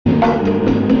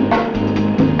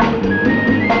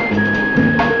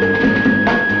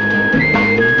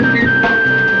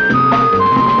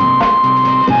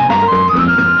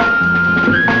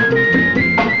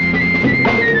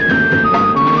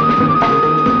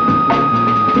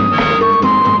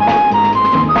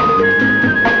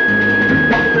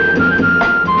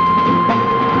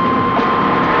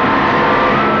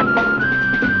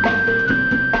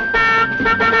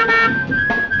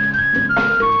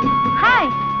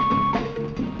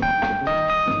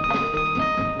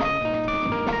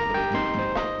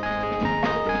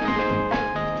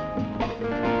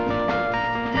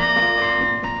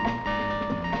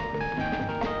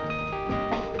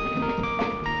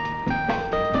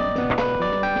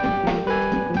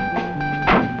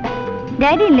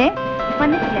Daddy ഇല്ലേ?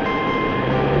 വന്നിട്ടില്ല.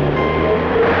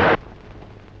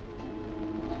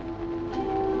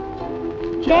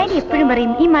 Daddy എപ്പോഴും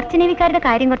പറയും ഈ മർച്ചനേവിക്കാരുടെ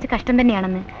കാര്യം കുറച്ച് കഷ്ടം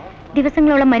തന്നെയാണെന്ന്.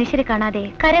 ദിവസങ്ങളോളം മനുഷ്യരെ കാണാതെ,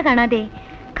 കര കാണാതെ,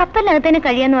 കപ്പലിനകത്ത് തന്നെ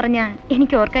കഴിയാന്ന് പറഞ്ഞാൽ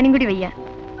എനിക്ക് ഓർക്കാനും കൂടി വയ്യ.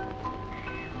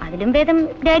 അതിലും ഭേദം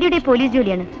ഡാഡിയുടെ പോലീസ്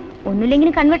ജോലിയാണ്.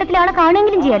 ഒന്നുമില്ലെങ്കിലും കൺവെട്ടത്തിൽ ആളെ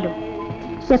കാണുമെങ്കിലും ചെയ്യാലോ.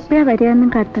 എപ്പോഴാ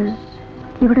വരികയെന്നും കാത്ത്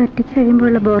ഇവിടെ ഒറ്റയ്ക്ക്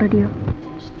കഴിയുമ്പോഴുള്ള ബോറടിയോ?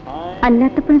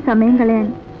 അല്ലാത്തപ്പോഴും സമയം കളയാൻ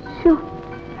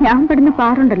ഞാൻ പെടുന്ന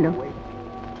പാറുണ്ടല്ലോ.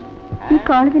 ഈ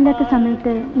കോളേജില്ലാത്ത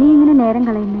സമയത്ത് നീ ഇങ്ങനെ നേരം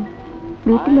കളയുന്നേ?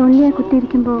 വീട്ടിൽ ലോൺലിയായി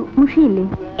കുത്തിയിരിക്കുമ്പോ മുഷിയില്ലേ?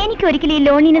 എനിക്ക് ഒരിക്കലും ഈ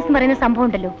ലോൺലിനെസ് പറയുന്ന സംഭവം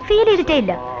ഉണ്ടല്ലോ ഫീൽ ചെയ്തിട്ടേ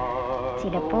ഇല്ല.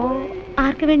 ചിലപ്പോ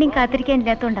ആർക്ക് വേണ്ടിയും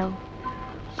കാത്തിരിക്കാനില്ലാത്തോണ്ടാവും.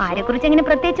 ആരെക്കുറിച്ച് അങ്ങനെ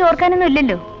പ്രത്യേകിച്ച് ഓർക്കാനൊന്നും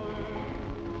ഇല്ലല്ലോ.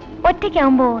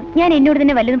 ഒറ്റയ്ക്കാവുമ്പോ ഞാൻ എന്നോട്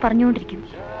തന്നെ വല്ലതും പറഞ്ഞുകൊണ്ടിരിക്കും.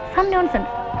 Some nonsense.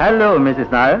 Hello,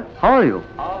 Mrs. Nair. How are you?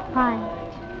 Hi.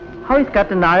 How is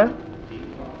Captain Nair?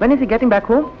 When is he getting back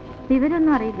home?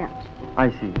 വിവരമൊന്നും അറിയില്ല. I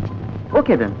see.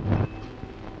 Okay then.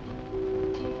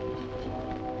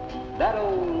 That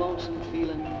old lonesome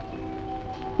feeling.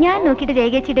 ഞാൻ നോക്കിയിട്ട്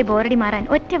രേഖേച്ചിയുടെ ബോറടി മാറാൻ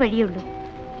ഒറ്റ വഴിയേ ഉള്ളൂ.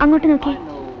 അങ്ങോട്ട് നോക്കി. I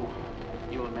know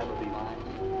you'll never be mine.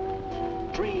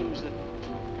 Dreams that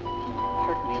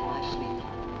hurt me in my sleep.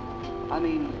 I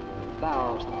mean,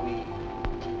 vows that we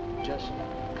just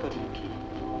couldn't keep.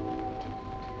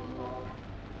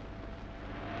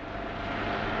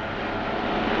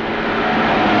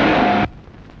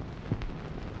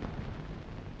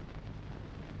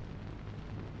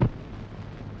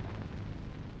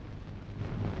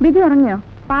 Biju ഉറങ്ങിയോ?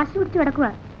 പാസ് പിടിച്ച് കിടക്കുക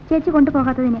ചേച്ചി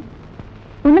കൊണ്ടുപോകാത്തതിന്.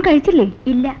 ഒന്നും കഴിച്ചില്ലേ?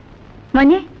 ഇല്ല.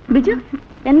 മഞ്ഞേ ബിജു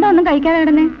എന്താ ഒന്നും കഴിക്കാതെ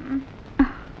കിടന്നേ?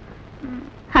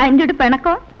 ആന്റിയോട്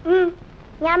പിണക്കോ?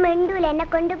 ഞാൻ മിണ്ടൂല, എന്നെ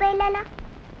കൊണ്ടുപോയില്ലല്ലോ.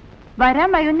 വരാൻ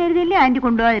വൈകുന്നേരത്തില്ലേ ആന്റി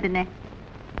കൊണ്ടുപോകാതിരുന്നേ?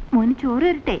 മോന് ചോറ്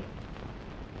തരട്ടെ?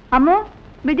 അമ്മോ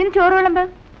ബിജുന് ചോറ് വിളമ്പ്.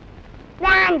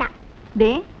 വേണ്ട.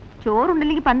 ദേ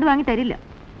ചോറുണ്ടല്ലെങ്കിൽ പന്ത് വാങ്ങി തരില്ല.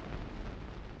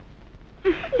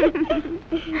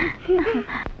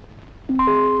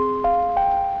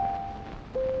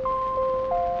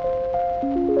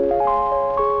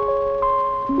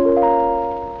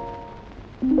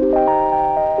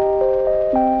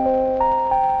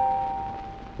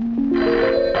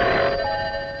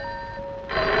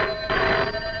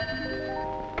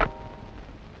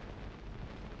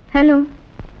 ഹലോ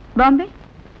ബോംബെ,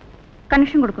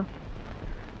 കണക്ഷൻ കൊടുക്കൂ.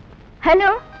 ഹലോ,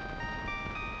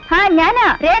 ആ ഞാനാ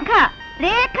രേഖ.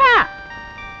 രേഖ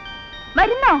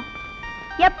വരുന്നോ?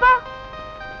 എപ്പോ?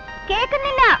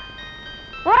 കേക്കുന്നില്ല.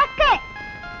 ഉറക്കെ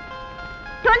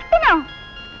 12-നോ?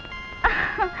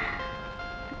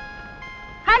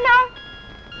 ഹലോ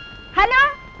ഹലോ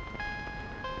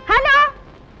ഹലോ,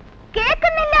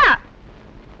 കേക്കുന്നില്ല.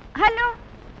 Hello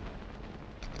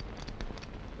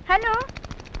hello.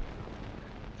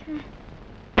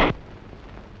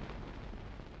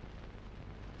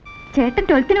 ചേട്ടൻ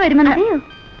 12-ന് വരുമെന്ന്. അതെയോ?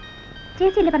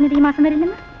 ചേച്ചിയല്ലേ പറഞ്ഞത് ഈ മാസം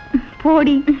വരില്ലെന്ന്?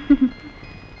 പോടി.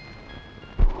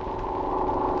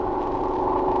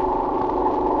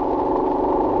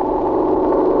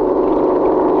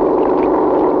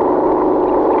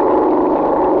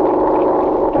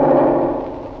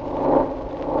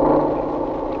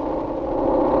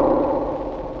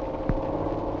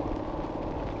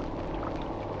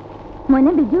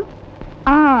 മോനെ ബിജു,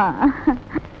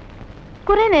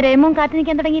 കുറെ നേരം മോൻ കാത്തു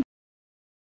നിൽക്കാൻ തുടങ്ങി.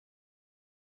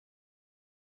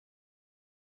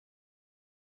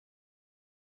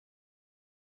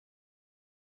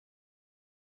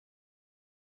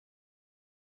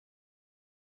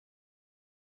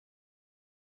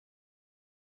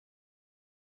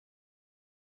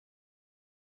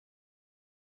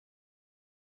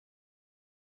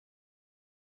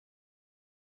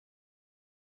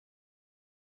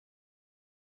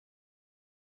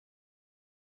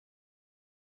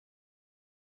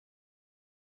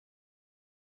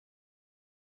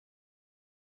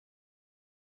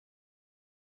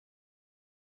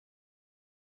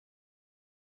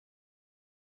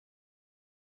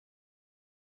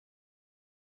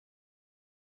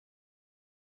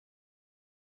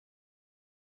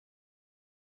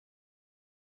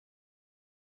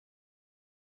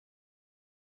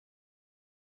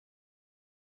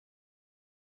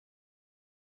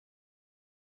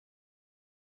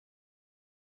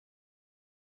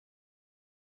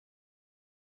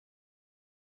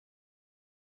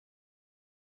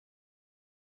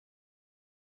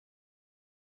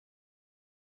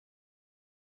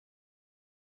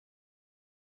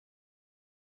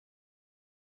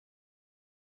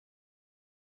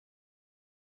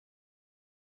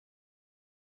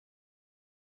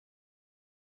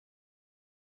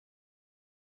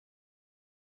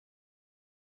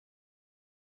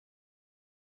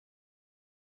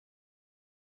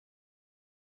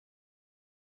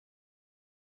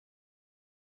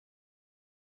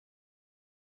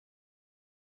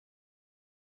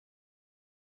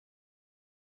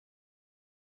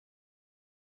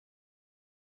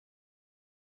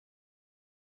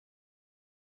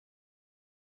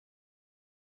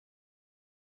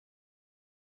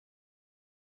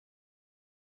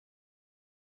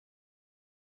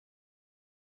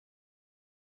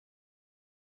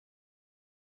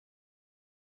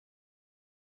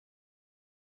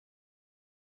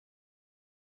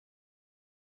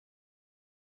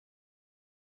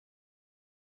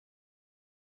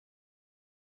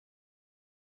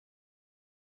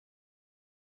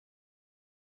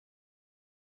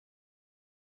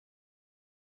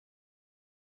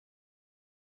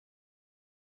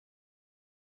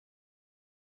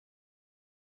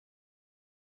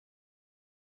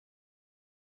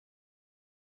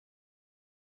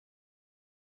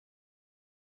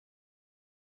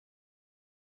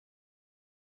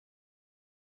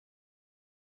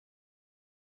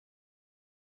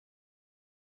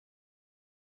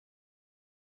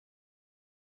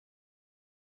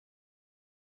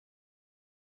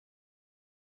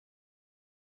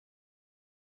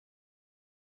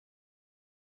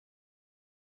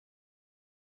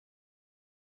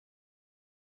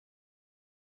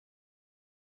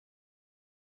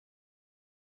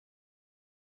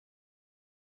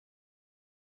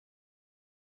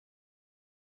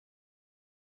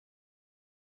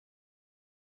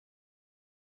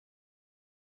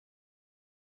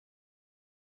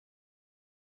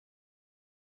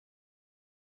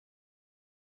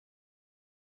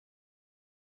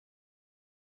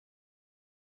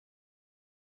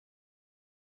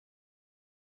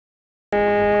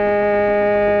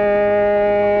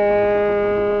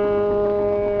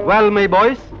 Well, my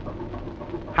boys,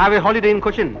 have a holiday in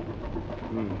Cochin.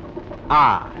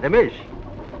 Ramesh,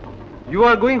 you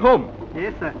are going home.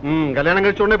 Yes, sir. Kalyanam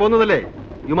kalichonde povunnathalle.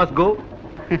 You must go.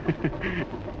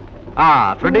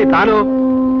 Freddy, Thano.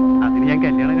 Adinu njan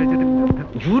kalyanam kalichitilla.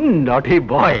 You naughty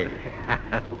boy.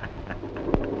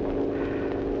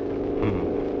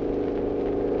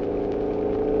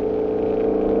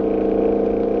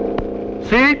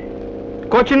 See,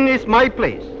 Cochin is my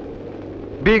place.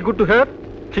 Be good to her,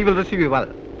 she will receive you well.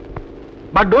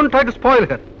 But don't try to spoil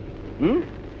her.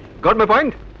 Got my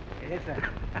point? Yes, sir.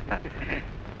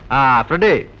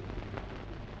 Freddy,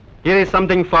 here is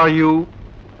something for you.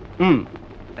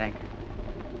 Thank you.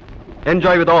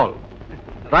 Enjoy with all.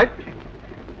 Right?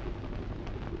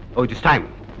 Oh, it is time.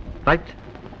 Right?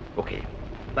 Okay.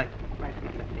 Bye. Bye.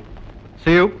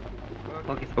 See you.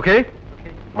 Okay, sir. Okay?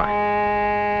 Okay. Bye.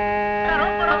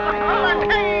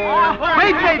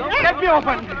 Wait, let me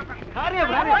open. Hurry up.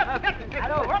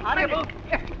 Hurry up.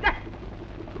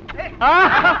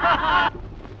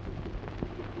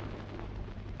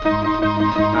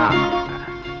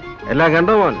 Ella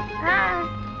kando mon.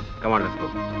 Come on, let's go.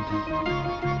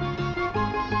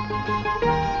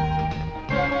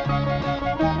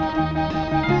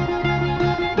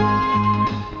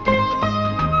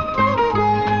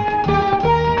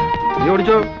 You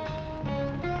odicho?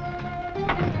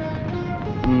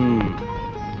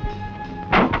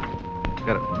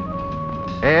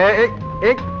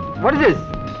 Hey, what is this?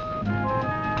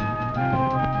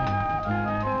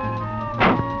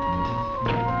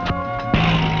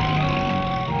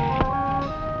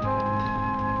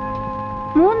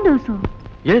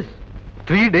 Yes,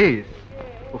 3 days.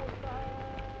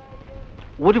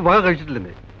 ഒരു വക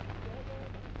കഴിച്ചിട്ടില്ലെന്നേ.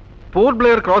 Port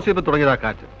Blair cross ചെയ്ത് തുടങ്ങിയതാ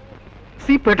കാറ്റ്.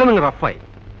 See പെട്ടെന്ന് റഫായി.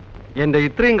 എന്റെ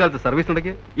ഇത്രയും കാലത്ത്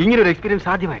സർവീസിനിടയ്ക്ക് ഇങ്ങനെ ഒരു എക്സ്പീരിയൻസ്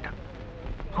ആദ്യമായിട്ടാണ്.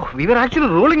 We were actually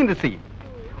rolling in the see.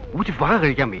 ഒരു വക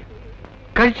കഴിക്കാൻ വയ്യ.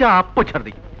 കഴിച്ചാ അപ്പ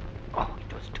ഛർദിക്കും.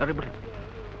 It was terrible.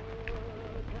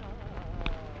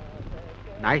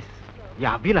 നൈസ്. ഈ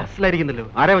അവിയൽ അസലായിരിക്കുന്നല്ലോ.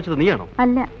 ആരാ വെച്ചത്, നീയാണോ?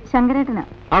 അല്ല, ശങ്കരേട്ടനാ.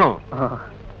 ആണോ?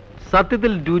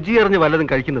 സത്യത്തിൽ രുചി അറിഞ്ഞ് വല്ലതും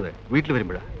കഴിക്കുന്നത് വീട്ടിൽ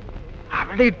വരുമ്പോഴാണ്.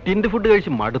 അവിടെ ഈ ടിൻഡ് ഫുഡ്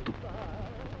കഴിച്ച് മടുത്തു.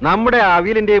 നമ്മുടെ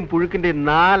അവിയലിന്റെയും പുഴുക്കിന്റെയും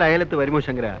 4 അയലത്ത് വരുമോ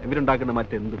ശങ്കര ഇവരുണ്ടാക്കുന്ന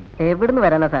മറ്റെന്തും? എവിടുന്ന്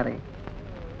വരാനാ സാറേ?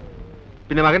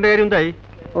 പിന്നെ മകന്റെ കാര്യം എന്തായി?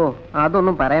 ഓ,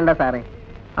 അതൊന്നും പറയണ്ട സാറേ.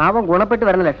 അവൻ ഗുണപ്പെട്ട്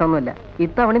വരുന്ന ലക്ഷണമൊന്നുമില്ല.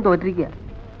 ഇത്തവണയും തോറ്റിരിക്കുക.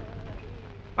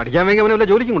 പഠിക്കാൻ വേണ്ടി അവനെ വല്ല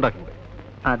ജോലിക്കും ഉണ്ടാക്കുന്നത്.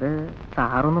 അത്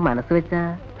സാറൊന്ന് മനസ്സ് വെച്ചാ.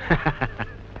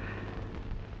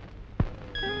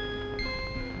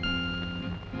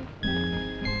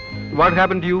 What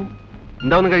happened to you?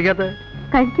 എന്താ ഒന്നും കഴിക്കാത്ത?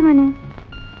 കഴിക്കുമോനെ?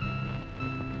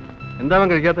 എന്താ അവൻ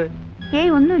കഴിക്കാത്ത?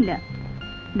 ഒന്നുമില്ല.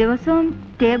 ദിവസവും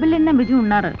ടേബിളിൽ തന്നെ ബിജു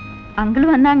ഉണ്ണാറ്. അങ്കിൾ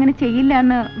വന്നാ അങ്ങനെ ചെയ്യില്ല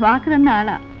എന്ന് വാക്ക് തന്ന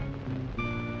ആളാ.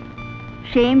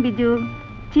 ഷെയിം ബിജു,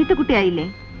 ചീത്തക്കുട്ടിയായില്ലേ?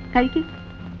 കഴിക്കും.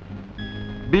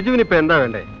 ബിജുവിനിപ്പോ എന്താ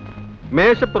വേണ്ടേ?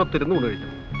 മേശപ്പുറത്തിരുന്ന് ഊണ് കഴിച്ചു,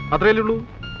 അത്രയല്ലേ ഉള്ളൂ.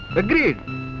 Agreed.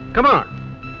 Come on.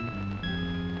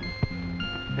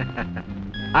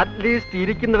 അറ്റ്ലീസ്റ്റ്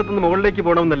ഇരിക്കുന്നിടത്തുനിന്ന് മുകളിലേക്ക്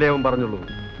പോകണമെന്നല്ലേ അവൻ പറഞ്ഞുള്ളൂ.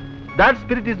 That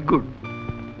spirit is good.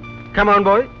 Come on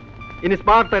boy. ഇനി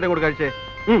സ്മാർട്ടായിട്ട് അങ്ങോട്ട് കഴിച്ചേ.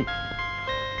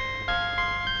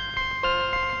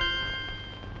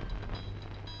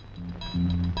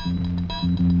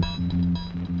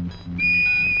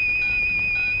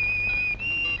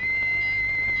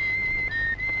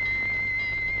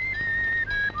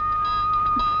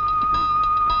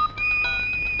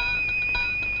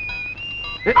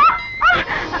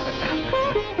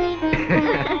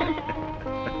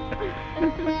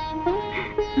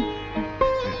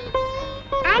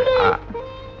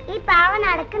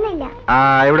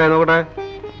 എവിടെ നോക്കട്ടെ.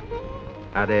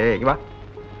 അതെ, വാ.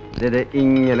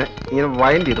 ഇങ്ങനെ ഇങ്ങനെ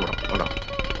വൈൻഡ് ചെയ്ത് വിടാം. കേട്ടോ,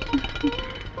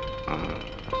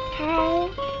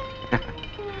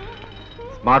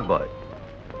 സ്മാർട്ട് ബോയ്.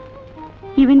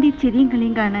 ഇവന്റെ ചിരിയും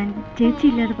കളിയും കാണാൻ ചേച്ചി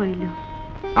ഇല്ലാതെ പോയല്ലോ.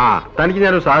 തനിക്ക്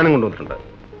ഞാനൊരു സാധനം കൊണ്ടുവന്നിട്ടുണ്ട്.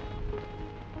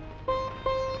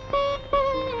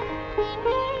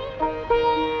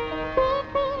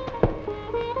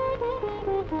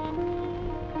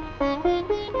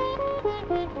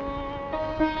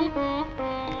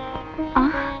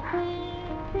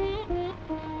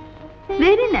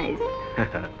 Very nice.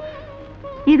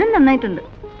 ഇതും നന്നായിട്ടുണ്ട്.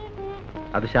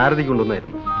 അത് ശാരദയ്ക്ക്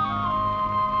കൊണ്ടുവന്നായിരുന്നു.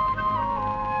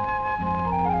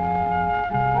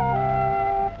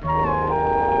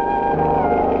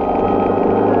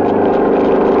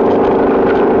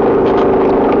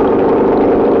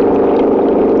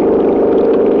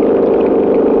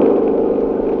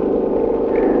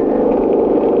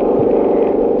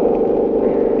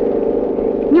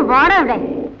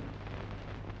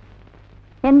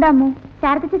 എന്താ അമ്മു?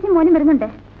 ശാരദ ചേച്ചി മോനും വരുന്നുണ്ട്.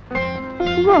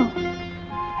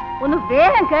 ഒന്ന്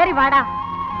വേഗം കേറി വാടാ.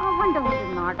 അവന്റെ ഒരു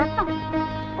നടത്തം.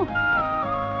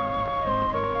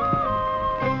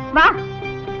 വാ.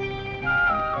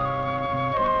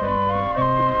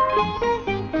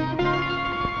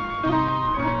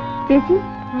 ചേച്ചി,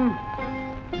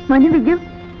 മോനെ ബിജു,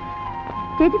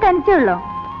 ചേച്ചി തനിച്ചുള്ളോ?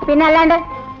 പിന്നെ അല്ലാണ്ട്.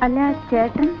 അല്ല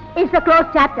ചേട്ടൻ. It's A close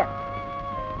chapter.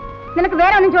 നിനക്ക്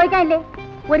വേറെ ഒന്നും ചോദിക്കാനില്ലേ?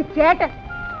 ഒരു ചേട്ടൻ,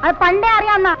 അത് പണ്ടേ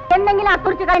അറിയാവുന്ന എന്തെങ്കിലും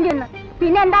അക്കുറിച്ച് കഴിഞ്ഞെന്ന്.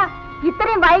 പിന്നെന്താ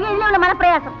ഇത്രയും വൈകല്യമുള്ള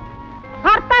മനപ്രയാസം?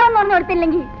 ഭർത്താവെന്ന് പറഞ്ഞു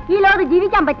കൊടുത്തില്ലെങ്കിൽ ഈ ലോകം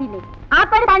ജീവിക്കാൻ പറ്റില്ലേ? ആ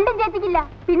പണി കണ്ടും ചേച്ചിക്കില്ല.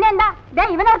 പിന്നെന്താ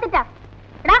ഇവനോർത്തിട്ടാ?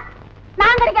 എടാ,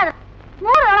 നാം കടിക്കാതെ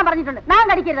 100 തവണ പറഞ്ഞിട്ടുണ്ട് നാം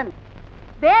കടിക്കരുതെന്ന്.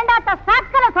 വേണ്ടാത്ത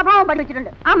സകല സ്വഭാവം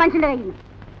പഠിപ്പിച്ചിട്ടുണ്ട് ആ മനുഷ്യന്റെ കയ്യിൽ നിന്ന്.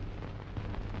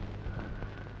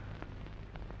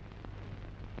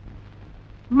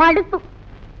 മടുത്തു.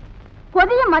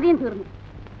 കൊതിയും മതിയും തീർന്നു.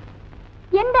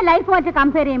 എന്റെ ലൈഫ് വെച്ച്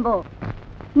കമ്പയർ ചെയ്യുമ്പോ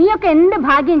നീയൊക്കെ എന്ത്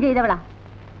ഭാഗ്യം ചെയ്തവളാ.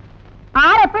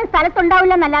 ആരെപ്പോഴും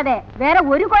സ്ഥലത്തുണ്ടാവില്ലെന്നല്ലാതെ വേറെ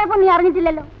ഒരു കുഴപ്പം നീ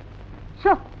അറിഞ്ഞിട്ടില്ലല്ലോ.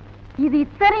 ഷോ, ഇത്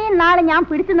ഇത്രയും നാളെ ഞാൻ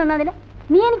പിടിച്ചു നിന്നതിന്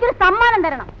നീ എനിക്കൊരു സമ്മാനം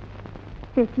തരണം.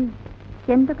 ചേച്ചി,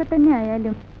 എന്തൊക്കെ തന്നെ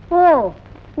ആയാലും. ഓ,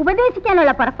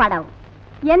 ഉപദേശിക്കാനുള്ള പുറപ്പാടാവും.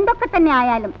 എന്തൊക്കെ തന്നെ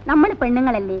ആയാലും നമ്മൾ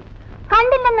പെണ്ണുങ്ങളല്ലേ,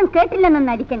 കണ്ടില്ലെന്നും കേട്ടില്ലെന്നും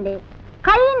നടിക്കണ്ടേ,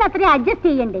 കഴിയുന്നത്രയും അഡ്ജസ്റ്റ്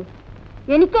ചെയ്യണ്ടേ.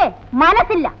 എനിക്ക്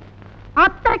മനസ്സില്ല,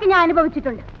 അത്രയ്ക്ക് ഞാൻ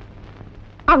അനുഭവിച്ചിട്ടുണ്ട്.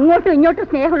 അങ്ങോട്ടും ഇങ്ങോട്ടും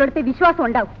സ്നേഹമുള്ളിടത്ത് വിശ്വാസം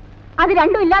ഉണ്ടാവും. അത്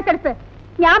രണ്ടും ഇല്ലാത്തടത്ത്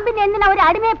ഞാൻ പിന്നെ എന്തിനാ ഒരു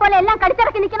അടിമയെ പോലെ എല്ലാം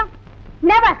കടിച്ചിറക്കി നിൽക്കണം?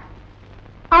 നെവർ.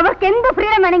 അവർക്ക് എന്ത്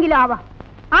ഫ്രീഡം വേണമെങ്കിലും ആവാം.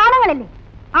 ആണുങ്ങളല്ലേ,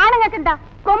 ആണുങ്ങൾക്ക് എന്താ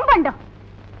കൊമ്പുണ്ടോ?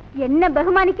 എന്നെ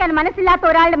ബഹുമാനിക്കാൻ മനസ്സില്ലാത്ത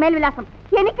ഒരാളുടെ മേൽവിലാസം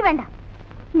എനിക്ക് വേണ്ട.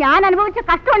 ഞാൻ അനുഭവിച്ച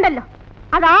കഷ്ടമുണ്ടല്ലോ,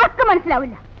 അതാർക്കും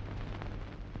മനസ്സിലാവില്ല.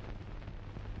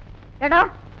 എടോ,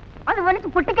 അത്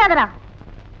വലിച്ച് പൊട്ടിക്കാതടാ.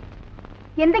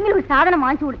 എന്തെങ്കിലും ഒരു സാധനം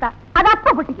വാങ്ങിച്ചു കൊടുത്താ അതപ്പ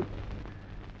പൊട്ടിക്കും.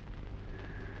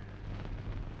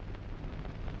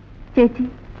 ചേച്ചി,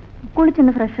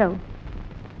 കുളിച്ചൊന്ന് ഫ്രഷ് ആവും.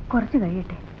 കുറച്ച്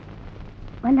കഴിയട്ടെ.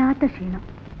 വല്ലാത്ത ക്ഷീണം,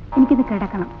 എനിക്കിത്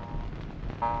കിടക്കണം.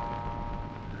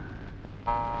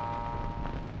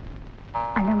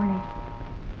 അല്ല മോളെ,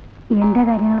 എന്റെ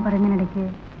കാര്യങ്ങൾ പറയുന്നതിനിടയ്ക്ക്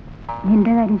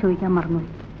നിന്റെ കാര്യം ചോദിക്കാൻ മറന്നുപോയി.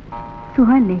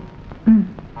 സുഖല്ലേ?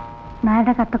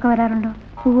 നായുടെ കത്തൊക്കെ വരാറുണ്ടോ?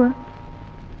 പൂവ്.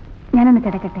 ഞാനൊന്ന്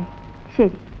കിടക്കട്ടെ.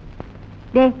 ശരി.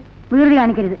 ദേ, വീട്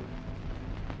കാണിക്കരുത്.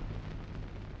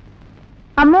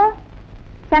 അമ്മോ,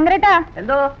 ശങ്കരേട്ടാ,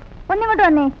 എന്തോ ഒന്നിങ്ങോട്ട്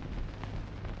വന്നേ.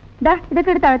 ദാ,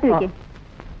 ഇതൊക്കെ എടുത്ത് അകത്ത് വെക്കേ.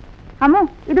 അമ്മോ,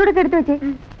 ഇതൂടെ എടുത്ത് വെച്ചേ.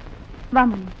 വാ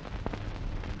മോനെ.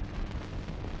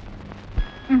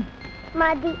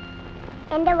 മതി,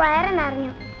 എന്റെ വയറ്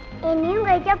നിറഞ്ഞു. ഇനിയും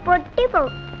കഴിച്ചാൽ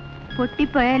പൊട്ടിപ്പോവും.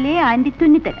 പൊട്ടിപ്പോയാലേ anti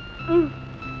തുന്നിത്തരാം.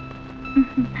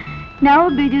 Now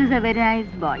Biju is a very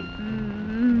nice boy.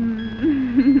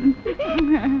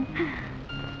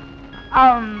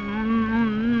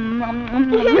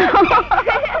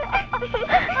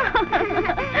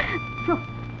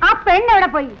 ആ പെണ്ണെവിടെ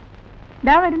പോയി?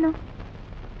 ഇതാ വരുന്നു.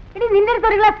 എടി, നിന്റെ അടുത്ത്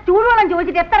ഒരു ഗ്ലാസ് ചൂടുവെള്ളം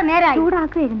ചോദിച്ചിട്ട് എത്ര നേരമായി?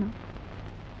 ചൂടാക്കുമായിരുന്നു.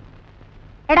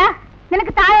 എടാ,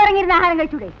 നിനക്ക് താഴെ ഇറങ്ങിയിരുന്ന ആഹാരം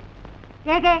കഴിച്ചൂടെ?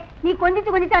 ഏകെ നീ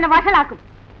കൊഞ്ചിച്ച് അവനെ വഷളാക്കും.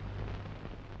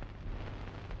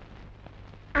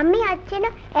 അമ്മയും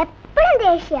അച്ഛനും എപ്പോഴും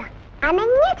ദേഷ്യ,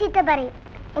 അനങ്ങിയ ചീത്ത പറയും.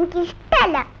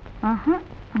 എനിക്കിഷ്ടല്ല.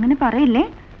 അങ്ങനെ പറയില്ലേ,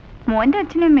 മോന്റെ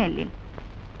അച്ഛനും അമ്മയല്ലേ.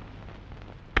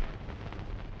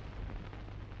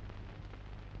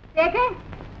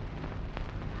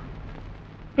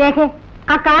 രേഖേ,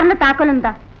 ആ കാറിന്റെ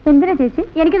താക്കോലെന്താ? എന്തിനാ ചേച്ചി?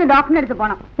 എനിക്കൊന്ന് ഡോക്ടറിന്റെ അടുത്ത്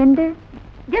പോണം. എന്ത്?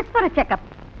 Just for A checkup.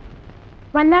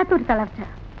 വല്ലാത്തൊരു തളർച്ച.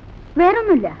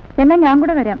 വേറൊന്നുമില്ല. എന്നാ ഞാൻ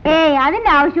കൂടെ വരാം.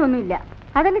 അതിന്റെ ആവശ്യമൊന്നുമില്ല.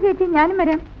 അതല്ല ചേച്ചി, ഞാനും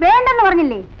വരാം. വേണ്ടെന്ന്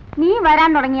പറഞ്ഞില്ലേ? നീ വരാൻ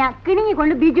തുടങ്ങിയ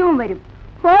കിണിങ്ങിക്കൊണ്ട് ബിജുവും വരും.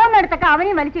 പോകുന്നിടത്തൊക്കെ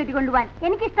അവനെയും വലിച്ചു കെട്ടിക്കൊണ്ടുപോവാൻ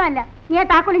എനിക്കിഷ്ടമല്ല. നീ ആ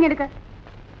താക്കോലിഞ്ഞെടുക്ക്.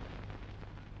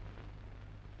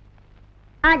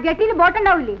 ആ ജെട്ടിയിൽ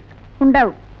ബോട്ടുണ്ടാവില്ലേ?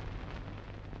 ഉണ്ടാവും.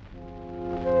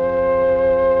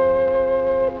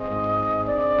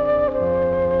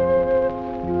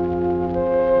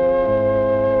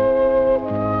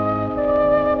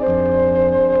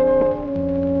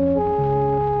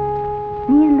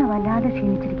 നീ എന്താ വല്ലാതെ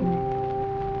ക്ഷീണിച്ചിരിക്കുന്നത്?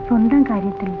 സ്വന്തം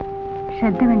കാര്യത്തിൽ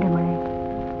ശ്രദ്ധ വേണ്ട മോളെ.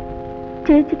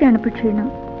 ചേച്ചിക്കാണ് ഇപ്പൊ ക്ഷീണം.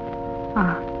 ആ,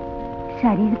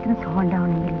 ശരീരത്തിന് സുഖം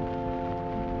ഉണ്ടാവണമെങ്കിൽ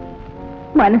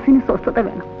മനസ്സിന് സ്വസ്ഥത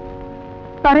വേണം.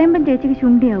 പറയുമ്പം ചേച്ചിക്ക്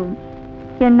ചുണ്ടിയാവും.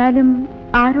 എന്നാലും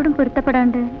ആരോടും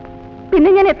പൊരുത്തപ്പെടാണ്ട് പിന്നെ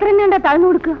ഞാൻ എത്ര വേണ്ട താഴ്ന്നു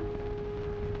കൊടുക്കുക?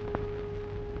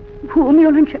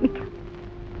 ഭൂമിയോളം ക്ഷമിക്കാം.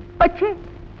 പക്ഷേ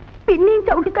പിന്നെയും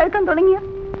ചവിട്ടിക്കഴക്കാൻ തുടങ്ങിയ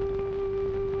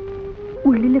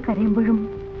ഉള്ളിൽ കരയുമ്പോഴും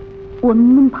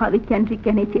ഒന്നും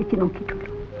ഭാവിക്കാണ്ടിരിക്കാനേ ചേച്ചി നോക്കിയിട്ടുള്ളൂ.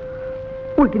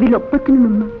 ഒടുവിലൊപ്പത്തിന്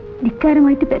നിന്ന്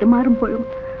ധിക്കാരമായിട്ട് പെരുമാറുമ്പോഴും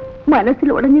മനസ്സിൽ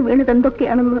ഉടഞ്ഞു വീണത്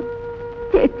എന്തൊക്കെയാണെന്ന്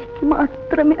ചേച്ചിക്ക്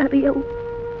മാത്രമേ അറിയാവൂ.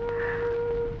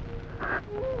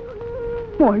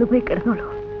 മോള് പോയി കിടന്നോളൂ.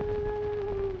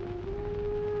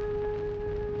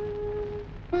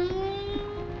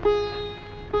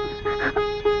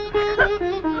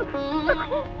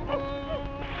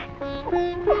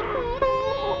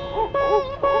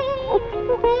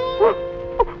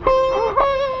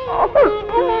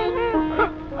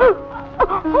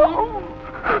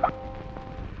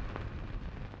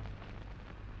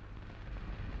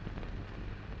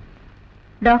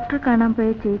 ഡോക്ടറെ കാണാൻ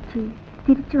പോയ ചേച്ചി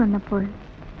തിരിച്ചു വന്നപ്പോൾ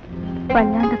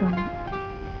വല്ലാണ്ട് തോന്നി.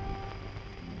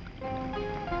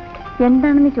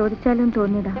 എന്താണെന്ന് ചോദിച്ചാലും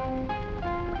തോന്നിയതാ.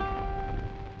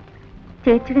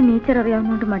 ചേച്ചിയുടെ നേച്ചർ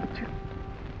അറിയാവുന്നോണ്ട് മടിച്ചു.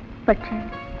 പക്ഷേ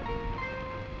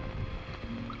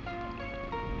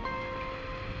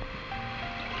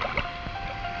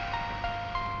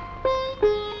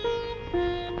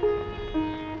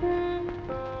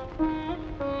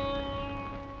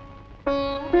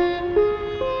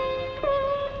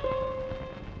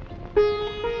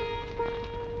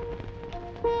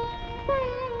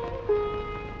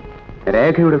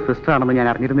രേഖയുടെ സിസ്റ്റർ ആണെന്ന് ഞാൻ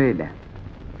അറിഞ്ഞിരുന്നേയില്ല.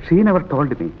 She never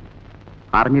told me.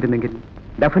 അറിഞ്ഞിരുന്നെങ്കിൽ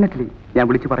ഡെഫിനറ്റ്ലി ഞാൻ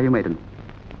വിളിച്ചു പറയുമായിരുന്നു.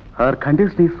 Har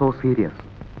condition is so serious.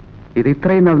 ഇത്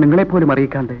ഇത്രയും നാൾ നിങ്ങളെപ്പോലും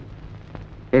അറിയിക്കാണ്ട്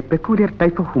A peculiar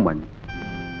type of woman.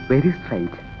 Very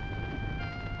strange,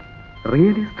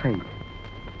 really strange.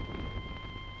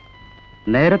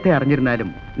 നേരത്തെ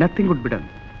അറിഞ്ഞിരുന്നാലും നത്തിങ് വുഡ് ബി ഡൺ.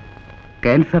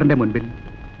 ക്യാൻസറിന്റെ മുൻപിൽ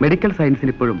മെഡിക്കൽ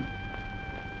സയൻസിന് ഇപ്പോഴും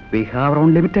we have our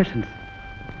on limitations.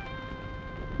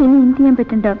 ഇനി എന്ത് ചെയ്യാൻ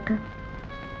പറ്റും ഡോക്ടർ?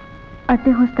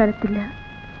 അദ്ദേഹം സ്ഥലത്തില്ല.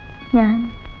 ഞാൻ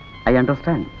ഐ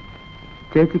അണ്ടർസ്റ്റാൻഡ്.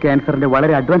 ചേച്ചി ക്യാൻസറിന്റെ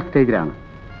വളരെ അഡ്വാൻസ് സ്റ്റേജിലാണ്.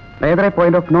 Rather A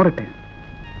point of no return.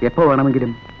 എപ്പോൾ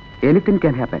വേണമെങ്കിലും anything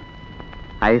can happen.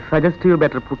 I suggest you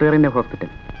better puttu Har in A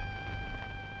hospital.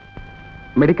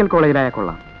 Medical കോളേജിലായാൽ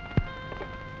കൊള്ളാം.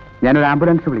 ഞാനൊരു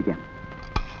ആംബുലൻസ് വിളിക്കാം.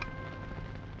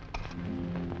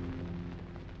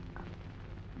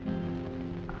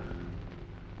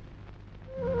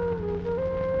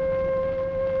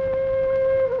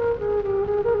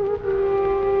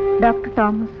 ഡോക്ടർ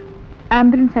തോമസ്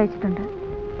ആംബുലൻസ് അയച്ചിട്ടുണ്ട്.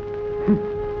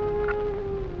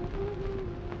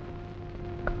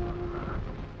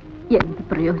 എന്ത്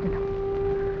പ്രയോജനം?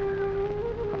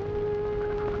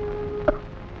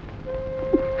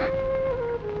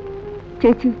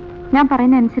 ചേച്ചി, ഞാൻ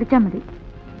പറയുന്ന അനുസരിച്ചാ മതി.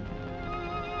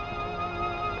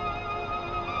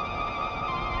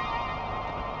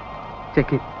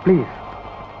 Check it please.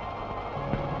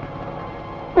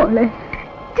 മോളെ,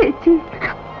 ചേച്ചി,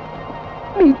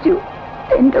 ബിജു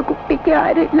എന്റെ കുട്ടിക്ക്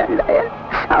ആരില്ലാണ്ടായാൽ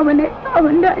അവനെ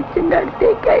അവന്റെ അച്ഛന്റെ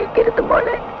അടുത്തേക്ക് അയക്കരുത്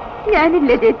മോളെ.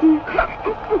 ഞാനില്ല ചേച്ചി.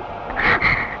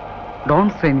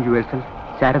 Don't strain yourself.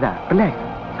 Sharada, relax.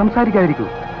 സംസാരിക്കാതിരിക്കൂ.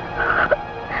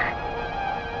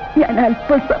 ഞാൻ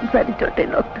അല്പം സംസാരിച്ചോട്ടെ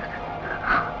ഡോക്ടർ.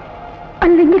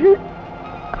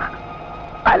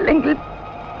 അല്ലെങ്കിൽ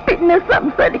പിന്നെ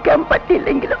സംസാരിക്കാൻ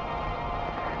പറ്റില്ലെങ്കിലും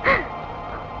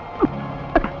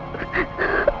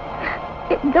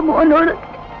എന്റെ മോനോട്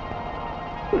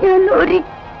ഞാൻ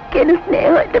ഒരിക്കലും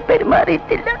സ്നേഹമായിട്ട്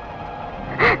പെരുമാറിയിട്ടില്ല.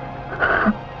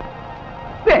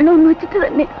 വേണമെന്ന് വെച്ചിട്ട്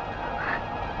തന്നെ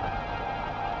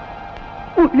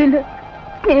ഉള്ളില്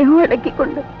സ്നേഹം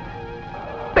ഇടക്കിക്കൊണ്ട്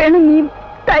പിണങ്ങിയും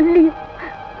തല്ലിയും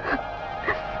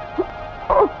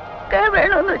ഒക്കെ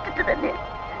വേണമെന്ന് വെച്ചിട്ട് തന്നെ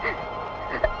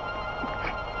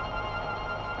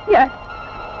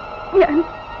ഞാൻ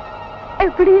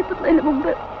എവിടെ എത്തുന്നതിന്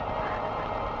മുമ്പ്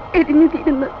എരിഞ്ഞു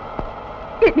തീരുന്നു.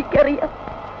 എനിക്കറിയാം,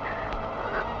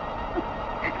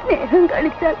 സ്നേഹം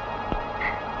കളിച്ചാൽ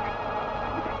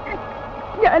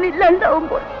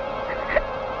ഞാനില്ലാണ്ടാവുമ്പോൾ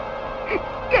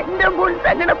എന്റെ മോൾ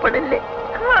സങ്കടപ്പെടില്ലേ?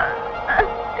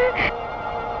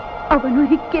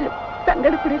 അവനൊരിക്കലും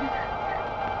സങ്കടപ്പെടരുത്.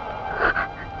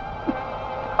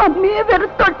 അമ്മയെ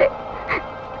വെറുത്തോട്ടെ.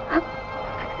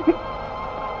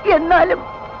 എന്നാലും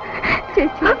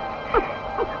ചേച്ചി,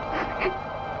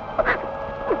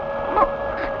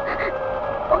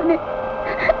 മോനെ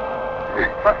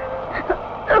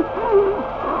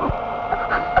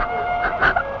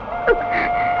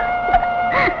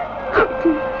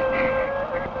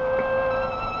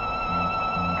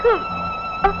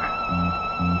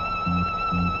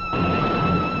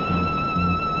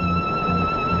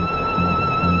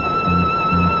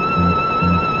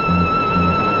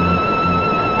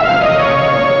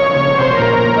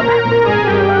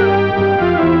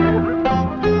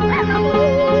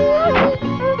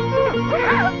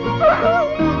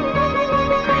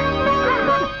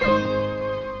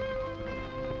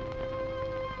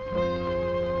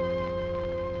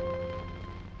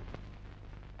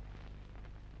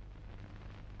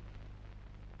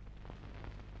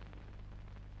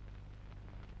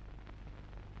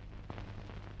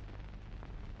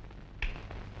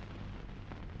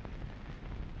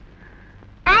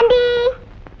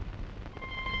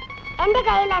എന്റെ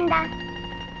കയ്യിൽ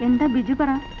എന്താ ബിജു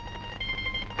പറ.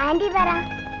 ആന്റി പറ.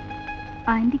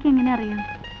 ആന്റിക്ക് എങ്ങനെ അറിയാം?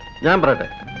 ഞാൻ പറയട്ടെ.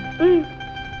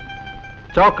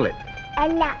 ചോക്ലേറ്റ്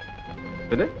അല്ല.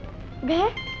 പിന്നെ ദേ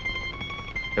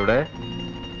എവിടെ?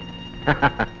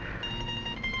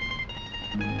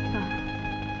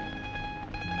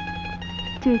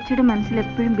 ചേച്ചിയുടെ മനസ്സിൽ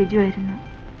എപ്പോഴും ബിജു ആയിരുന്നു.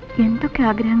 എന്തൊക്കെ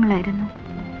ആഗ്രഹങ്ങളായിരുന്നു.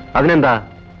 അതിനെന്താ,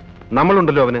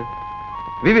 നമ്മളുണ്ടല്ലോ അവന്.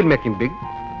 We will make him big.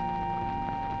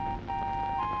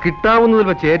 കിട്ടാവുന്നതിൽ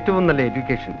വെച്ച് ഏറ്റവും നല്ല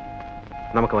എഡ്യൂക്കേഷൻ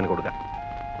നമുക്ക് അവന് കൊടുക്കാം.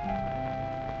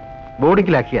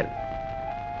 ബോർഡിങ്ങിലാക്കിയാൽ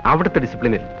അവിടുത്തെ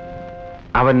ഡിസിപ്ലിനിൽ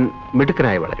അവൻ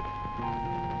മിടുക്കനായി വളരും.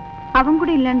 അവൻ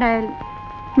കൂടി ഇല്ലാണ്ടായാൽ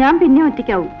ഞാൻ പിന്നെ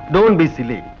ഒറ്റയ്ക്കാവും. Don't be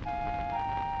silly.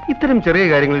 ഇത്തരം ചെറിയ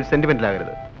കാര്യങ്ങളിൽ സെന്റിമെന്റൽ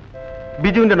ആകരുത്.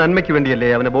 ബിജുവിന്റെ നന്മയ്ക്ക് വേണ്ടിയല്ലേ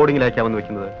അവനെ ബോർഡിങ്ങിലാക്കാമെന്ന്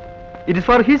വെക്കുന്നത്. It is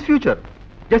for his future.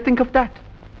 Just think of that.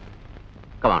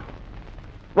 Come on.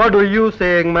 What do you say,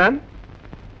 young man?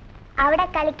 അവിടെ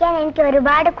കളിക്കാൻ എനിക്ക്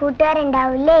ഒരുപാട്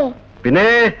കൂട്ടുകാരുണ്ടാവില്ലേ? പിന്നെ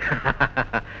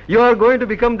you are going to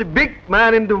become the big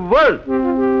man in the world.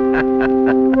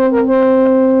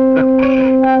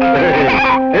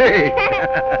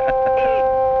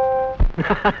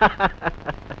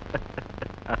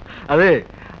 അതെ,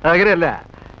 അങ്ങനെയല്ല,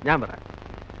 ഞാൻ പറയാം.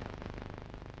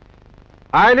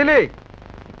 ആ ലിലി,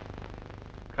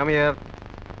 കം ഹിയർ.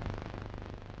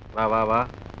 വാ വാ വാ.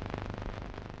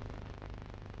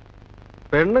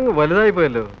 പെണ്ണങ്ങ് വലുതായി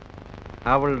പോയല്ലോ.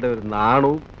 അവളുടെ ഒരു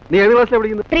നാണു. നീ ഏത് ക്ലാസ്സിലാണ്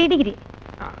പഠിക്കുന്നത്? 3 ഡിഗ്രി.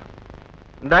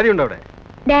 ഡാഡി ഉണ്ടോ അവിടെ?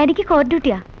 ഡാഡിക്ക് കോർട്ട്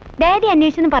ഡ്യൂട്ടിയാ. ഡാഡി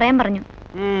അന്വേഷിച്ചെന്ന് പറയാൻ പറഞ്ഞു.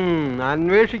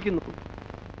 അന്വേഷിക്കുന്നു.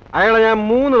 അയാളെ ഞാൻ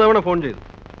 3 തവണ ഫോൺ ചെയ്തു.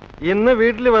 ഇന്ന്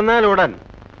വീട്ടിൽ വന്നാൽ ഉടൻ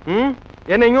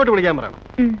എന്നെ ഇങ്ങോട്ട് വിളിക്കാൻ പറയണം.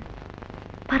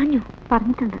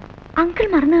 പറഞ്ഞിട്ടുണ്ട്. അങ്കിൾ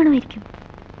മറന്നു കാണുമായിരിക്കും.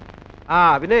 ആ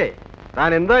പിന്നെ താൻ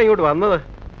എന്താ ഇങ്ങോട്ട് വന്നത്?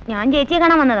 ഞാൻ ചേച്ചിയെ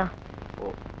കാണാൻ വന്നതാ.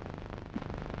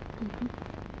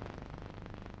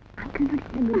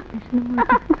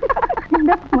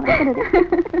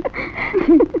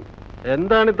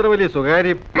 എന്താണ് ഇത്ര വലിയ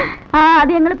സ്വകാര്യം?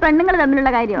 അത് ഞങ്ങൾ പെണ്ണുങ്ങൾ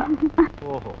തമ്മിലുള്ള കാര്യമാണ്.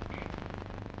 ഓഹോ.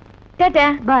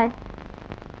 By.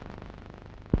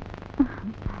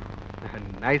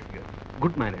 Nice girl.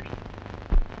 Good manners.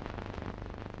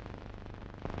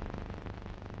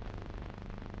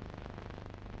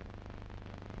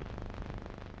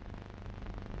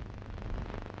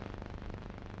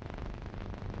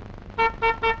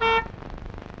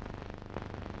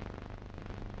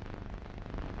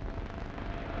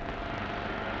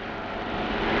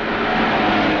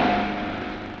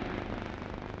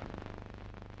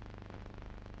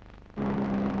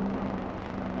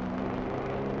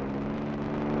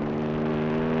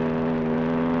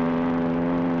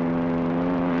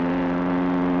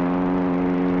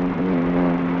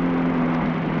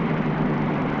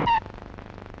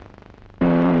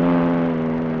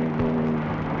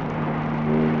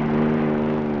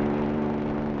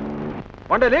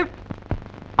 Want a lift?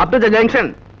 Up to the junction.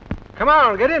 Come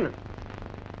on, get in.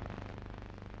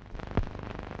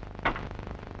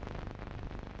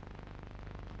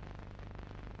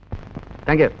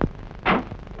 Thank you.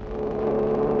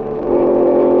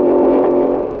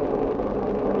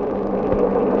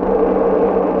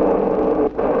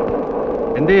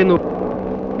 എന്ത് ചെയ്യുന്നു?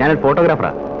 ഞാനൊരു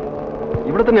ഫോട്ടോഗ്രാഫറാ.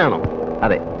 ഇവിടെ തന്നെയാണോ?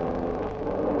 അതെ.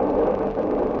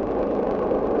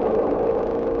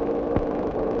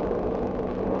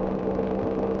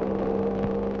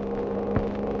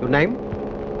 Your name?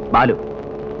 ബാലു.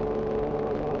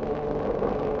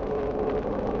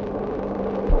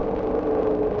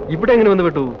 ഇവിടെ എങ്ങനെ വന്ന്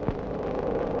വിട്ടു?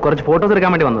 കുറച്ച് ഫോട്ടോസ്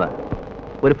എടുക്കാൻ വേണ്ടി വന്നതാ.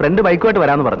 ഒരു ഫ്രണ്ട് ബൈക്കുമായിട്ട്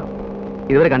വരാമെന്ന് പറഞ്ഞു.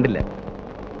 ഇതുവരെ കണ്ടില്ല.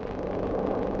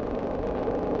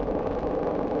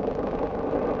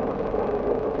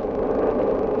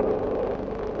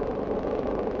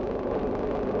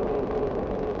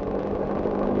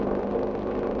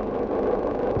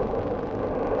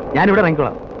 ഞാനിവിടെ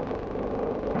ഇറങ്ങിക്കോളാം.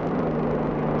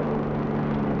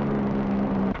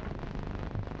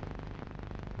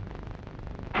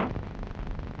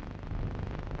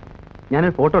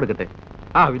 ഞാനൊരു ഫോട്ടോ എടുക്കട്ടെ?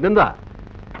 പിന്നെന്താ.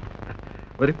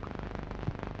 ഒരു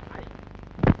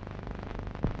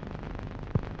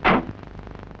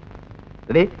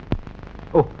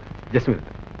just minute.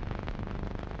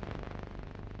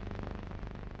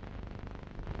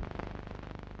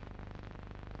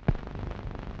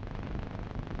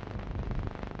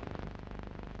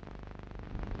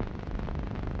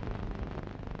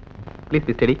 Please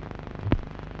be study.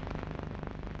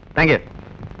 Thank you.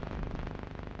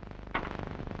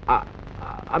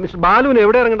 Mister ബാലുവിന്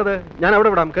എവിടെ ഇറങ്ങേണ്ടത്? ഞാൻ അവിടെ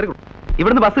വിടാം. കയറി.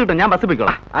 ഇവിടുന്ന് ബസ് കിട്ടും. ഞാൻ ബസ്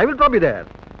പോയിക്കോളാം. I will drop you there.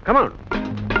 Come on.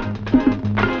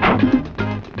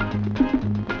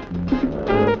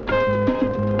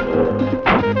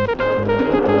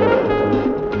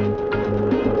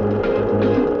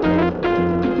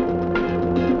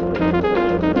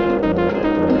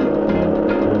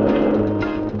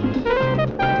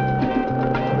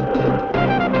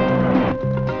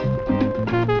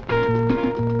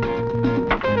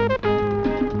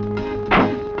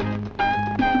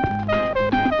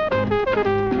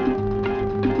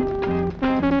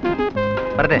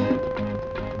 വരട്ടെ.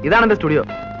 ഇതാണ് എന്റെ സ്റ്റുഡിയോ.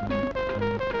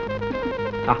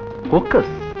 ആ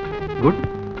ഫോക്കസ് ഗുഡ്.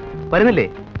 വരുന്നില്ലേ?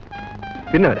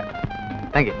 പിന്നെ വരാം.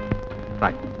 Thank you.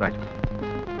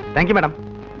 Thank you madam.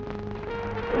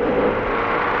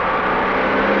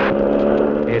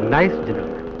 Nice gentleman.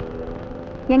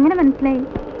 എങ്ങനെ മനസ്സിലായി?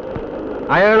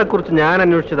 അയാളെ കുറിച്ച് ഞാൻ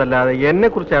അന്വേഷിച്ചതല്ലാതെ എന്നെ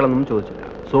കുറിച്ച് അയാളൊന്നും ചോദിച്ചില്ല.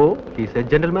 So he's A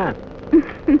gentleman.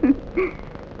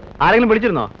 ആരെങ്കിലും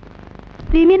വിളിച്ചിരുന്നോ?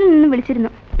 പ്രീമിയറിൽ നിന്ന്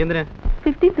വിളിച്ചിരുന്നു. എന്തിന്?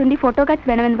 15-20 ഫോട്ടോ കാർഡ്സ്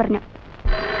വേണമെന്ന് പറഞ്ഞു.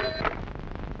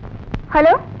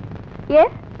 ഹലോ,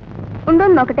 യെസ്,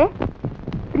 ഉണ്ടോന്ന് നോക്കട്ടെ.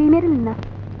 പ്രീമിയറിൽ നിന്നാ.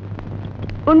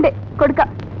 ഉണ്ട്, കൊടുക്കാം.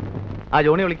 ആ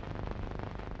ജോണി വിളി.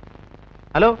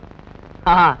 ഹലോ.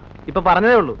 ആ ഇപ്പൊ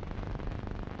പറഞ്ഞതേ ഉള്ളൂ.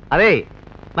 അതേ,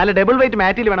 നല്ല ഡബിൾ വെയിറ്റ്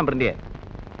മാറ്റിൽ വേണം പ്രിന്റ് ചെയ്യാൻ.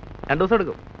 2 ദിവസം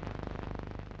എടുക്കും.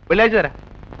 വെള്ളിയാഴ്ച തരാം.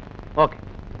 ഓക്കെ.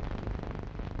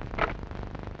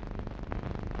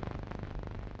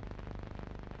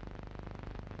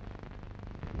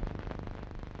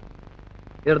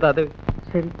 ഇതെടുത്താ അത്.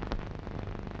 ശരി,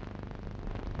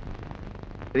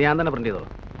 ഇത് ഞാൻ തന്നെ പ്രിന്റ്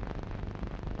ചെയ്തോളാം.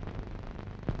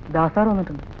 ദാസാർ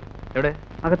വന്നിട്ടുണ്ട്. എവിടെ?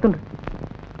 അകത്തുണ്ട്.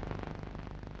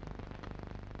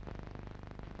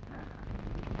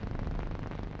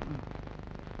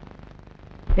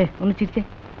 ഒന്ന് ചിരിച്ചേ.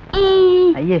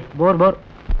 അയ്യേ, ബോർ ബോർ.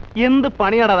 എന്ത്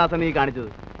പണിയാടാ ദാസൻ നീ കാണിച്ചത്?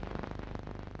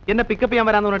 എന്നെ പിക്കപ്പ് ചെയ്യാൻ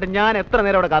വരാന്ന് പറഞ്ഞിട്ട് ഞാൻ എത്ര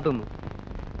നേരം അവിടെ കാത്തു നിന്നു.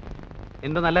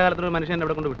 എന്റെ നല്ല കാലത്തൊരു മനുഷ്യൻ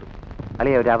അവിടെ കൊണ്ട് വിട്ടു.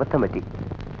 അളിയ, ഒരു അബദ്ധം പറ്റി.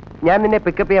 ഞാൻ നിന്നെ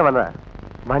പിക്കപ്പ് ചെയ്യാൻ വന്നതാ.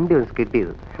 വണ്ടി ഒന്ന് സ്കിറ്റ്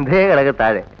ചെയ്തു. ദേ കിടക്ക്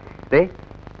താഴെ. ദേ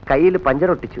കയ്യിൽ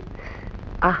പഞ്ചറൊട്ടിച്ചു.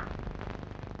 ആ,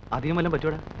 അധികം വല്ലതും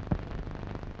പറ്റൂടാ?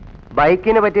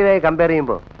 ബൈക്കിനെ പറ്റിയതായി കമ്പയർ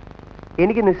ചെയ്യുമ്പോ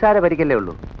എനിക്ക് നിസ്സാര പരിക്കല്ലേ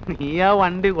ഉള്ളൂ. നീ ആ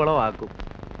വണ്ടി കുളവാക്കും.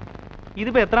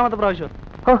 ഇതിപ്പോ എത്രാമത്തെ പ്രാവശ്യം?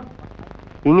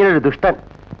 ഇങ്ങനൊരു ദുഷ്ടൻ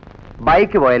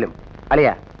ബൈക്ക് പോയാലും അളിയ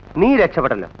നീ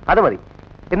രക്ഷപ്പെട്ടല്ലോ, അത് മതി.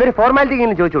 എന്നൊരു ഫോർമാലിറ്റി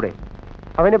എങ്കിലും ചോദിച്ചൂടെ?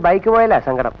 അവന് ബൈക്ക് പോയാലാ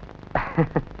സങ്കടം.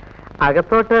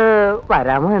 അകത്തോട്ട്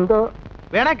വരാമോ എന്തോ?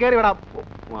 വേണേ കേറി വിടാം.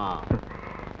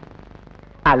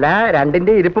 അല്ല,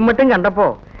 രണ്ടിന്റെ ഇരിപ്പും മറ്റും കണ്ടപ്പോ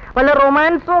വല്ല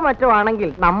റൊമാൻസോ മറ്റോ ആണെങ്കിൽ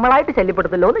നമ്മളായിട്ട്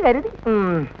ശല്യപ്പെടുത്തല്ലോ എന്ന് കരുതി.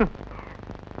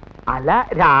 അല്ല,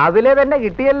 രാവിലെ തന്നെ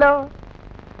കിട്ടിയല്ലോ.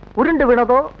 ഉരുണ്ട്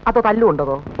വീണതോ അതോ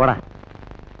തല്ലുകൊണ്ടതോ? പോടാ.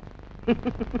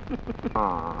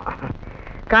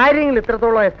 കാര്യങ്ങൾ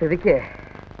ഇത്രത്തോളം സ്ഥിതിക്ക്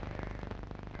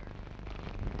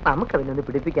നമുക്കതിനൊന്ന്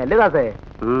പിടിപ്പിക്കാം അല്ലേ ദാസേ?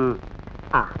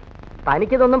 ആ,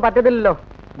 തനിക്കിതൊന്നും പറ്റത്തില്ലല്ലോ.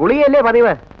 ഗുളികയല്ലേ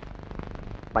പതിവ്.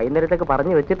 വൈകുന്നേരത്തേക്ക്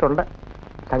പറഞ്ഞു വെച്ചിട്ടുണ്ട്.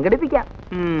 സംഘടിപ്പിക്കാം.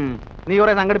 നീ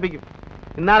കുറെ സംഘടിപ്പിക്കും.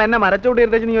 ഇന്നാളെ എന്നെ മരച്ചോട്ടി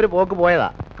എടുത്തേച്ച് നീ ഒരു പോക്ക് പോയതാ.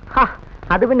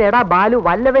 അത് പിന്നെ എടാ ബാലു,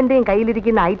 വല്ലവന്റെയും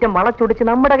കയ്യിലിരിക്കുന്ന ഐറ്റം വളച്ചൊടിച്ച്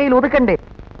നമ്മുടെ കയ്യിൽ ഒതുക്കണ്ടേ?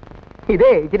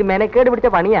 ഇതേ ഇച്ചിരി മെനക്കേട്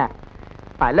പിടിച്ച പണിയാ.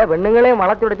 പല പെണ്ണുങ്ങളെയും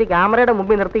വളച്ചൊടിച്ച് ക്യാമറയുടെ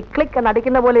മുമ്പിൽ നിർത്തി ക്ലിക്ക് എന്ന്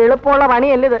അടിക്കുന്ന പോലെ എളുപ്പമുള്ള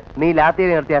പണിയല്ലേ ഇത്. നീ ലാത്തി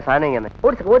നിർത്തിയ സാധനം ഇങ്ങനെ.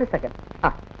 ഒരു സെക്കൻഡ്.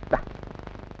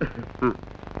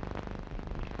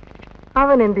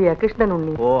 അവൻ എന്ത് ചെയ്യാ കൃഷ്ണൻ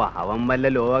ഉണ്ണി? ഓ, അവൻ വല്ല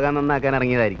ലോകം നന്നാക്കാൻ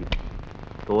ഇറങ്ങിയതായിരിക്കും.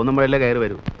 തോന്നുമ്പോഴല്ലേ കയറി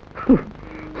വരൂ.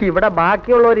 ഇവിടെ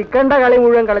ബാക്കിയുള്ളവർ ഇക്കണ്ട കളി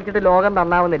മുഴുവൻ കളിച്ചിട്ട് ലോകം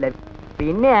നന്നാവുന്നില്ല.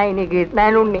 പിന്നെ ഇനി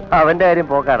കൃഷ്ണൻ ഉണ്ണി. അവന്റെ കാര്യം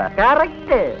പോക്കാടാ.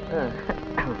 കറക്റ്റ്.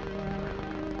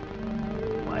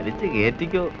 വലിച്ചു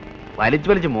കേറ്റിക്കോ.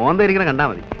 വലിച്ചു മോന്തിരിക്കണ കണ്ടാ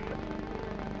മതി.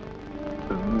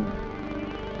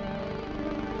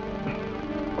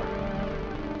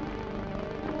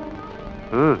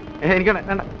 എനിക്കണ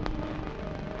വേണ്ട.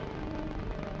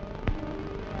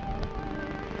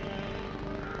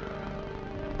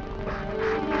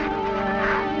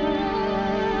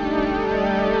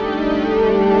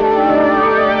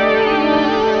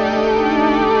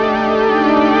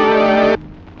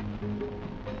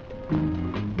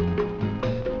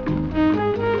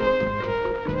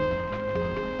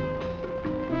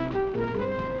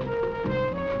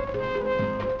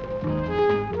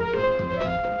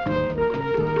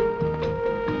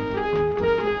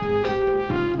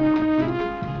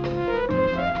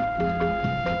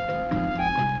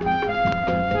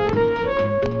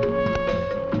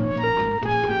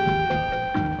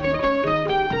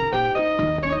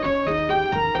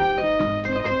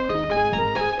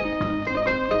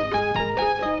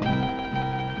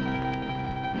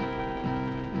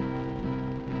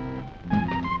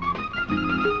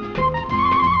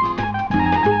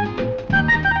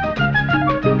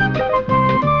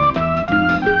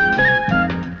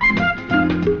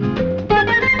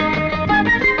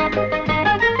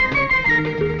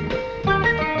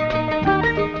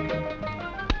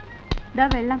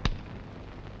 വെള്ളം.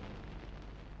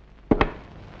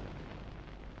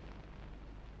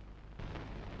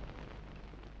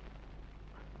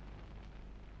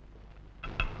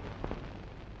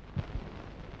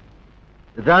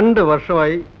 രണ്ട്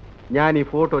വർഷമായി ഞാൻ ഈ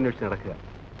ഫോട്ടോ അന്വേഷിച്ച് നടക്കുക.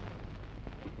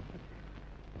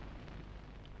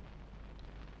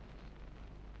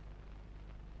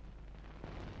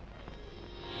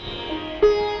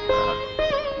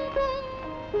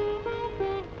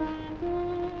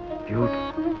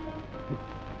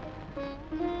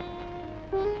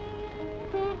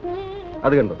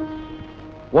 അത് കണ്ടു.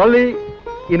 Only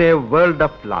in a world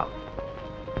of love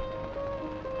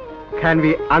can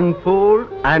we unfold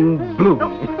and bloom.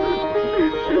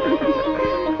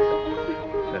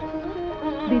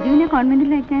 ബിജുവിനെ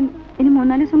കോൺവെന്റിൽ അയക്കാൻ ഇനി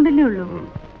 3-4 ദിവസം കൊണ്ടല്ലേ ഉള്ളൂ.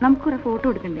 നമുക്കൊരു ഫോട്ടോ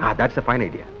എടുക്കണ്ടേ? That's a fine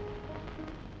idea.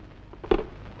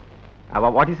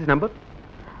 What is his number?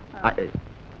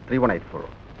 3184.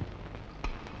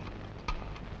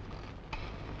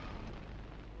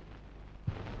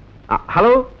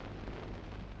 Hello?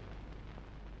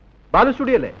 Balu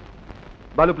studio അല്ലേ?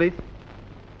 Balu please.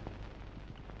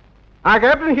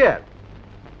 Captain here.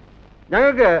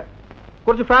 ഞങ്ങൾക്ക്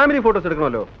കുറച്ച് ഫാമിലി ഫോട്ടോസ്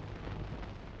എടുക്കണമല്ലോ.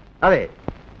 അതെ,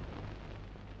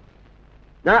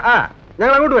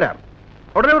 ഞങ്ങൾ അങ്ങോട്ട് വരാം.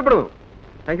 ഉടനെ പുറപ്പെടുന്നു.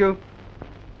 Thank you.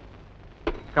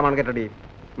 Come on, get ready.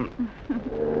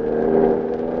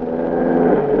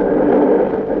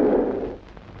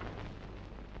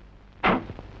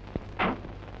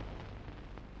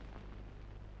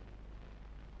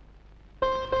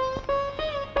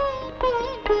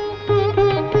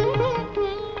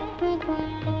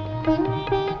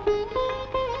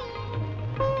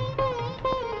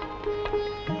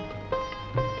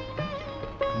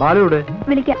 ബാലുവിടെ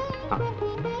വിളിക്കാം.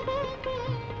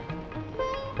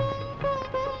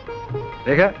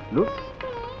 രേഖ, look.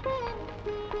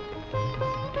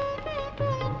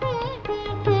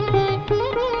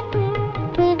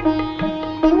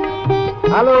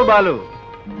 ഹലോ ബാലു,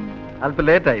 അല്പം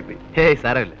ലേറ്റ് ആയിപ്പോയി. ഹേയ്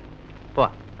സാരമില്ല, പോവാ.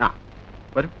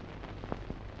 വരും.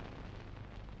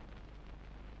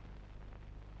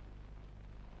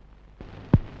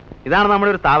 ഇതാണ്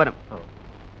നമ്മുടെ ഒരു സ്ഥാപനം.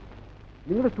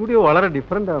 നിങ്ങളുടെ സ്റ്റുഡിയോ വളരെ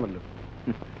ഡിഫറെന്റ് ആണല്ലോ.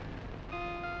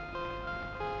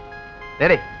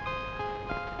 ഏടേ,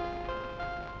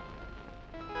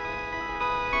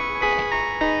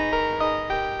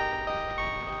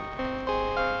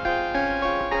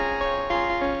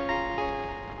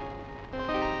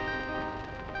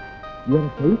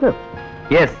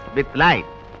 യെസ്, വിത്ത് ലൈറ്റ്.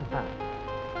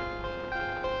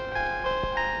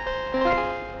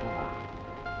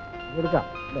 എടുക്കാം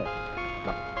അല്ലേ?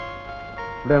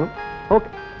 ഇവിടെയാണോ? ഓക്കെ,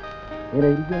 ഇങ്ങനെ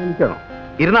ഇരിക്കണോ?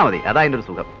 ഇരുന്നാ മതി, അതാ അതിൻ്റെ ഒരു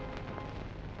സുഖം.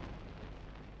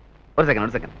 ഒരു സെക്കൻഡ്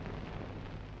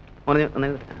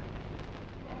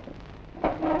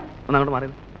ഒന്നങ്ങോട്ട് മാറി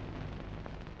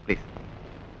പ്ലീസ്.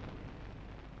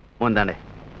 മോൻ താണ്ടേ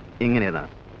ഇങ്ങനെ ഏതാണ്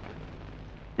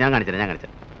ഞാൻ കാണിച്ചത്.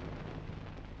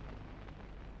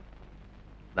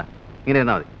 ഇങ്ങനെ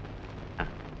ഇരുന്നാ മതി.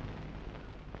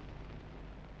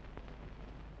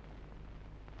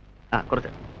 കുറച്ച്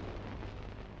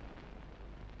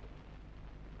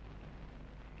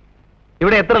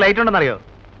ഇവിടെ എത്ര ലൈറ്റ് ഉണ്ടെന്നറിയോ?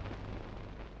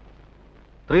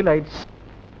 3 lights.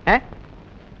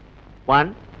 1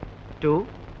 2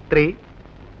 3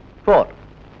 4.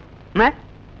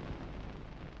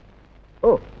 ഓ,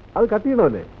 അത് cut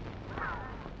ചെയ്യണമല്ലേ?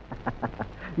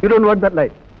 You don't want that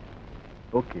light?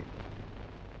 Okay.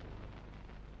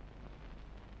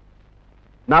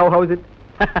 Now how is it?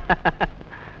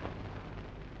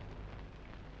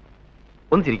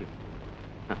 ഒന്ന് ചിരിക്കും.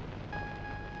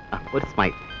 ഒരു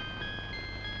smile.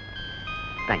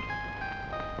 Thank you.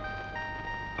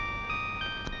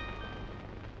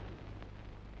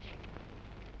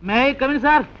 May I come in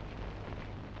sir?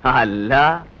 അല്ല,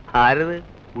 ആരത്?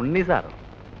 ഉണ്ണി സാറോ?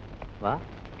 വാ.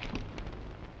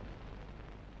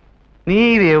 നീ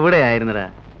ഇത് എവിടെയായിരുന്നടാ?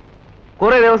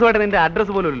 കുറെ ദിവസമായിട്ട് നിന്റെ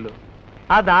അഡ്രസ് പോലും ഇല്ലല്ലോ.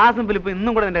 ആ ദാസും ഫിലിപ്പ്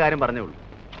ഇന്നും കൂടെ നിന്റെ കാര്യം പറഞ്ഞേ ഉള്ളൂ.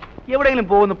 എവിടെയെങ്കിലും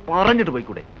പോകുന്നു പറഞ്ഞിട്ട്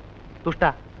പോയിക്കൂടെ? ദുഷ്ട.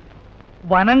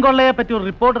 വനം കൊള്ളയെ പറ്റി ഒരു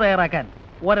റിപ്പോർട്ട് തയ്യാറാക്കാൻ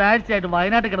ഒരാഴ്ചയായിട്ട്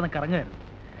വയനാട്ടിൽ കിടന്ന് കറങ്ങുമായിരുന്നു.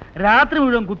 രാത്രി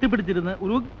മുഴുവൻ കുത്തിപ്പിടിച്ചിരുന്ന്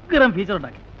ഒരു ഉഗ്രം ഫീച്ചർ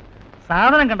ഉണ്ടാക്കി.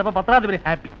 സാധനം കണ്ടപ്പോ പത്രാധിപര്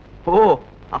ഹാപ്പി. ഓ,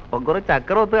 അപ്പം കുറെ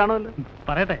ചക്രവത്ത് കാണുമല്ലോ.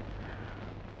 പറയട്ടെ,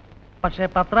 പക്ഷേ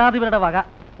പത്രാധിപരുടെ വക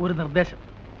ഒരു നിർദ്ദേശം.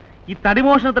 ഈ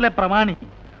തടിമോഷണത്തിലെ പ്രമാണി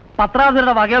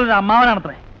പത്രാധിപരുടെ വകയിലൊരു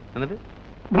അമ്മാവനാണത്രേ. എന്നിട്ട്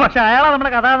പക്ഷെ അയാളാ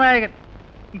നമ്മുടെ കഥാനായകൻ.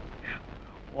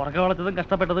 ഉറക്ക വളച്ചതും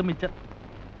കഷ്ടപ്പെട്ടതും മിച്ചം.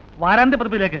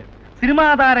 വാരാന്ത്യപ്പതിപ്പിലേക്ക് സിനിമാ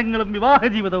താരങ്ങളും വിവാഹ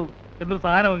ജീവിതവും എന്നൊരു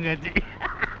സാധനവും കയറ്റി.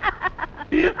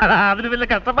 അതിന് വലിയ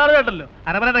കഷ്ടപ്പാട് വേണ്ടല്ലോ.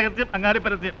 അരമന രഹസ്യം, അങ്ങാടി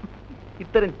പരസ്യം.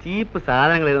 ഇത്തരം ചീപ്പ്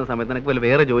സാധനങ്ങൾ എഴുതുന്ന സമയത്ത് എനിക്ക് വല്ല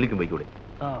വേറെ ജോലിക്കും പോയിക്കൂടെ?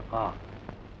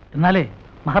 എന്നാലേ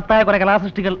മഹത്തായ കുറെ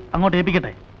കലാസൃഷ്ടികൾ അങ്ങോട്ട്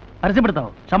ഏൽപ്പിക്കട്ടെ.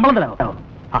 പരസ്യപ്പെടുത്താവോ? ശമ്പളം തരാവോ?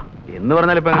 എന്ന്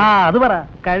പറഞ്ഞാലിപ്പോ അത് പറ.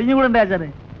 കഴിഞ്ഞുകൂടെ ആചാരെ?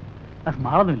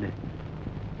 സ്മാളൊന്നുമില്ലേ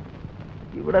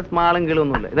ഇവിടെ? സ്മാളും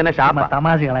കീഴൊന്നുമില്ല. ഇതന്നെ ഷാപ്പ.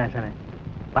 തമാശകളെ ആചാരെ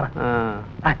പറ.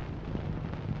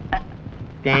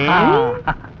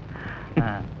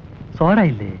 സോഡ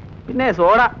ഇല്ലേ? പിന്നെ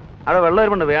സോഡ അവിടെ വെള്ളം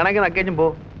വരുമ്പോ വേണമെങ്കിൽ നക്കേച്ചും പോ.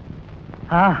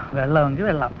 വെള്ളമെങ്കിൽ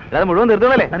വെള്ളം. അല്ലാതെ മുഴുവൻ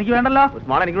തീർത്തോളല്ലേ? എനിക്ക് വേണ്ടല്ലോ.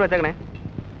 സ്മാൾ എനിക്ക് വെച്ചേക്കണേ.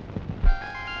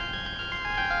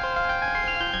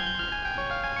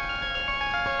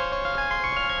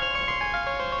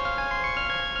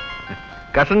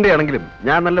 കഷന്റെ ആണെങ്കിലും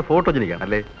ഞാൻ നല്ല ഫോട്ടോജനിക്കാണ്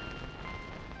അല്ലേ?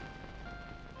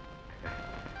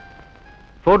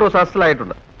 ഫോട്ടോസ്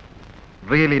അസലായിട്ടുണ്ട്.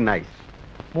 Really nice.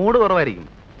 മൂഡ് കുറവായിരിക്കും,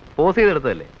 pose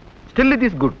ചെയ്തെടുത്തതല്ലേ? Still it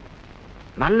is good.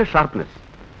 നല്ല sharpness.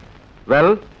 Well,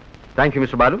 thank you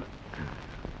mister Balu.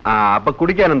 അപ്പൊ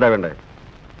കുടിക്കാൻ എന്താ വേണ്ടേ?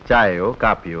 ചായയോ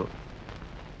കാപ്പിയോ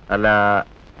അല്ല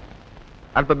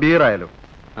അല്പ ബിയറായാലോ?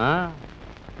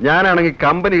 ഞാനാണെങ്കിൽ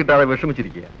കമ്പനി കിട്ടാതെ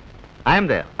വിഷമിച്ചിരിക്കുക. I M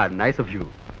there. Nice of U.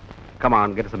 Come on,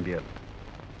 get some beer.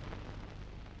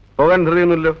 പോകാൻ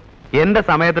ധൃതിയൊന്നുമില്ലല്ലോ? എന്റെ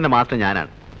സമയത്തിന്റെ മാസ്റ്റർ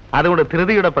ഞാനാണ്, അതുകൊണ്ട്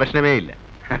ധൃതിയുടെ പ്രശ്നമേ ഇല്ല.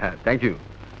 Thank you.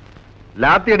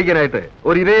 ലാത്തി അടിക്കാനായിട്ട്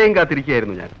ഒരു ഇരയും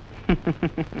കാത്തിരിക്കുകയായിരുന്നു ഞാൻ.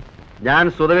 ഞാൻ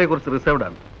സ്വതവേ കുറിച്ച് റിസർവ്ഡ്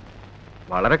ആണ്,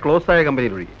 വളരെ ക്ലോസ് ആയ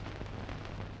കമ്പനിയിൽ ഒഴികെ.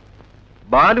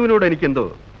 ബാലുവിനോട് എനിക്കെന്തോ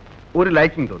ഒരു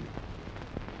ലൈക്കിംഗ് തോന്നി.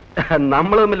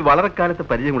 നമ്മൾ തമ്മിൽ വളരെ കാലത്ത്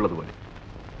പരിചയമുള്ളതുപോലെ.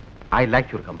 I like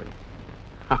your company.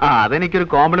 അതെനിക്കൊരു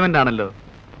കോംപ്ലിമെന്റ് ആണല്ലോ.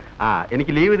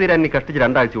 എനിക്ക് ലീവ് തീരാൻ ഇനി കഷ്ടിച്ച്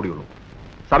 2 ആഴ്ച കൂടി ഉള്ളൂ.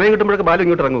 സമയം കിട്ടുമ്പോഴൊക്കെ ബാലു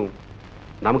ഇങ്ങോട്ട് ഇറങ്ങും.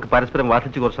 നമുക്ക് പരസ്പരം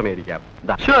വാർഷിച്ച് കുറച്ച് സമയം ഇരിക്കാം.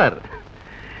 Sure,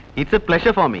 it's A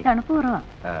pleasure for me.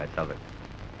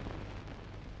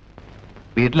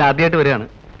 വീട്ടിൽ ആദ്യമായിട്ട് വരികയാണ്,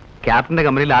 ക്യാപ്റ്റന്റെ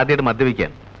കമ്പനിയിൽ ആദ്യമായിട്ട്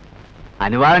മദ്യപിക്കാൻ.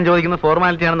 അനുവാദം ചോദിക്കുന്ന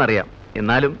ഫോർമാലിറ്റി ആണെന്ന് അറിയാം,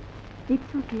 എന്നാലും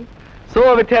so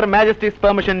with her Majesty's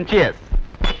permission, cheers.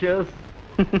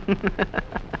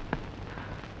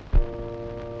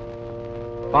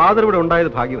 Father ഇവിടെ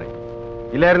ഉണ്ടായത് ഭാഗ്യമായി.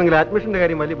 ഇല്ലായിരുന്നെങ്കിൽ അഡ്മിഷന്റെ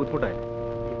കാര്യം വലിയ ബുദ്ധിമുട്ടായിരുന്നു.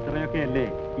 ഇത്രയൊക്കെ അല്ലേ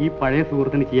ഈ പഴയ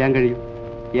സുഹൃത്തിന് ചെയ്യാൻ കഴിയും.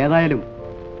 ഏതായാലും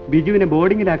ബിജുവിനെ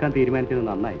ബോർഡിങ്ങിലാക്കാൻ തീരുമാനിച്ചത്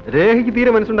നന്നായി. രേഖയ്ക്ക്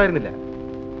തീരെ മനസ്സുണ്ടായിരുന്നില്ല,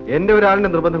 എന്റെ ഒരാളിന്റെ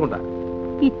നിർബന്ധം കൊണ്ടാ.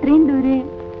 ഇത്രയും ദൂരെ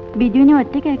ബിജുവിനെ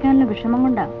ഒറ്റയ്ക്ക് അയക്കാനുള്ള വിഷമം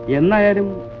കൊണ്ടാ. എന്നായാലും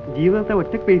ജീവിതത്തെ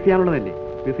ഒറ്റയ്ക്ക് ഫേസ് ചെയ്യാനുള്ളതല്ലേ.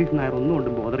 മിസ്സിസ് നായർ ഒന്നും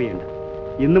കൊണ്ടും ബോധർ ചെയ്യണ്ട.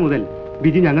 ഇന്ന് മുതൽ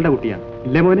ബിജു ഞങ്ങളുടെ കുട്ടിയാണ്,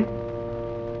 ഇല്ലേ മോനെ?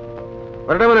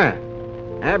 വരട്ടെ മോനെ.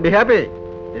 Be happy.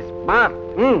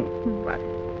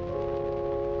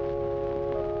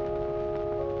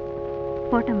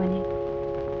 പോട്ടെ മോനെ,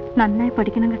 നന്നായി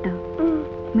പഠിക്കണം കേട്ടോ,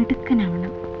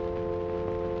 മിടുക്കനാവണം.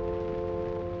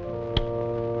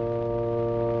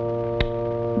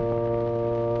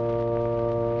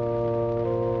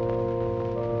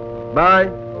 ബൈ.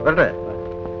 വരട്ടെ.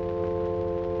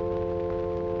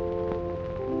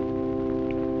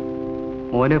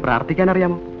 മോന് പ്രാർത്ഥിക്കാൻ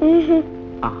അറിയാമോ?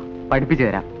 പഠിപ്പിച്ചു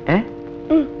തരാം.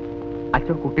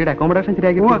 അച്ഛൻ കുട്ടിയുടെ അക്കോമഡേഷൻ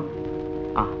ശരിയാക്കി.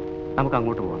 നമുക്ക്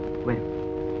അങ്ങോട്ട് പോവാം. വരും.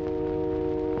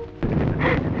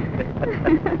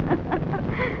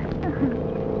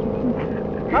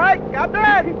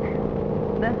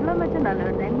 ബഹളം വെച്ചിട്ടുണ്ടല്ലോ,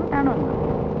 എങ്ങോട്ടാണോ?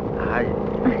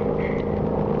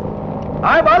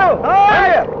 ഹായ് ബാലു.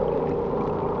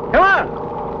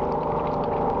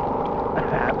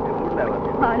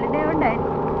 ഹോളിഡേ ഉണ്ടായി.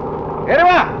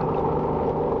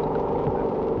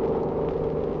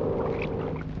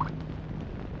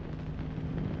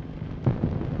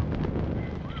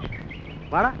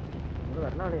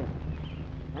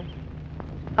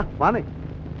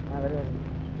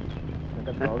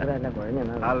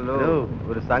 ഹലോ,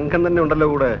 ഒരു സംഘം തന്നെ ഉണ്ടല്ലോ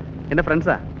കൂടെ. എന്റെ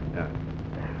ഫ്രണ്ട്സാ.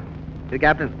 ഇത്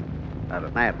ക്യാപ്റ്റൻ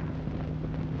നായർ,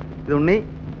 ഇത് ഉണ്ണി,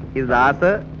 ഇത്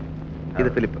ദാസ്, ഇത്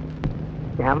ഫിലിപ്പ്.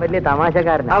 ഞാൻ വലിയ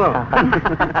തമാശക്കാരനാണോ?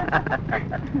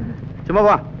 ചുമ്മാ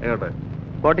പോവാ. എങ്ങോട്ട്?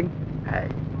 ബോട്ടിംഗ്.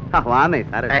 വാന്നേ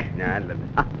സാറേ. ഞാനല്ലേ,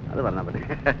 അത് പറഞ്ഞാ മതി.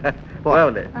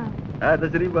 പോവാല്ലേ?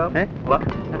 ശരി.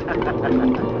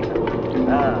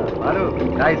 Balu,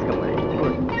 guys come.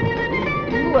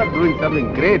 You are doing something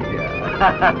great here.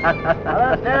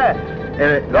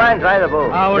 Go and try the boat.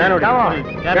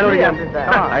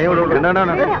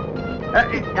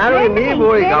 നീ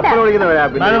പോയി കപ്പലോടിക്കുന്നവരാ.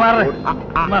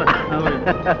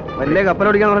 വലിയ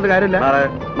കപ്പലോടിക്കാൻ പറഞ്ഞിട്ട് കാര്യമില്ല.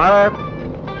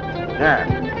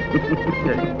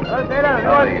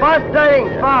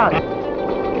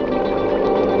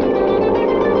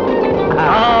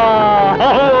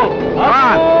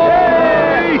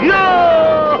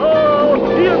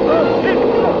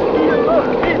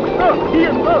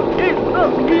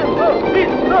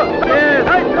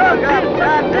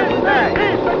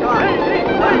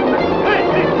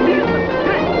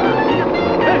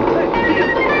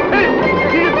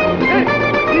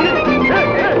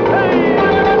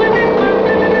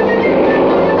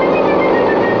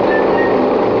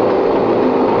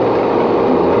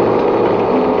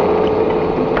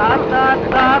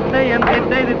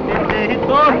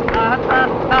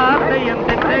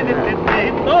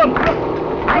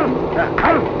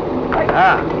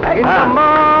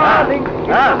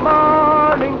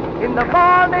 In the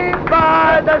morning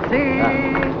by the sea.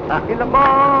 In the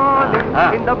morning,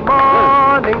 in the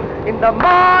morning, in the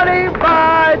morning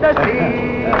by the sea.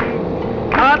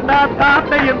 I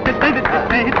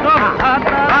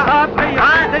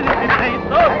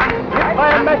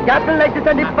am a captain like this,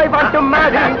 and if I want to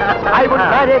marry, I would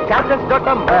marry a captain's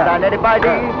daughter more than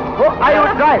anybody. Oh, I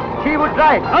would drive, she would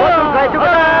drive, both would drive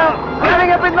together,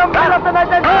 running up in the middle of the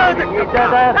night and shooting each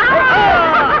other.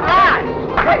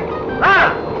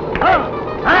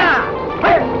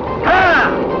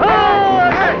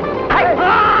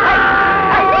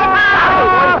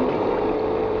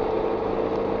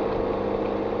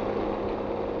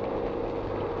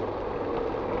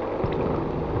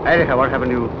 Hey, Rekha, what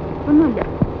happened to you? ഒന്നുമില്ല.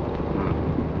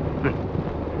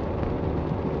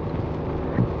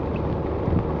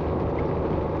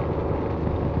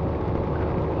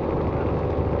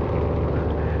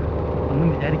 ഒന്നും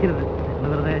വിചാരിക്കരുത്,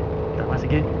 വെറുതെ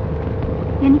തമാശക്ക്.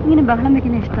 എനിക്കിങ്ങനെ ബഹളം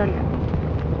വെക്കുന്ന ഇഷ്ടമല്ല.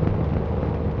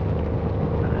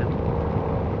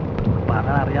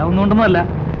 പാടാൻ അറിയാവുന്നോണ്ടൊന്നുമല്ല.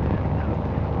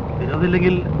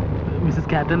 വിരോധമില്ലെങ്കിൽ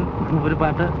മിസ്സസ് ക്യാപ്റ്റൻ ഒരു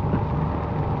പാട്ട്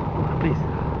പ്ലീസ്.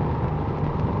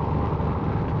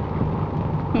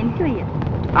 എനിക്ക് വയ്യ.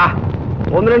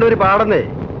 ഒന്ന് രണ്ടുപേര് പാടുന്നേ.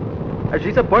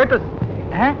 She's A poets.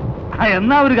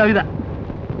 എന്നാ ഒരു കവിത.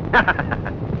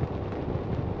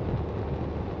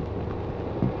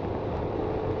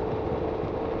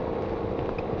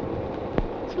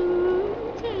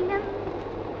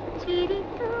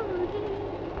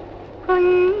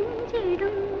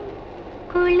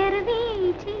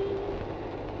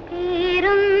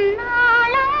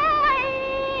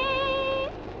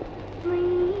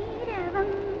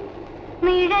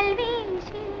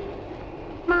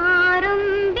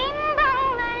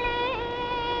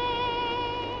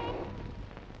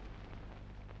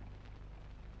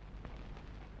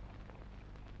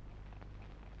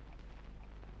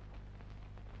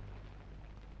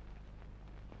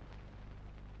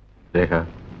 രേഖ,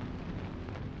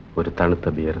 ഒരു തണുത്ത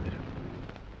ബിയർ തരും.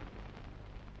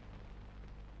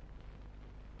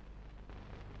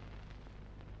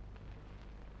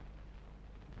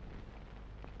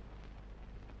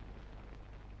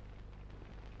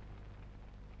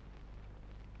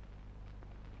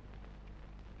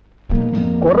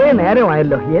 കുറെ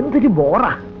നേരമായല്ലോ, എന്തൊരു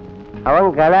ബോറാ. അവൻ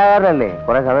കലാകാരനല്ലേ,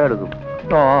 കുറെ സമയം എടുക്കും.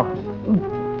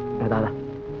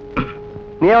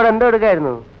 നീ അവിടെ എന്തോ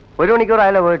എടുക്കായിരുന്നു? 1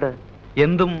 മണിക്കൂറായല്ലോ പോയിട്ട്.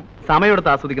 എന്തും സമയമെടുത്ത്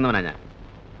ആസ്വദിക്കുന്നവനാ ഞാൻ.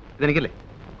 ഇതെനിക്കല്ലേ?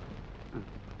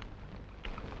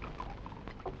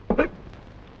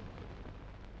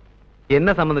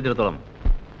 എന്നെ സംബന്ധിച്ചിടത്തോളം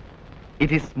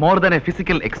it is more than A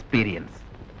physical experience.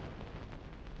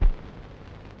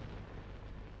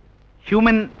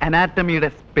 Human അനാറ്റമിയുടെ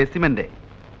സ്പെസിമെന്റെ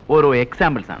ഓരോ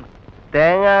എക്സാമ്പിൾസ് ആണ്.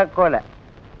 തേങ്ങാക്കോല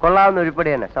കൊള്ളാവുന്ന ഉരുപ്പടി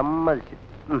തന്നെ, സമ്മതിച്ചു.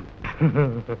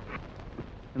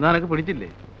 എന്നാ നിനക്ക് പിടിച്ചില്ലേ?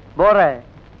 ബോറേ,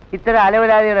 ഇത്തരം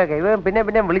അലവലാദികളൊക്കെ ഇവൻ പിന്നെ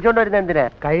പിന്നെ വിളിച്ചോണ്ട് വരുന്ന എന്തിനാ?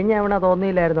 കഴിഞ്ഞ തവണ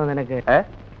തോന്നിയില്ലായിരുന്നോ നിനക്ക്?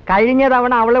 കഴിഞ്ഞ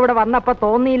തവണ അവളിവിടെ വന്നപ്പോ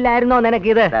തോന്നിയില്ലായിരുന്നോ നിനക്ക്?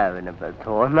 ഇത്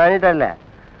തോന്നാനിട്ടല്ല,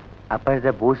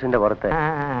 അപ്പോഴത്തെ ബൂസിന്റെ പുറത്ത്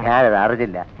ഞാനത്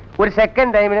അറിഞ്ഞില്ല. ഒരു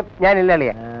സെക്കൻഡ് ടൈമിന് ഞാനില്ല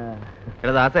അളിയാ.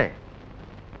 എടാ ദാസേ,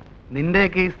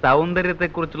 നിന്റെയൊക്കെ ഈ സൗന്ദര്യത്തെ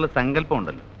കുറിച്ചുള്ള സങ്കല്പം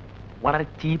ഉണ്ടല്ലോ, വളരെ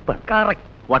ചീപ്പാണ്. കറക്റ്റ്.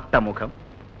 വട്ടമുഖം,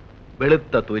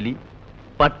 വെളുത്ത തൊലി,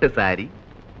 പട്ട് സാരി.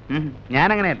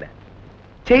 ഞാനങ്ങനെയല്ല,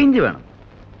 ചേഞ്ച് വേണം.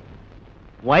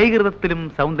 വൈകൃതത്തിലും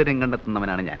സൗന്ദര്യം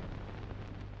കണ്ടെത്തുന്നവനാണ് ഞാൻ.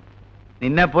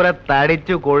 നിന്നെപ്പോലെ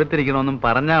തടിച്ചു കൊഴുത്തിരിക്കണമെന്നും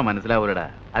പറഞ്ഞാ മനസ്സിലാവൂലടാ.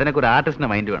 അതിനൊക്കെ ഒരു ആർട്ടിസ്റ്റിന്റെ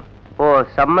മൈൻഡ് വേണം. ഓ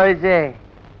സമ്മതിച്ചേ,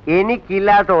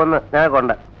 എനിക്കില്ലാത്ത ഒന്ന്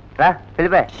നിനക്കുണ്ട്.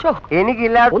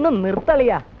 എനിക്കില്ലാത്ത ഒന്ന്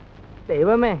നിർത്തളിയാ.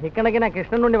 ദൈവമേ, ഇക്കണക്കിനെ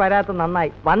കൃഷ്ണനുണ്ടി വരാത്ത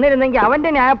നന്നായി. വന്നിരുന്നെങ്കിൽ അവന്റെ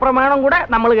ന്യായപ്രമാണം കൂടെ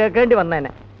നമ്മൾ കേൾക്കേണ്ടി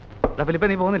വന്നേനെ. ഫിലിപ്പ,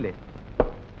 നീ പോകുന്നില്ലേ?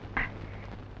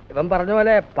 ഇവൻ പറഞ്ഞ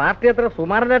പോലെ പാർട്ടി അത്ര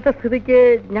സുമാരനറ്റ സ്ഥിതിക്ക്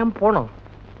ഞാൻ പോണോ?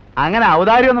 അങ്ങനെ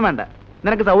ഔദാര്യമൊന്നും വേണ്ട.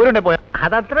 നിനക്ക് സൗകര്യം ഉണ്ടേ പോയാ.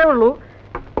 അതത്രേ ഉള്ളൂ.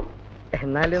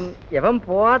 എന്നാലും ഇവൻ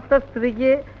പോവാത്ത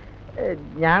സ്ഥിതിക്ക്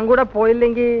ഞാൻ കൂടെ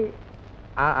പോയില്ലെങ്കിൽ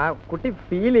ആ കുട്ടി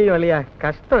ഫീൽ ചെയ്യും അളിയാ.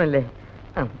 കഷ്ടമല്ലേ?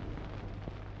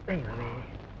 ദൈവമേ.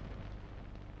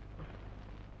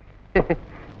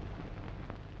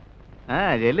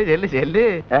 ചെല്ല് ചെല്ല് ചെല്ല്.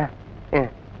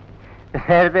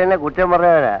 നേരത്തെ തന്നെ കുറ്റം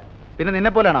പറഞ്ഞവരാ. പിന്നെ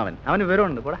നിന്നെ പോലെയാണോ അവൻ? അവന്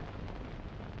വിവരമുണ്ട്. പോടാ.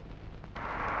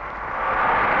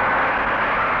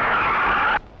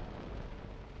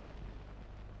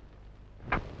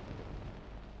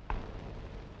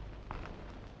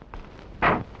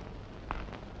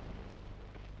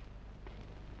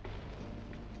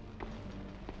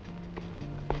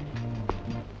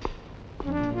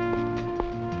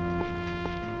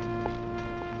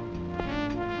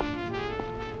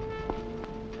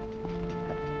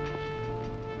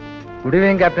 Good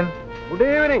evening captain. Good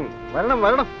evening. വരണം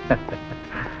വരണം.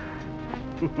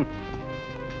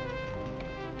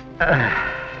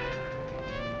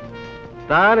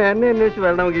 താൻ എന്നെ അന്വേഷിച്ച്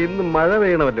വരണമെങ്കിൽ ഇന്ന് മഴ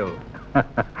പെയ്യണമല്ലോ.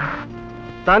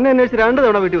 തന്നെ അന്വേഷിച്ച് 2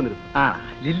 തവണ വീട്ടിൽ വന്നിരുന്നു. ആ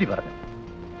ലില്ലി പറഞ്ഞു.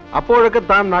 അപ്പോഴൊക്കെ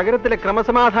താൻ നഗരത്തിലെ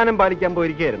ക്രമസമാധാനം പാലിക്കാൻ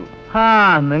പോയിരിക്കുകയായിരുന്നു. ആ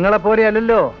നിങ്ങളെപ്പോലെ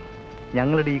അല്ലല്ലോ.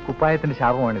 ഞങ്ങളുടെ ഈ കുപ്പായത്തിന്റെ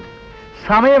ശാപമാണിത്.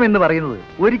 സമയം എന്ന് പറയുന്നത്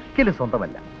ഒരിക്കലും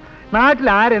സ്വന്തമല്ല. നാട്ടിൽ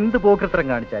ആരെന്ത് പോക്കൃത്തരം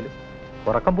കാണിച്ചാലും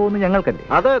ഉറക്കം പോകുന്നത് ഞങ്ങൾക്കല്ലേ.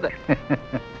 അതെ അതെ.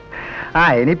 ആ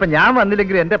ഇനിയിപ്പോ ഞാൻ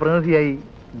വന്നില്ലെങ്കിലും എന്റെ പ്രതിനിധിയായി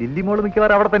ലില്ലി മോള്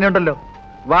മിക്കവാറും അവിടെ തന്നെ ഉണ്ടല്ലോ.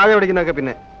 വാഴ പിടിക്കുന്നൊക്കെ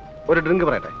പിന്നെ ഒരു ഡ്രിങ്ക്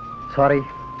പറയട്ടെ. Sorry,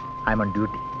 I M on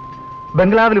duty.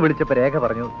 ബംഗ്ലാവിൽ വിളിച്ചപ്പോ രേഖ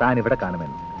പറഞ്ഞു താൻ ഇവിടെ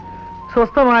കാണുമെന്ന്.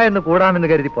 സ്വസ്ഥമായെന്ന് കൂടാമെന്ന്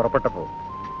കരുതി പുറപ്പെട്ടപ്പോ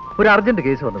ഒരു അർജന്റ്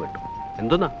കേസ് വന്നു വിട്ടു.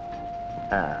 എന്തോന്നാ?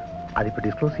 അതിപ്പോ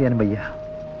ഡിസ്ക്ലോസ് ചെയ്യാനും വയ്യ.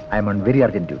 I M on very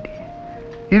urgent duty.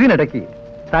 ഇതിനിടയ്ക്ക്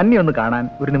തന്നെ ഒന്ന് കാണാൻ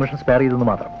ഒരു നിമിഷം സ്പെയർ ചെയ്തെന്ന്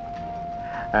മാത്രം.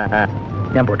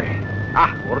 ഞാൻ പോട്ടെ.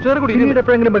 കുറച്ചു നേരം കൂടി പിന്നീട്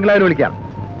എപ്പോഴെങ്കിലും ബംഗ്ലാവിൽ വിളിക്കാം.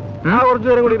 കുറച്ചു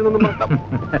നേരം കൂടി ഇരുന്നു.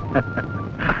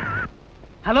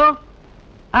 ഹലോ,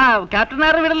 ക്യാപ്റ്റൻ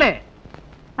നായർ വീടല്ലേ?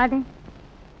 അതെ.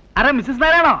 ആരാ മിസ്സസ്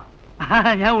നായരാണോ?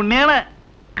 ഞാൻ ഉണ്ണിയാണ്,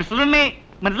 കൃഷ്ണനുണ്ണി.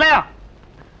 മനസ്സിലായോ?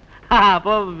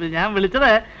 അപ്പോ ഞാൻ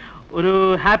വിളിച്ചത് ഒരു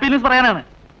ഹാപ്പി ന്യൂസ് പറയാനാണ്.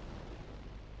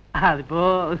 അതിപ്പോ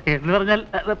എന്ന് പറഞ്ഞാൽ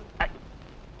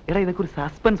എടാ ഇതൊക്കെ ഒരു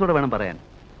സസ്പെൻസോടെ വേണം പറയാൻ.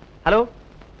 Hello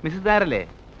Mrs നായരല്ലേ?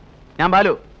 ഞാൻ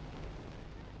ബാലു.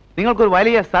 നിങ്ങൾക്കൊരു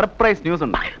വലിയ സർപ്രൈസ് ന്യൂസ്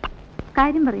ഉണ്ട്.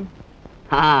 കാര്യം പറയൂ.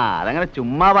 അതങ്ങനെ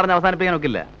ചുമ്മാ പറഞ്ഞ് അവസാനിപ്പിക്കാൻ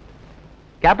നോക്കില്ല.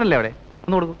 ക്യാപ്റ്റൻ അല്ലേ അവിടെ?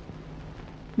 ഒന്ന് കൊടുക്കൂ.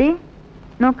 ഡേ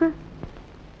നോക്ക്.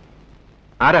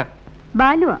 ആരാ?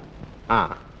 ബാലുവാ.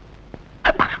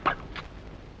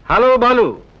 Hello Balu.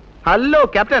 Hello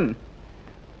captain.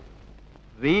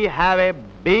 We have A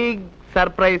big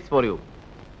surprise for you,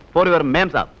 for your ma'am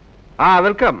Saab.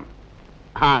 Welcome.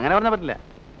 അങ്ങനെ പറഞ്ഞാൽ പറ്റില്ല.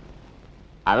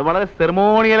 അത് വളരെ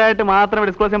സെറിമോണിയലായിട്ട് മാത്രമേ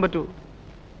ഡിസ്ക്ലോസ് ചെയ്യാൻ പറ്റൂ.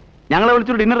 ഞങ്ങളെ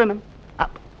വിളിച്ചൊരു ഡിന്നർ തന്നെ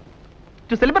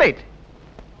ടു സെലിബ്രേറ്റ്.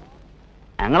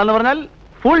 ഞങ്ങളെന്ന് പറഞ്ഞാൽ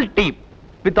full team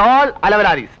with all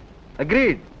അലവലാരീസ്.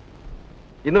 Agreed.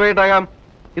 ഇന്ന് വൈകിട്ടാകാം.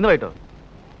 ഇന്ന് വൈകിട്ടോ?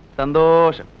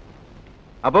 സന്തോഷം.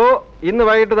 അപ്പോ ഇന്ന്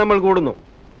വൈകിട്ട് നമ്മൾ കൂടുന്നു.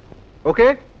 Okay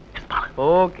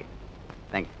okay,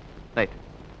 thank you. Right,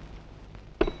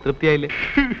 തൃപ്തിയായില്ലേ?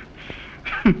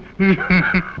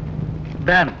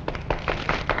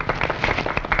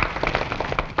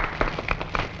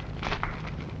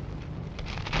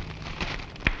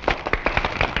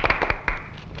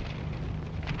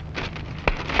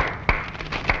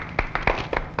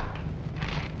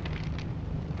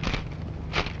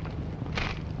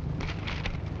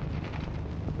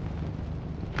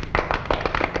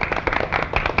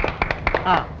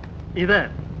 ഇത്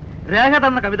രേഖ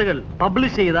തന്ന കവിതകൾ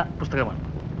പബ്ലിഷ് ചെയ്ത പുസ്തകമാണ്.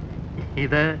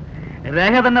 ഇത്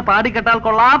രേഖ തന്നെ പാടിക്കെട്ടാൽ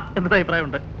കൊള്ളാം എന്നൊരു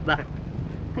അഭിപ്രായമുണ്ട്.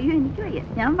 അയ്യോ എനിക്ക് വയ്യ,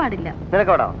 ഞാൻ പാടില്ല.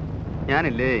 നിനക്കോടോ?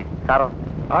 ഞാനില്ലേ സാറോ?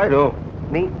 ആരോ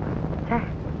നീ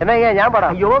എന്നാ ഞാൻ പാടാം.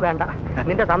 അയ്യോ വേണ്ട,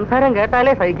 നിന്റെ സംസാരം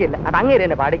കേട്ടാലേ സഹിക്കില്ല. അത് അങ്ങേര്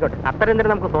തന്നെ പാടിക്കോട്ടെ. അത്രയും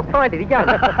നേരം നമുക്ക് സ്വസ്ഥമായിട്ട് ഇരിക്കാം.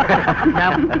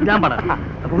 ഞാൻ പാടാം.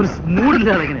 അപ്പൊ ഒരു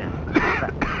മൂടില്ലാതെ എങ്ങനെയാ?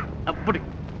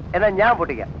 എന്നാ ഞാൻ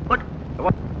പൊട്ടിക്കാം.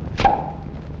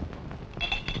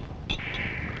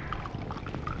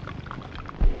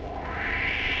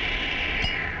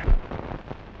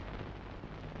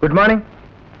 Good morning.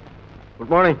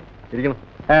 Good morning. ഇരിക്കണം.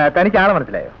 തനിക്ക് ആളെ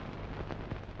മനസ്സിലായോ?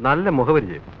 നല്ല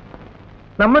മുഖപരിചയം.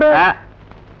 നമ്മുടെ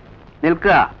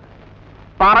നിൽക്കുക.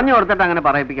 പറഞ്ഞു കൊടുത്തിട്ട് അങ്ങനെ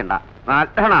പറയിപ്പിക്കണ്ട.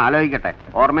 നല്ലോണം ആലോചിക്കട്ടെ,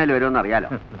 ഓർമ്മയിൽ വരുമെന്ന് അറിയാലോ.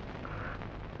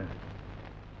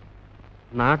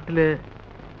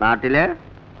 നാട്ടില്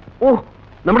ഓ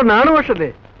നമ്മുടെ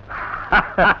നാടുഭാഷല്ലേ?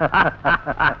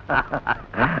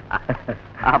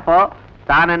 അപ്പോ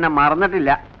താൻ എന്നെ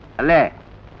മറന്നിട്ടില്ല അല്ലേ?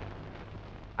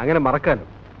 അങ്ങനെ മറക്കാനോ?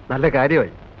 നല്ല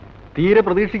കാര്യമായി. തീരെ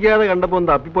പ്രതീക്ഷിക്കാതെ കണ്ടപ്പോ ഒന്ന്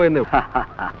തപ്പിപ്പോയെന്നേ.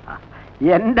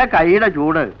 എന്റെ കൈയുടെ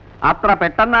ചൂട് അത്ര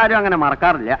പെട്ടെന്നാരും അങ്ങനെ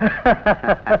മറക്കാറില്ല.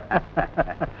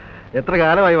 എത്ര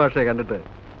കാലമായി ഭാഷയെ കണ്ടിട്ട്?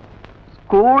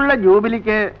 സ്കൂളിലെ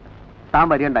ജൂബിലിക്ക് താൻ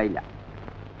വരികയുണ്ടായില്ല.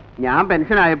 ഞാൻ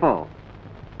പെൻഷനായപ്പോ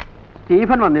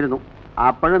സ്റ്റീഫൻ വന്നിരുന്നു.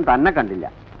 അപ്പോഴും തന്നെ കണ്ടില്ല.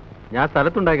 ഞാൻ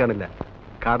സ്ഥലത്തുണ്ടായി കാണില്ല.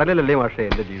 കടലിലല്ലേ ഭാഷയെ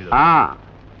എന്റെ ജീവിതം.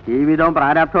 ജീവിതവും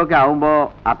പ്രാരാബ്ധവും ഒക്കെ ആവുമ്പോ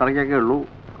അത്രയ്ക്കൊക്കെ ഉള്ളൂ.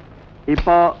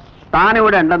 ഇപ്പോ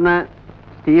താനിവിടെ ഉണ്ടെന്ന്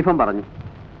സ്റ്റീഫൻ പറഞ്ഞു.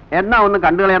 എന്നാ ഒന്ന്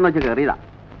കണ്ടുകളയാന്ന് വെച്ച് കയറിയതാ.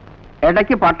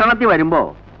 ഇടയ്ക്ക് പട്ടണത്തിൽ വരുമ്പോ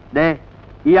ദേ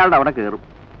ഇയാളുടെ അവിടെ കയറും.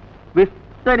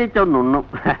 വിസ്തരിച്ചൊന്നുണ്ണും.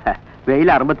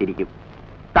 വെയിലാറുമ്പോ തിരിക്കും.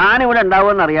 താനിവിടെ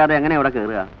ഉണ്ടാവുമെന്ന് അറിയാതെ എങ്ങനെ ഇവിടെ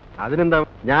കയറുക? അതിനെന്താ,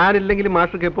 ഞാനില്ലെങ്കിലും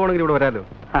മാഷർക്ക് എപ്പോ ആണെങ്കിലും ഇവിടെ വരാലോ.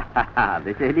 അത്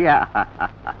ശരിയാ.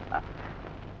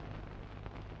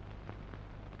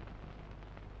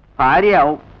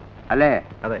 ഭാര്യയാവും അല്ലേ?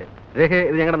 അതെ. രേഖ,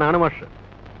 ഇത് ഞങ്ങളുടെ നാണു മാഷ്,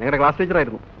 ഞങ്ങളുടെ ക്ലാസ്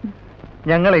ടീച്ചറായിരുന്നു.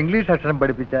 ഞങ്ങൾ ഇംഗ്ലീഷ് അക്ഷരം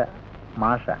പഠിപ്പിച്ച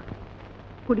മാഷ.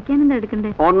 കുടിക്കാൻ എന്താ എടുക്കണ്ടേ?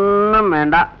 ഒന്നും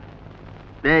വേണ്ട.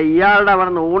 ഇയാളുടെ അവിടെ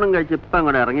നിന്ന് ഊണും കഴിച്ച് ഇപ്പം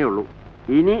ഇങ്ങോട്ട് ഇറങ്ങിയുള്ളൂ.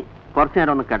 ഇനി കുറച്ചു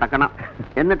നേരം ഒന്ന് കിടക്കണം,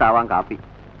 എന്നിട്ടാവാം കാപ്പി.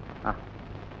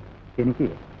 എനിക്ക്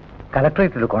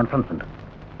കളക്ടറേറ്റിൽ ഒരു കോൺഫറൻസ് ഉണ്ട്.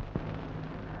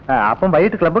 അപ്പം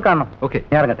വൈകിട്ട് ക്ലബ്ബ് കാണണം. ഓക്കെ,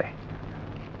 ഞാൻ ഇറങ്ങട്ടെ.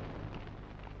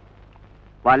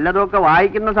 വല്ലതൊക്കെ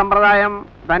വായിക്കുന്ന സമ്പ്രദായം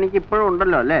തനിക്ക് ഇപ്പോഴും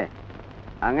ഉണ്ടല്ലോ അല്ലേ?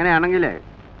 അങ്ങനെയാണെങ്കിൽ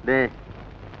ദേ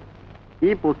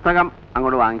ഈ പുസ്തകം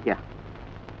അങ്ങോട്ട് വാങ്ങിക്കുക.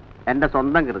 എൻ്റെ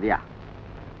സ്വന്തം കൃതിയാ.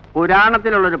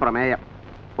 പുരാണത്തിലുള്ളൊരു പ്രമേയം,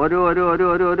 ഒരു ഒരു ഒരു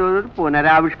ഒരു ഒരു ഒരു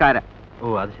പുനരാവിഷ്കാരം.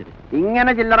 ഓ അത് ശരി.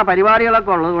 ഇങ്ങനെ ചില്ലറ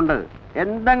പരിപാടികളൊക്കെ ഉള്ളത് കൊണ്ട്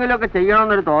എന്തെങ്കിലുമൊക്കെ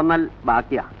ചെയ്യണമെന്നൊരു തോന്നൽ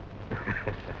ബാക്കിയാ.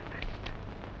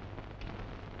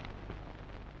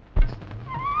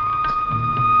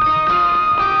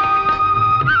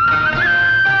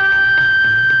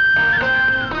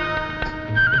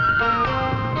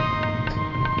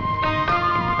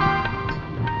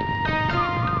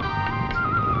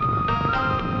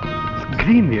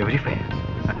 Green everywhere.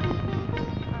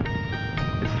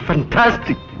 It's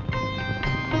fantastic.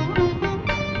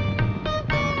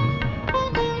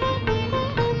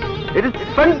 It is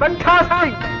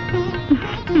fantastic.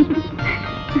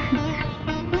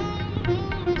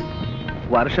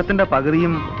 വർഷത്തിന്റെ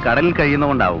പകുതിയും കടലിൽ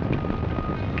കഴിയുന്നതുകൊണ്ടാവും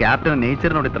ക്യാപ്റ്റൻ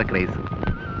നേച്ചറിനോട് ഇത്ര craze.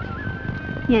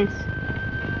 Yes.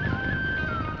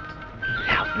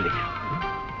 Lovely.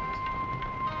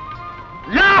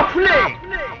 Lovely.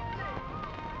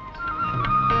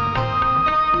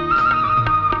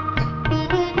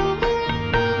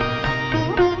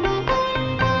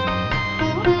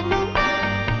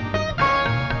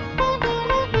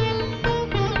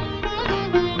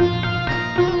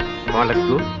 Let's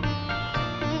go.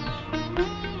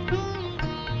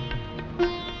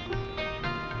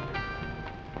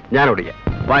 ഞാൻ ഓടിക്കാം.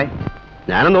 വായ്.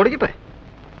 ഞാനൊന്ന് ഓടിക്കട്ടെ.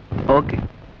 ഓക്കെ.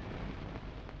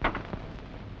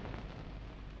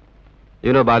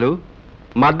 യുനോ ബാലു,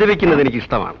 മദ്യപിക്കുന്നത് എനിക്ക്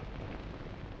ഇഷ്ടമാണ്.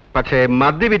 പക്ഷേ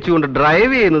മദ്യപിച്ചുകൊണ്ട്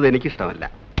ഡ്രൈവ് ചെയ്യുന്നത്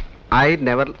എനിക്കിഷ്ടമല്ല. I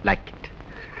never like it.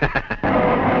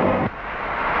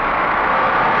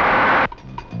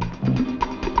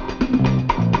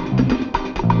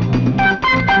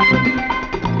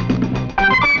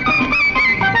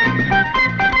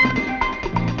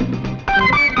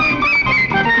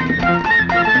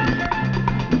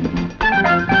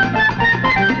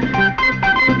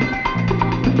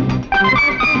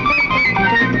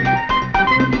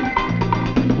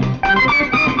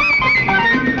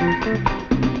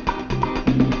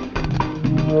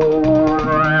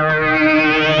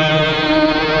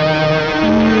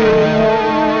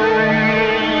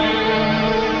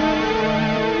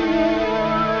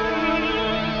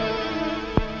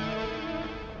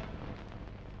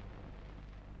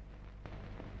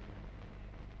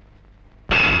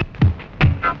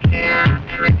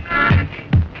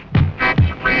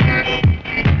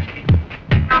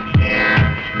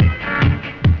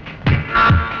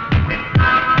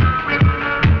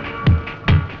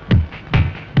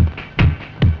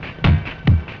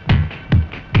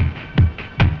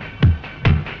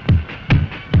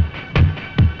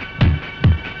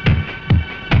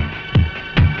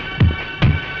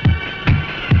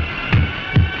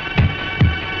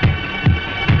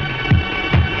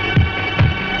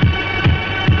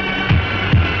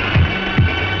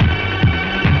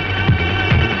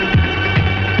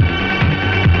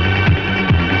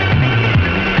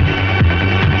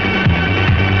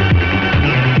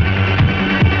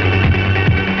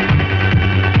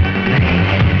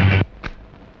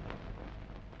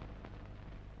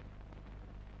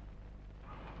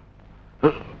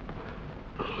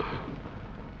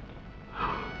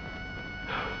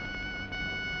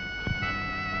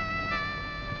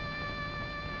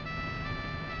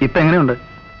 ഇപ്പൊ എങ്ങനെയുണ്ട്?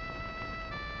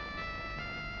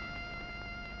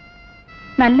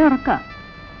 നല്ല ഉറക്ക.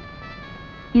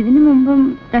 ഇതിനു മുമ്പും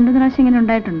 2 പ്രാവശ്യം ഇങ്ങനെ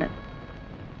ഉണ്ടായിട്ടുണ്ട്.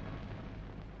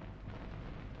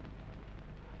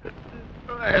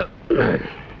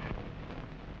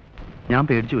 ഞാൻ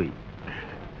പേടിച്ചു പോയി.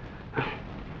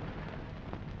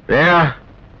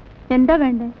 എന്താ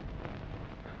വേണ്ടേ?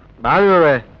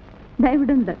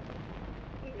 ഇവിടെ ഉണ്ട്.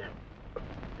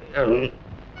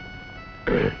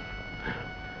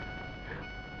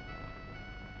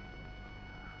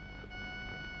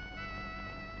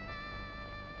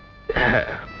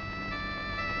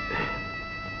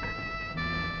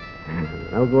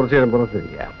 നമുക്ക് കുറച്ച് നേരം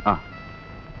പുറത്തിരിക്കാം.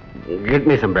 Get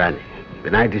me some brandy.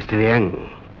 The night is still young.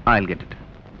 I'll get it.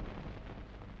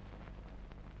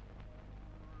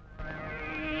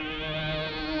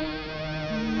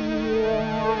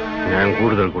 ഞാൻ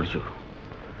കൂടുതൽ കുടിച്ചു.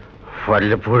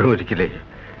 വല്ലപ്പോഴും ഒരിക്കലേ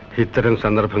ഇത്തരം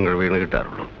സന്ദർഭങ്ങൾ വീണ്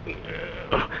കിട്ടാറുള്ളൂ.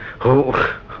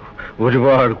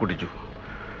 ഒരുപാട് കുടിച്ചു.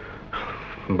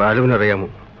 ബാലുവിനറിയാമോ,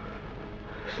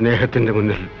 സ്നേഹത്തിന്റെ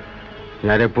മുന്നിൽ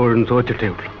ഞാൻ എപ്പോഴും തോറ്റിട്ടേ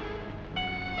ഉള്ളൂ.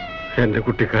 എന്റെ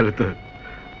കുട്ടിക്കാലത്ത്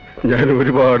ഞാൻ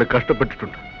ഒരുപാട്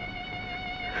കഷ്ടപ്പെട്ടിട്ടുണ്ട്.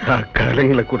 ആ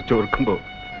കാലങ്ങളെ കുറിച്ച് ഓർക്കുമ്പോ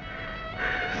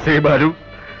സേ ബാലു,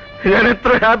 ഞാൻ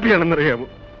എത്ര ഹാപ്പിയാണെന്നറിയാമോ.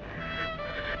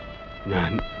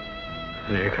 ഞാൻ,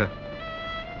 രേഖ,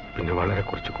 പിന്നെ വളരെ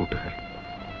കുറച്ച് കൂട്ടുകാർ,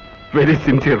 very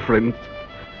sincere friends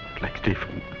like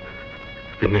Stephen,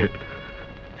 പിന്നെ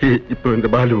ഇപ്പൊ എന്റെ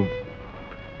ബാലുവും.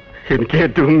 എനിക്ക്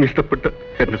ഏറ്റവും ഇഷ്ടപ്പെട്ട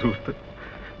എന്റെ സുഹൃത്ത്.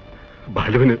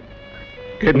 ബാലുവിന്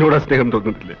എന്നോട് സ്നേഹം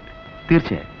തോന്നുന്നില്ലേ?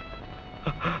 തീർച്ചയായും.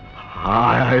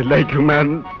 I like you, man.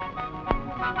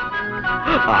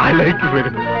 I like you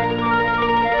very much.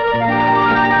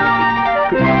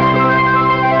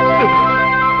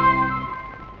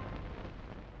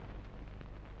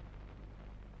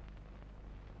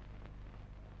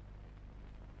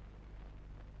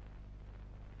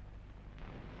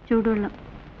 ചൂടുവെള്ളം.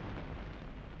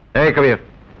 ഏയ് കവിയർ,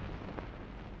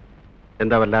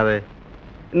 എന്താ വല്ലാതെ?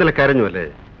 ഇന്നലെ കരഞ്ഞു അല്ലേ?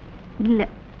 ഇല്ല.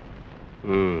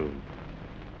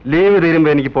 ലീവ് തീരുമ്പോ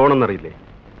എനിക്ക് പോകണമെന്നറിയില്ലേ?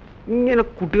 ഇങ്ങനെ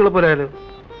കുട്ടികളെ പോരാലോ.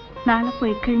 നാളെ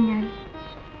പോയി കഴിഞ്ഞാൽ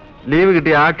ലീവ്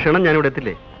കിട്ടിയ ആ ക്ഷണം ഞാനിവിടെ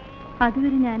എത്തില്ലേ?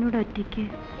 അതുവരെ ഞാനിവിടെ ഒറ്റയ്ക്ക്.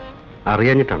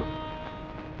 അറിയാഞ്ഞിട്ടാണ്.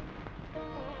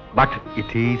 But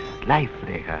it is life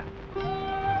Rekha.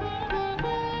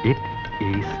 It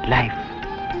is life.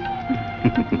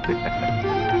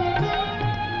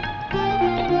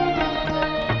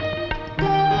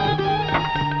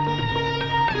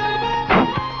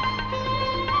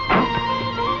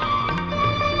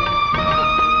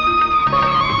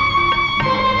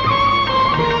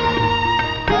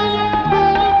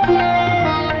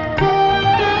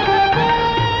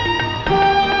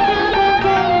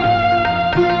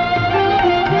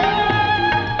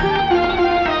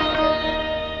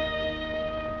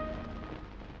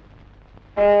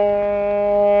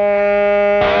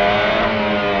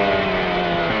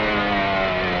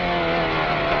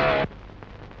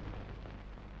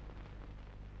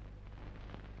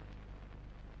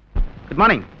 Good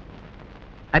morning.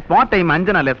 At what time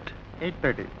Anjana left?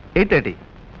 8:30. 8:30.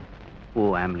 Oh,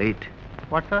 I am late.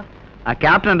 What, sir? ആ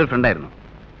ക്യാപ്റ്റൻ എൻ്റെ ഫ്രണ്ട് ആയിരുന്നു.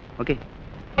 ഓക്കെ.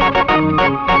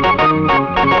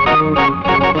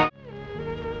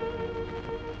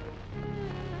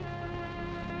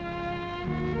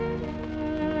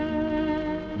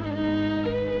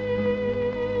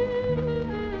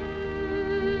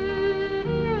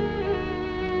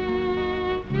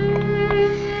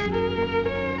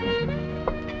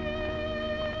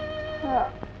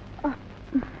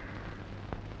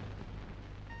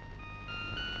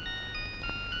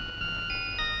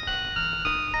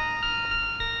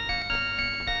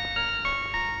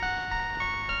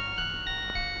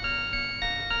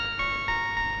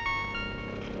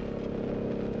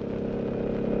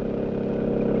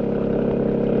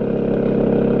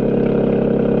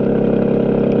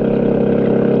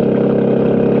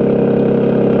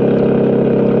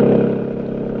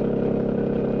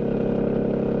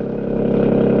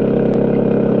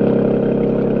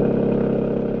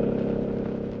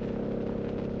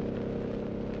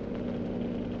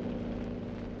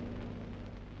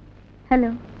 ഹലോ.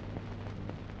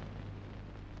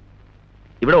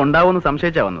 ഇവിടെ ഉണ്ടാവുമെന്ന്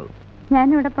സംശയിച്ചാ വന്നത്.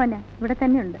 ഞാനിവിടെ പോനാ. ഇവിടെ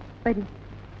തന്നെയുണ്ട്. വരൂ.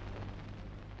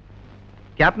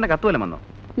 ക്യാപ്റ്റന്റെ കത്തുവല്ല വന്നോ?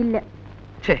 ഇല്ല.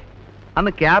 ഛേ,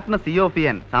 അന്ന് ക്യാപ്റ്റനെ സി ഓഫ്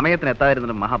ചെയ്യാൻ സമയത്തിന്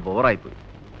എത്താതിരുന്നിട്ട് മഹാ ബോറായിപ്പോയി.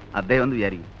 അദ്ദേഹം ഒന്ന്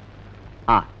വിചാരിക്കും.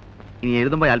 ആ, ഇനി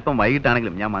എഴുതുമ്പോൾ അല്പം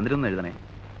വൈകിട്ടാണെങ്കിലും ഞാൻ മന്ദിരൊന്നും എഴുതണേ.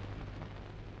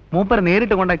 മൂപ്പരെ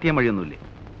നേരിട്ട് കോണ്ടാക്ട് ചെയ്യാൻ വഴിയൊന്നുമില്ലേ?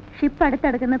 ഷിപ്പ്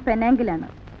അടുത്തടക്കുന്ന പെനാങ്കിലാണ്.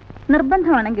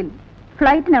 നിർബന്ധമാണെങ്കിൽ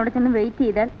ഫ്ലൈറ്റിന് അവിടെ ചെന്ന് വെയിറ്റ്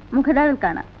ചെയ്താൽ മുഖതാവിൽ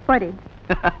കാണാം. പോരെ?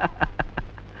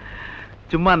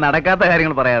 ചുമ്മാ നടക്കാത്ത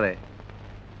കാര്യങ്ങൾ പറയാതെ.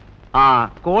 ആ,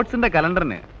 കോട്സിന്റെ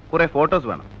കലണ്ടറിന് കുറെ ഫോട്ടോസ്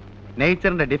വേണം.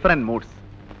 നേച്ചറിന്റെ ഡിഫറെന്റ് മൂഡ്സ്.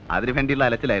 അതിനു വേണ്ടിയുള്ള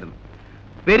അലച്ചിലായിരുന്നു.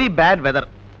 Very bad weather.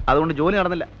 അതുകൊണ്ട് ജോലി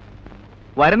നടന്നില്ല.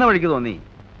 വരുന്ന വഴിക്ക് തോന്നി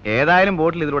ഏതായാലും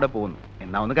ബോട്ടിൽ ഇതിലൂടെ പോകുന്നു,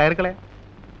 എന്നാ ഒന്ന് കയറിക്കളയാ.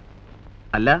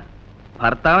 അല്ല,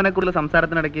 ഭർത്താവിനെ കുറിച്ചുള്ള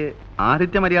സംസാരത്തിനിടയ്ക്ക്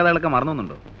ആതിഥ്യ മര്യാദകളൊക്കെ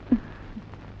മറന്നുണ്ടോ?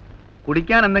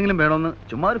 കുടിക്കാൻ എന്തെങ്കിലും വേണമെന്ന്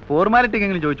ചുമ്മാ ഒരു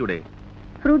ഫോർമാലിറ്റിക്കെങ്കിലും ചോദിച്ചൂടെ?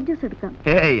 ഫ്രൂട്ട് ജ്യൂസ് എടുക്കാം.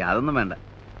 ഏയ്, അതൊന്നും വേണ്ട.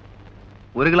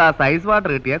 ഒരു ഗ്ലാസ് ഐസ്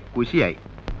വാട്ടർ കിട്ടിയ കുശിയായി.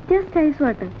 Just ice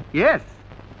water? Yes.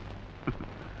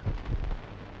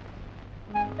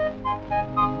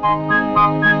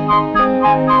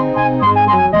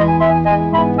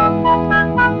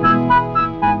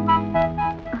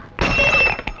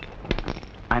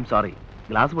 I am sorry,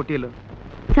 glass പൊട്ടിയല്ലോ.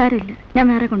 സാരമില്ല, ഞാൻ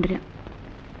വേറെ കൊണ്ടുവരാം.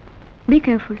 Be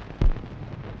careful.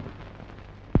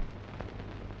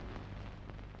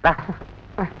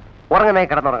 ഉറങ്ങണേ,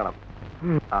 കിടന്നുറങ്ങണം.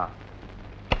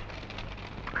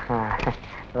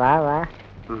 വാ വാ.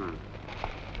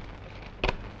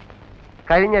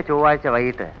 കഴിഞ്ഞ ചൊവ്വാഴ്ച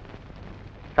വൈകിട്ട്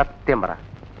സത്യം പറ,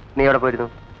 നീ എവിടെ പോയിരുന്നു?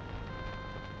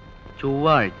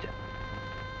 ചൊവ്വാഴ്ച?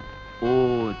 ഓ,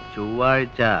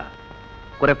 ചൊവ്വാഴ്ച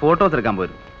കുറെ ഫോട്ടോസ് എടുക്കാൻ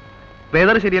പോയിരുന്നു.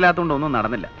 വെതർ ശരിയല്ലാത്തതുകൊണ്ട് ഒന്നും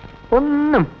നടന്നില്ല.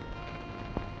 ഒന്നും.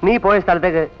 നീ പോയ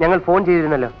സ്ഥലത്തേക്ക് ഞങ്ങൾ ഫോൺ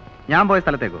ചെയ്തിരുന്നല്ലോ. ഞാൻ പോയ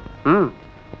സ്ഥലത്തേക്കോ?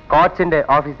 കോച്ചിന്റെ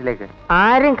ഓഫീസിലേക്ക്.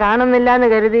 ആരും കാണുന്നില്ല എന്ന്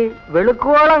കരുതി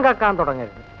വെളുക്കോളം കക്കാൻ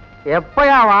തുടങ്ങരുത്.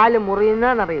 എപ്പോഴാ വാല്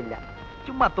മുറിയുന്നറിയില്ല.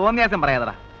 ചുമ്മാ തോന്നിയാസം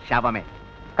പറയാതടാ ശാപമേ.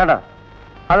 കണ്ടോ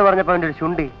അത് പറഞ്ഞപ്പോ അവന്റെ ഒരു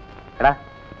ചുണ്ടി. എടാ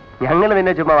ഞങ്ങൾ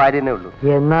നിന്നെ ചുമ്മാ വാരിയെന്നേ ഉള്ളൂ.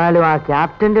 എന്നാലും ആ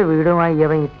ക്യാപ്റ്റന്റെ വീടുമായി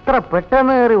ഇവൻ ഇത്ര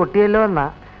പെട്ടെന്ന് കയറി ഒട്ടിയല്ലോ എന്നാ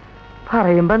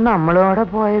പറയുമ്പോ നമ്മളോടെ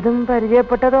പോയതും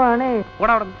പരിചയപ്പെട്ടതുമാണ്.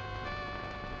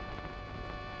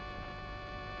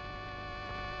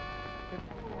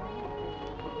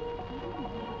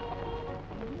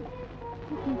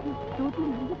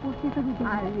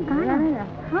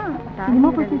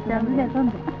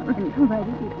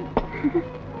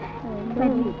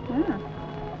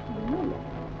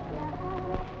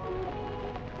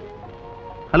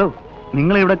 ഹലോ,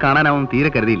 നിങ്ങളെ ഇവിടെ കാണാനാവും തീരെ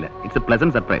കരുതിയില്ല. It's A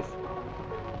pleasant surprise.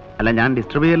 അല്ല, ഞാൻ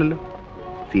ഡിസ്റ്റർബ് ചെയ്യലല്ലോ.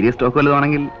 സീരിയസ് ടോക്ക്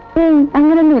വല്ലതാണെങ്കിൽ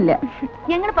അങ്ങനൊന്നുമില്ല.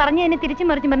 ഞങ്ങൾ പറഞ്ഞു തന്നെ തിരിച്ചും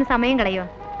മറിച്ചും പറഞ്ഞ് സമയം കളയോ?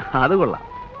 അത് കൊള്ളാം.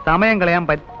 സമയം കളയാൻ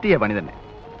പറ്റിയ പണി തന്നെ.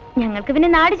 ഞങ്ങൾക്ക് പിന്നെ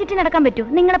നാട് ചുറ്റി നടക്കാൻ പറ്റൂ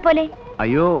നിങ്ങളെ പോലെ?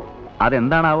 അയ്യോ,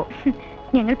 അതെന്താണാവോ?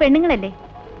 ഞങ്ങൾ പെണ്ണുങ്ങളല്ലേ.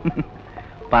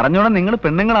 പറഞ്ഞോണം, നിങ്ങൾ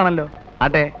പെണ്ണുങ്ങളാണല്ലോ.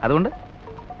 ആട്ടെ, അതുകൊണ്ട്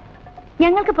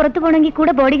ഞങ്ങൾക്ക് പുറത്തു പോകണമെങ്കിൽ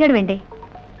കൂടെ ബോഡി ഗാർഡ് വേണ്ടേ?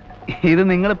 ഇത്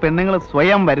നിങ്ങൾ പെണ്ണുങ്ങൾ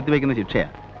സ്വയം വരുത്തി വെക്കുന്ന ശിക്ഷയാ.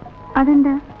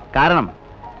 അതെന്താ? കാരണം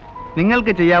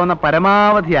നിങ്ങൾക്ക് ചെയ്യാവുന്ന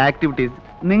പരമാവധി ആക്ടിവിറ്റീസ്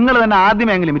നിങ്ങൾ തന്നെ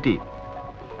ആദ്യമേ അങ്ങ് ലിമിറ്റ് ചെയ്യും.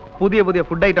 പുതിയ പുതിയ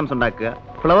ഫുഡ് ഐറ്റംസ് ഉണ്ടാക്കുക,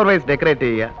 ഫ്ലവർ വൈസ് ഡെക്കറേറ്റ്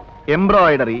ചെയ്യുക,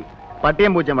 എംബ്രോയിഡറി,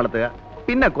 പട്ടിയം പൂച്ചം വളർത്തുക,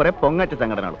 പിന്നെ കുറെ പൊങ്ങച്ച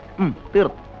സംഘടനകൾ.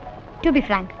 തീർന്നു. ടു ബി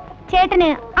ഫ്രാങ്ക്, ചേട്ടന്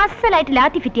അസലായിട്ട്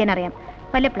ലാത്തി ഫിറ്റ് ചെയ്യാൻ അറിയാം.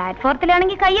 വല്ല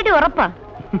പ്ലാറ്റ്ഫോർത്തിലാണെങ്കിൽ കയ്യടി ഉറപ്പാ.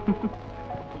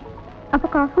 അപ്പൊ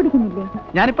കോഫി കുടിക്കുന്നില്ലേ?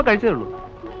 ഞാനിപ്പോ കഴിച്ചതേ ഉള്ളൂ.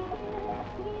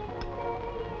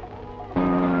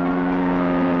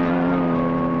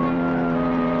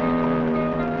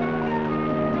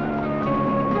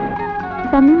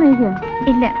 സമയം വൈകിയോ?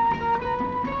 ഇല്ല.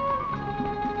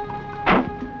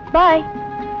 ബൈ.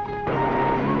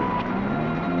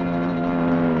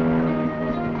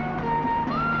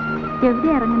 എവിടെ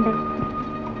ഇറങ്ങണ്ടേ?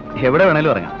 എവിടെ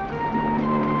വേണേലും ഇറങ്ങാം.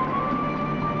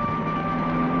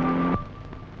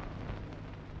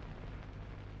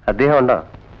 അദ്ദേഹം ഉണ്ടോ?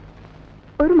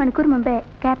 1 മണിക്കൂർ മുമ്പേ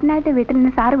ക്യാപ്റ്റനായിട്ട് വീട്ടിൽ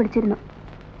നിന്ന് സാറ് വിളിച്ചിരുന്നു.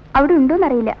 അവിടെ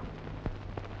ഉണ്ടോന്നറിയില്ല.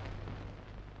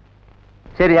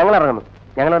 ശരി, ഞങ്ങൾ ഇറങ്ങുന്നു.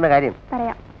 ഞങ്ങൾ വന്ന കാര്യം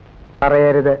പറയാം.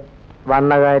 പറയരുത്.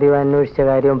 വന്ന കാര്യവും അന്വേഷിച്ച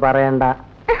കാര്യവും പറയണ്ട.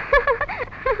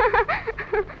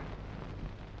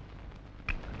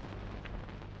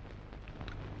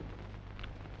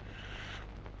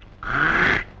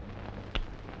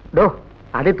 ഡോ,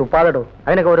 അതി തുപ്പാതെടോ.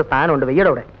 അതിനൊക്കെ ഒരു സ്ഥാനമുണ്ട്.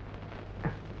 വെയ്യടോടെ.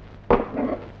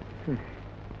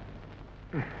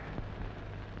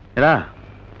 എടാ,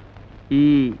 ഈ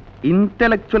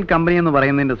ഇന്റലക്ച്വൽ കമ്പനി എന്ന്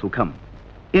പറയുന്നതിന്റെ സുഖം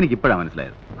എനിക്കിപ്പോഴാണ്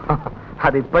മനസ്സിലായത്.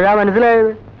 അതിപ്പോഴാ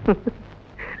മനസ്സിലായത്.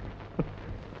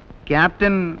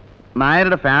 ക്യാപ്റ്റൻ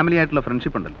നായരുടെ ഫാമിലി ആയിട്ടുള്ള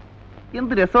ഫ്രണ്ട്ഷിപ്പ് ഉണ്ടല്ലോ,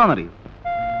 എന്ത് രസമാണെന്നറിയോ?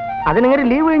 അതിനെങ്ങനെ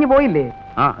ലീവ് കഴിഞ്ഞ് പോയില്ലേ?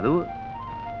 ആ, അത്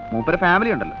മൂപ്പര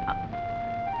ഫാമിലി ഉണ്ടല്ലോ.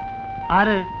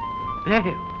 ആര്?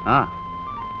 ആ,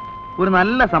 ഒരു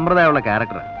നല്ല സമ്പ്രദായമുള്ള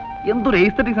ക്യാരക്ടർ. എന്തൊരു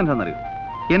എസ്തെറ്റിക് സെൻസ് എന്നറിയോ?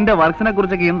 എന്റെ വർക്സിനെ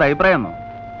കുറിച്ചൊക്കെ എന്ത് അഭിപ്രായം?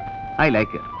 I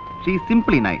like her. She is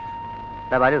simply nice.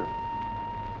 Balu,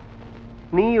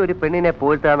 നീ ഒരു പെണ്ണിനെ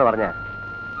പോയിട്ടാന്ന് പറഞ്ഞ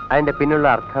അതിന്റെ പിന്നുള്ള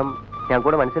അർത്ഥം ഞാൻ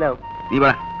കൂടെ മനസ്സിലാവും. നീ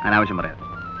പറ, അനാവശ്യം പറയാം.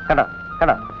 കണ്ടോ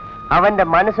കണ്ടോ, അവന്റെ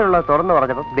മനസ്സിലുള്ളത് തുറന്നു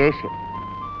പറഞ്ഞപ്പോ ദേഷ്യം.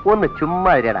 ഒന്ന്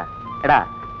ചുമ്മാ ഇരടാ. എടാ,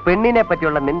 പെണ്ണിനെ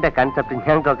പറ്റിയുള്ള നിന്റെ കൺസെപ്റ്റ്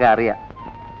ഞങ്ങൾക്കൊക്കെ അറിയാം.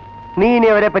 നീ ഇനി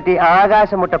അവരെ പറ്റി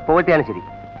ആകാശം മുട്ട പോറ്റിയാണ് ശരി.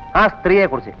 ആ സ്ത്രീയെ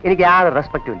കുറിച്ച് എനിക്ക് യാതൊരു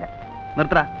റെസ്പെക്റ്റും ഇല്ല.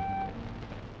 നിർത്തടാ.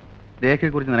 രേഖയെ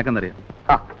കുറിച്ച് നിനക്കെന്തറിയാം?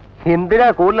 എന്തിനാ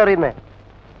കൂടുതലറിയുന്നേ?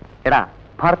 എടാ,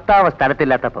 ഭർത്താവ്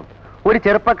സ്ഥലത്തില്ലാത്തപ്പം ഒരു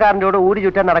ചെറുപ്പക്കാരൻ്റെ കൂടെ ഊരി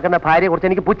ചുറ്റാൻ നടക്കുന്ന ഭാര്യയെ കുറിച്ച്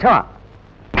എനിക്ക് പുച്ഛമാ.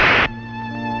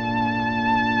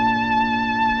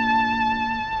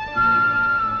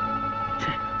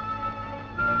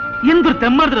 എന്തൊരു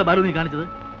തെമ്മാടത്തിലാ ബാലു നീ കാണിച്ചത്?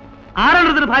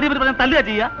 ആരാണ് ഭാര്യയെ പറ്റി പറഞ്ഞാൽ തല്ലുക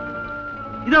ചെയ്യുക?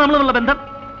 ഇത് നമ്മളുള്ള ബന്ധം?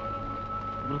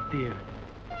 വൃത്തിയേട്.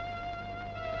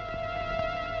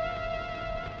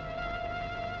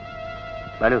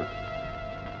 ബാലു,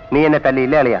 നീ എന്നെ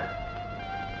തല്ലിയില്ല അളിയാ.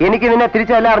 എനിക്ക് നിന്നെ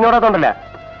തിരിച്ചല്ല അറിഞ്ഞോടാത്തോണ്ടല്ല.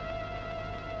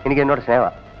 എനിക്ക് എന്നോട് സ്നേഹ.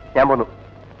 ഞാൻ പോന്നു.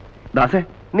 ദാസേ,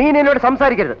 നീ എന്നോട്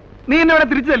സംസാരിക്കരുത്. നീ എന്നോട്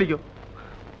തിരിച്ചു തല്ലിക്കോ,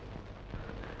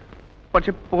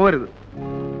 പക്ഷെ പോരുത്.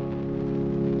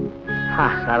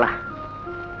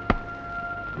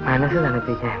 മനസ്സ്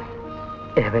തണുപ്പിക്കാൻ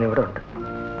എവനിവിടെ ഉണ്ട്.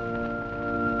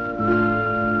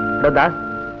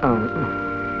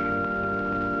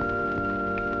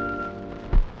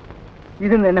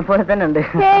 ഇത് നിന്നെ പോലെ തന്നെ ഉണ്ട്.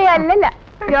 അല്ലല്ല,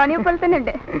 ജോണിയെ പോലെ തന്നെ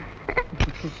ഉണ്ട്.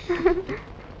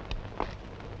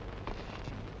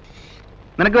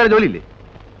 നിനക്ക് വേറെ ജോലിയില്ലേ?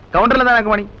 കൗണ്ടറിൽ എന്താ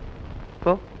നിനക്ക് പണി?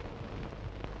 പോ.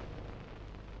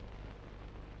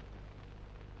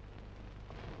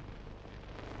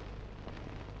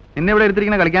 നിന്നെ ഇവിടെ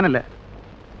എടുത്തിരിക്കുന്ന കളിക്കാനല്ല.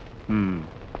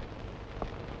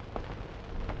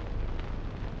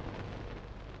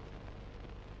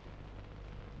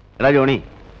 എടാ ജോണി,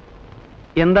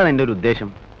 എന്താ നിന്റെ ഒരു ഉദ്ദേശം?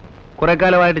 കുറെ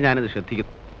കാലമായിട്ട് ഞാനിത്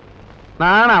ശ്രദ്ധിക്കുന്നു.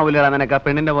 നാണാവൂലടാ നിനക്ക് ആ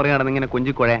പെണ്ണിന്റെ പുറകെ നടന്നിങ്ങനെ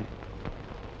കൊഞ്ചിക്കുഴയാൻ.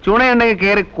 ചുണയുണ്ടെങ്കിൽ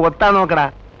കയറി കൊത്താൻ നോക്കടാ.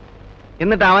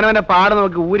 എന്നിട്ട് അവനവന്റെ പാട്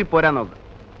നോക്കി ഊരിപ്പോരാൻ നോക്ക്.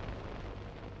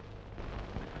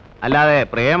 അല്ലാതെ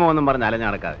പ്രേമമൊന്നും പറഞ്ഞ് അലഞ്ഞു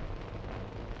നടക്കാതെ.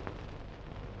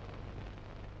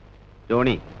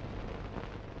 ജോണി,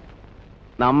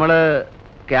 നമ്മള്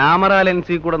ക്യാമറ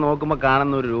ലെൻസിൽ കൂടെ നോക്കുമ്പോ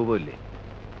കാണുന്ന ഒരു രൂപമില്ലേ,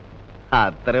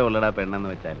 അത്രേ ഉള്ളടാ പെണ്ണെന്ന്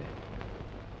വെച്ചാല്.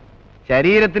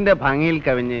 ശരീരത്തിന്റെ ഭംഗിയിൽ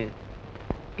കവിഞ്ഞ്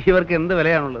ഇവർക്ക് എന്ത്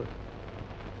വിലയാണുള്ളത്?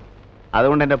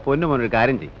 അതുകൊണ്ട് എന്റെ പൊന്നുമോനൊരു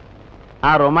കാര്യം ചെയ്യും, ആ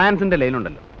റൊമാൻസിന്റെ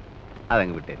ലൈനുണ്ടല്ലോ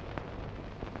അതങ്ങ് വിട്ടേ.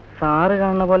 സാറ്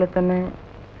കാണുന്ന പോലെ തന്നെ.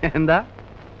 എന്താ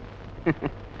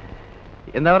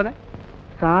എന്താ പറഞ്ഞേ?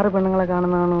 സാറ് പെണ്ണുങ്ങളെ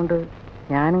കാണുന്നതുകൊണ്ട്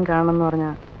ഞാനും കാണണമെന്ന്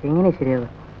പറഞ്ഞാൽ എങ്ങനെ ശരിയാവുക?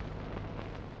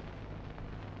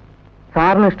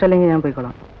 സാറിന് ഇഷ്ടമല്ലെങ്കിൽ ഞാൻ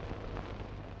പോയിക്കോളാം.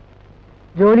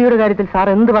 ജോലിയുടെ കാര്യത്തിൽ സാർ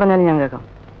എന്ത് പറഞ്ഞാലും ഞാൻ കേൾക്കാം.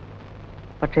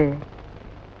 പക്ഷേ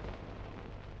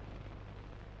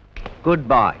ഗുഡ്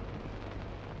ബൈ.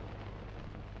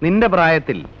 നിന്റെ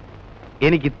പ്രായത്തിൽ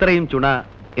എനിക്ക് ഇത്രയും ചുണ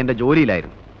എന്റെ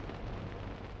ജോലിയിലായിരുന്നു,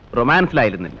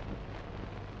 റൊമാൻസിലായിരുന്നില്ല.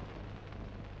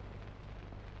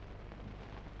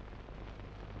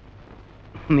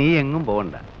 നീ എങ്ങും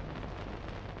പോകണ്ട.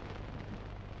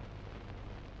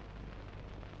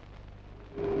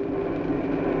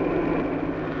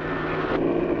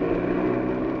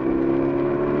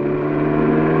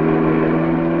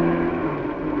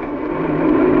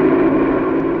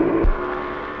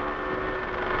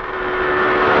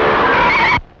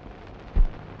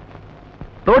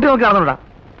 തോട്ടി നോക്കി നടന്നോടാ.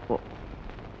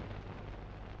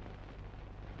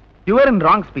 You are in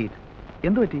wrong speed.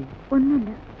 എന്തു പറ്റി? ഒന്നുമില്ല.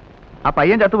 ആ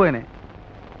പയ്യൻ ചത്തുപോയനെ.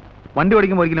 വണ്ടി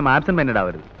ഓടിക്കുമ്പോൾ ഒരിക്കലും ആബ്സെന്റ് മൈൻഡഡ്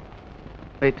ആവരുത്.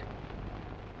 വെയിറ്റ്.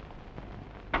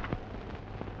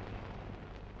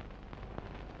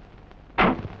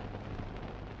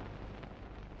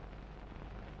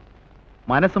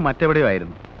 മനസ്സ് മറ്റെവിടെയോ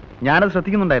ആയിരുന്നു, ഞാനത്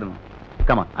ശ്രദ്ധിക്കുന്നുണ്ടായിരുന്നു.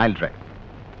 കമാ, ഐ വിൽ ട്രൈ.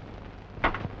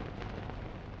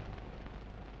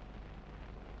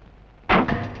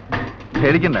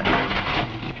 പേടിക്കണ്ട,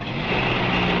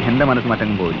 എന്റെ മനസ്സ്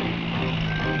മറ്റങ്ങും പോയില്ല.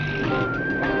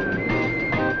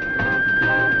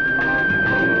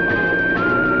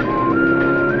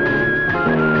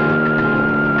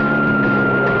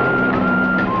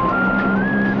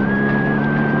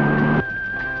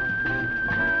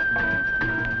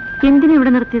 എന്തിനാ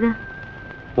ഇവിടെ നിർത്തിയത്?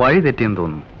 വഴി തെറ്റിയെന്ന്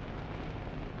തോന്നുന്നു.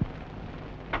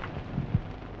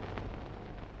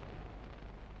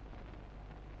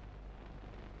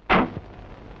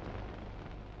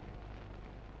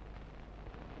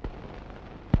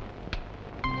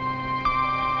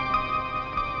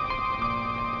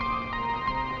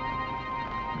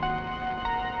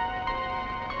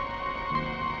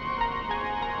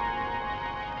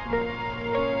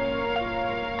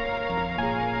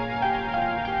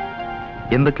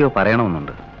 എന്തൊക്കെയോ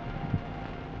പറയണമെന്നുണ്ട്.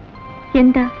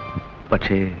 എന്താ?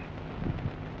 പക്ഷേ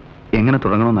എങ്ങനെ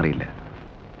തുടങ്ങണമെന്നറിയില്ല.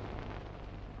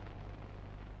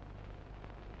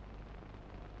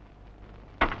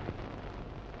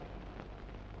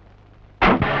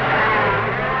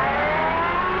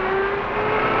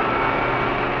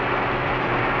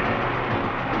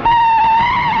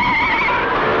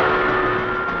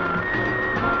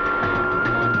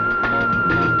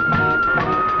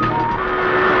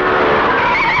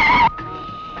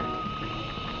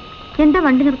 എന്താ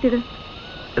വണ്ടി നിർത്തിയത്?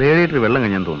 റേഡിയേറ്റർ വെള്ളം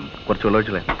കഴിഞ്ഞാൻ തോന്നുന്നു. കുറച്ച് വെള്ളം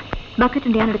ഒഴിച്ചേ. ബക്കറ്റ്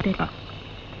ഉണ്ട്, ഞാൻ എടുത്തേ.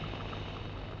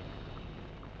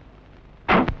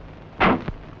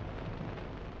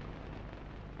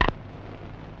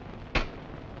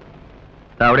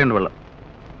 അവിടെയുണ്ട് വെള്ളം.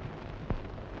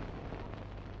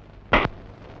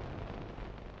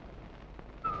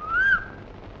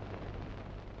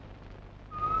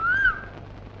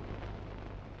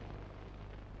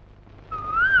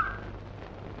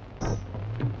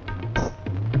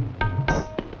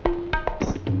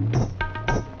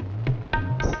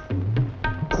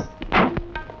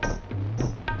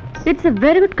 It's A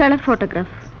very good colour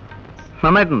photograph.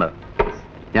 നന്നായിട്ടുണ്ടോ?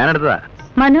 ഞാനെടുത്തതാ.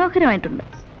 മനോഹരമായിട്ടുണ്ട്.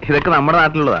 ഇതൊക്കെ നമ്മുടെ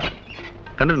നാട്ടിലുള്ളതാ.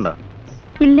 കണ്ടിട്ടുണ്ടോ?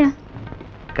 ഇല്ല.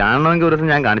 കാണണമെങ്കിൽ ഒരു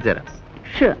ദിവസം ഞാൻ കാണിച്ചു തരാം.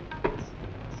 ഷുവർ.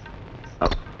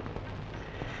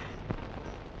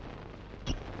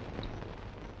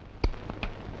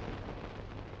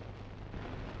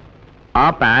 ആ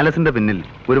പാലസിന്റെ പിന്നിൽ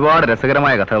ഒരുപാട്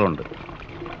രസകരമായ കഥകളുണ്ട്.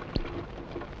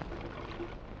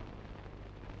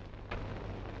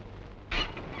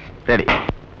 റെഡി?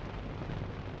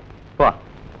 പോവാ.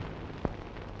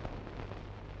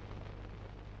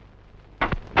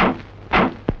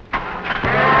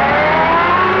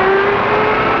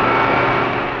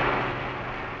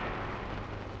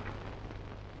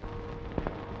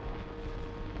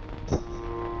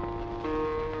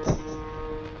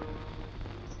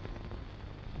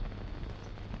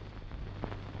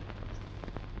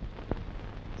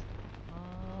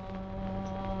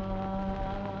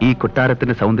 ഈ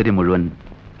കൊട്ടാരത്തിന്റെ സൗന്ദര്യം മുഴുവൻ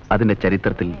അതിന്റെ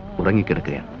ചരിത്രത്തിൽ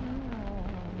ഉറങ്ങിക്കിടക്കുകയാണ്.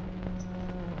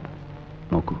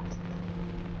 നോക്കൂ,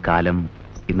 കാലം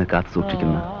ഇന്ന് കാത്തു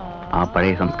സൂക്ഷിക്കുന്ന ആ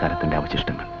പഴയ സംസ്കാരത്തിന്റെ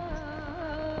അവശിഷ്ടങ്ങൾ.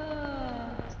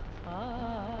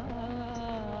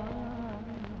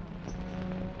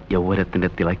 യൗവനത്തിന്റെ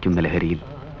തിളയ്ക്കുന്ന ലഹരിയിൽ,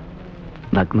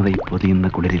 നഗ്നതയിൽ പൊതിയുന്ന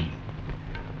കുളിരിൽ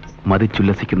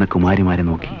മതിച്ചുല്ലസിക്കുന്ന കുമാരിമാരെ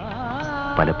നോക്കി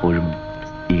പലപ്പോഴും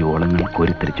ഈ ഓളങ്ങൾ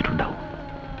കോരിത്തെരിച്ചിട്ടുണ്ടാവും.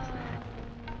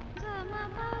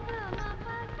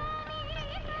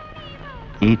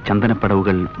 ഈ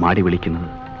ചന്ദനപ്പടവുകൾ മാടി വിളിക്കുന്നത്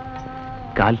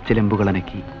കാൽച്ചിലമ്പുകൾ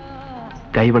അനക്കി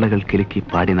കൈവളകൾ കിലുക്കി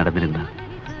പാടി നടന്നിരുന്ന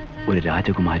ഒരു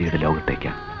രാജകുമാരിയുടെ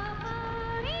ലോകത്തേക്കാണ്.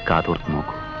 കാതോർത്ത്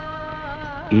നോക്കൂ,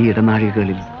 ഈ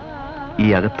ഇടനാഴികളിൽ, ഈ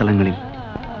അകത്തളങ്ങളിൽ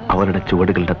അവരുടെ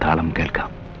ചുവടുകളുടെ താളം കേൾക്കാം.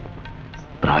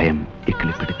 പ്രായം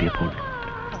ഇക്കിളിപ്പെടുത്തിയപ്പോൾ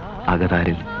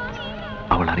അകതാരിൽ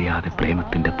അവൾ അറിയാതെ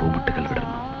പ്രേമത്തിന്റെ പൂമുട്ടുകൾ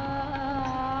വിടർന്നു.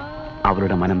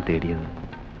 അവളുടെ മനം തേടിയത്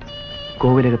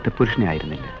കോവിലകത്തെ പുരുഷനെ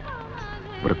ആയിരുന്നില്ല,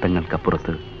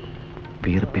 വൃത്തങ്ങൾക്കപ്പുറത്ത്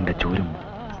വീർപ്പിന്റെ ചൂരും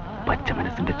പച്ച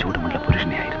മനസ്സിന്റെ ചൂടുമുള്ള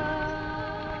പുരുഷനെയായിരുന്നു.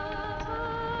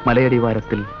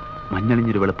 മലയടിവാരത്തിൽ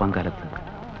മഞ്ഞളിഞ്ഞൊരു വെളുപ്പാങ്കാലത്ത്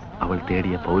അവൾ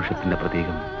തേടിയ പൗരുഷത്തിന്റെ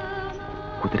പ്രതീകം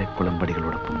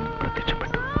കുതിരക്കുളമ്പടികളോടൊപ്പം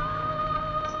പ്രത്യക്ഷപ്പെട്ടു.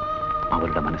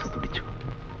 അവളുടെ മനസ്സ് തുടിച്ചു,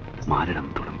 മാരടം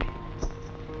തുളുമ്പി.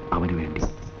 അവനു വേണ്ടി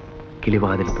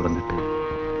കിളിവാതിൽ തുറന്നിട്ട്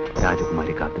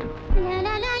രാജകുമാരി കാത്തിരുന്നു.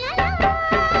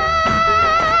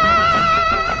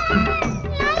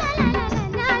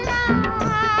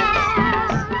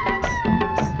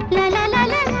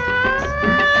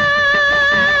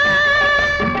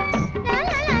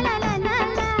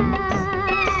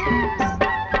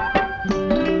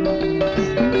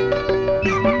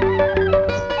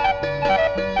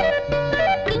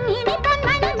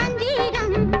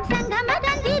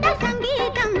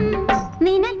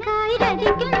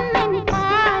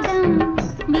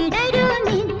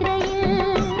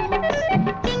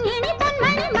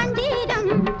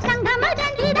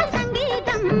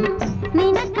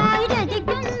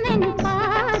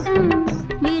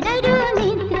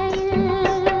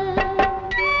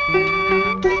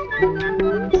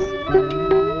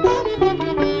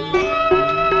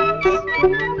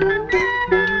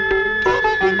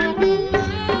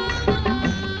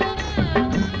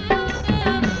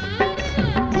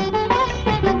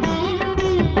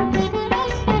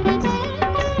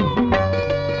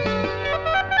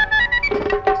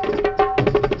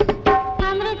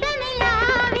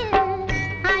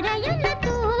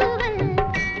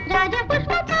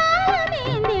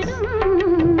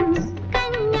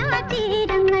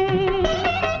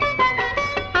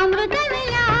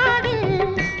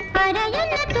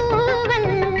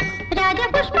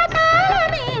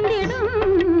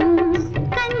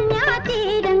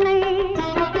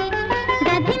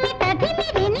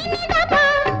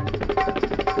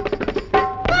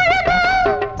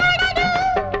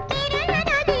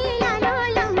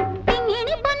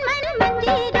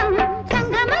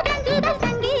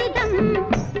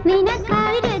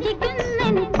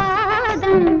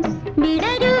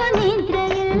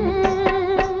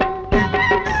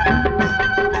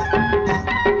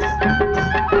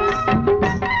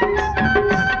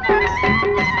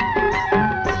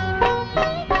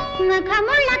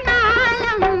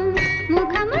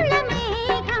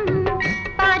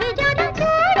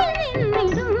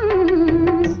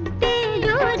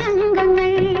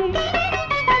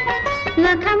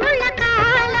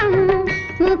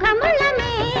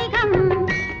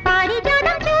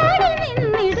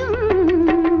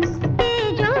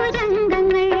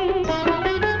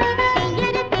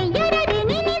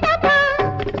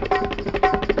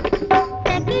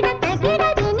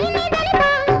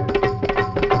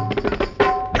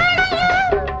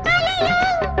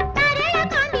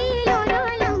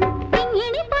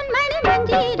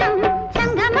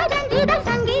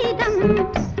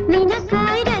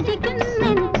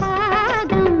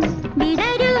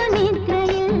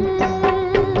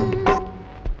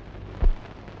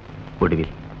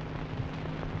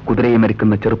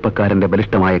 കുതിരയുമരിക്കുന്ന ചെറുപ്പക്കാരന്റെ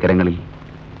ബലിഷ്ഠമായ കരങ്ങളിൽ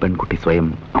പെൺകുട്ടി സ്വയം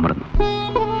അമർന്നു.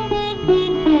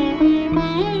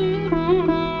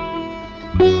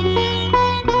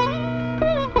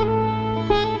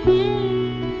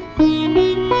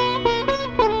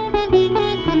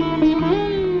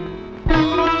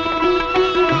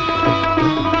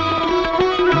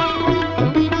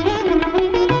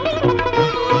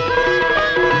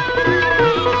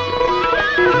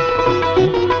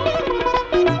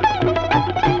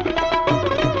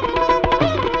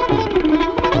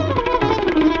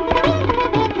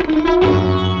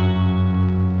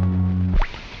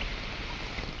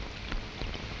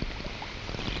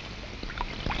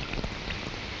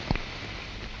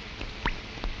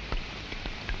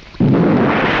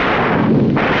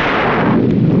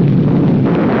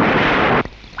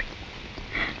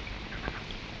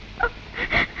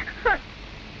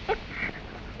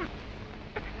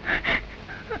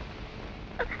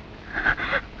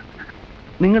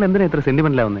 നിങ്ങൾ എന്തിനാ ഇത്ര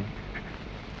സെന്റിമെന്റിലാവുന്നേ?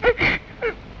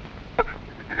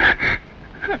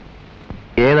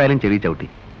 ഏതായാലും ചെവി ചവിട്ടി,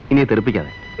 ഇനി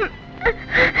തെറിപ്പിക്കാതെ.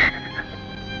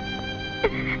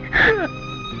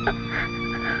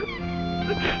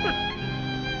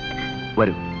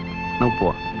 വരൂ, നമുക്ക്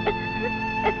പോവാം.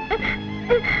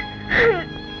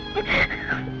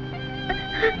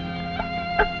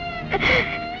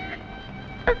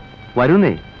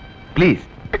 വരുന്നേ, പ്ലീസ്.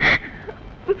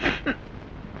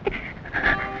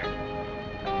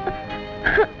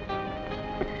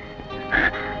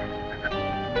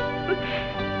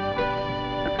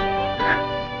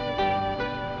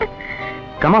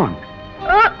 Come on.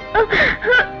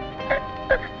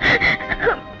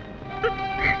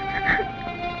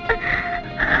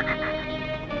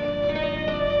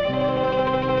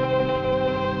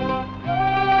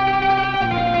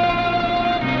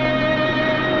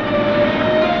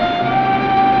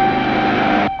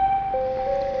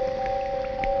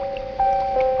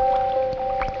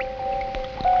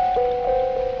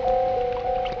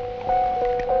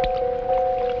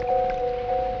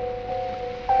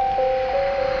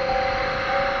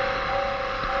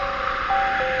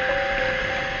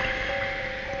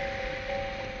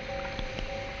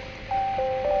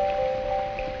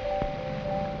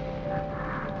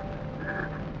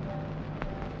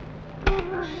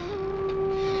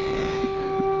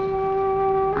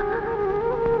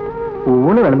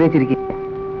 ഊണ് വിളമ്പിച്ചിരിക്കും.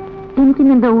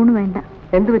 എനിക്കിന്നെന്താ ഊണ് വേണ്ട.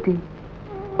 എന്ത് പറ്റി?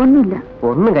 ഒന്നുമില്ല.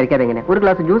 ഒന്നും കഴിക്കാതെ എങ്ങനെ? ഒരു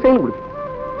ഗ്ലാസ് ജ്യൂസെങ്കിലും കുടിക്കും.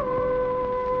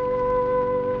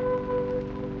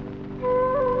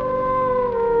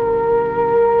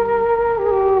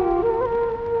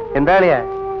 എന്താളിയാ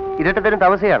ഇരട്ടത്തരം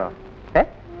താമസിയാണോ?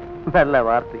 നല്ല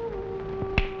വാർത്ത.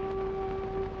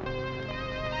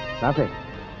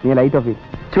 നീ ലൈറ്റ് ഓഫ് ചെയ്യും.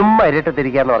 ചുമ്മാ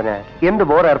ഇരട്ടത്തിരിക്കാന്ന് പറഞ്ഞാ എന്ത്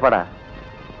ബോർ ഏർപ്പാടാ.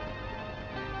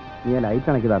 നീ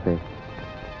ലൈറ്റ് അണക്കിതാത്തേ.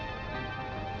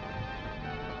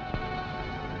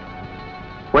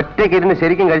 ഒറ്റയ്ക്ക് ഇരുന്ന്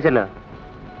ശരിക്കും കഴിച്ചല്ലോ.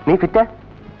 നീ ഫിറ്റാ?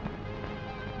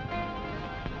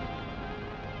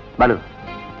 ബാലു,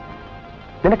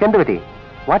 നിനക്ക് എന്ത് പറ്റി?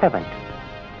 What happen?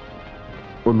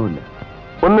 ഒന്നുമില്ല.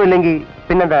 ഒന്നുമില്ലെങ്കിൽ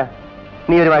പിന്നെന്താ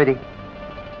നീ ഒരു മാതിരി?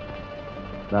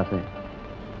 ദാസേ,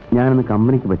 ഞാനിന്ന്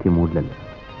കമ്പനിക്ക് പറ്റിയ മൂഡിലല്ല.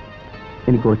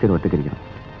 എനിക്ക് കുറച്ചൊരു ഒറ്റയ്ക്കിരിക്കണം,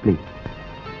 പ്ലീസ്.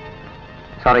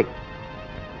 സോറി.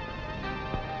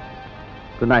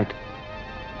 Good night.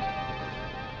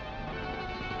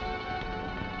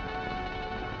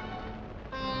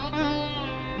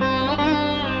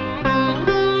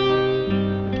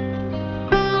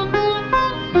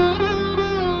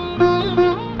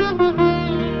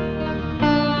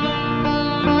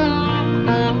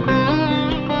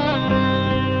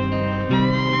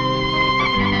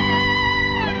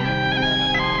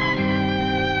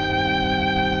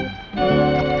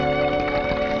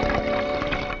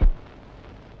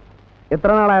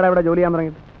 എത്ര നാളായാലും ഇവിടെ ജോലി ചെയ്യാൻ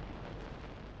തുടങ്ങിയിട്ട്?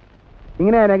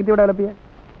 ഇങ്ങനെയാ നെഗറ്റീവ് ഡെവലപ്പ് ചെയ്യാൻ?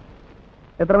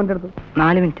 എത്ര മിനിറ്റ് എടുത്തു?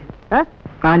 4 മിനിറ്റ്.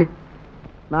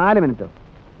 4 മിനിറ്റോ?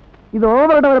 ഇത്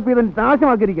ഓവർ ഡെവലപ്പ് ചെയ്ത്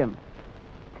നാശമാക്കിയിരിക്കുകയാണ്.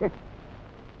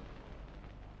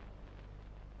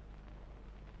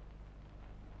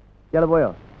 ഇയാൾ പോയോ?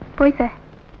 പോയി സാർ.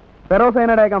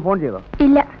 ഫെറോസൈനയുടെ അയക്കാൻ ഫോൺ ചെയ്തോ?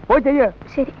 ഇല്ല. പോയി ചെയ്യേ.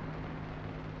 ശരി.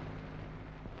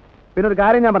 പിന്നെ ഒരു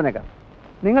കാര്യം ഞാൻ പറഞ്ഞേക്കാം,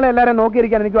 നിങ്ങളെല്ലാവരും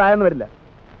നോക്കിയിരിക്കാൻ എനിക്ക് ആയെന്ന് വരില്ല.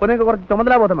 അപ്പോൾ നിങ്ങൾക്ക് കുറച്ച്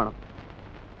ചുമതലാബോധം വേണം.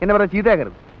 എന്നെ പറഞ്ഞ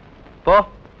ചീത്തയാക്കരുത്. പോ.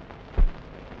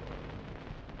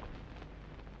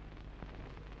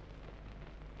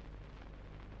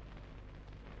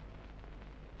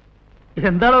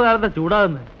 എന്താണോ കാലത്തെ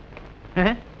ചൂടാകുന്നത്?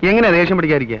 എങ്ങനെയാ ദേഷ്യം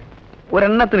പിടിക്കാതിരിക്കുക?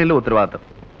 ഒരെണ്ണത്തിനില്ല ഉത്തരവാദിത്തം.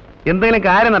 എന്തെങ്കിലും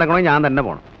കാര്യം നടക്കണമെങ്കിൽ ഞാൻ തന്നെ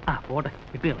പോകണം. പോട്ടെ,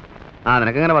 കിട്ടുക.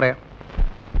 നിനക്കെങ്ങനെ പറയാം?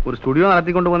 ഒരു സ്റ്റുഡിയോ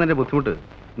നടത്തിക്കൊണ്ട് പോകുന്നതിന്റെ ബുദ്ധിമുട്ട്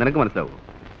നിനക്ക് മനസ്സിലാവും.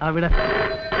 അവിടെ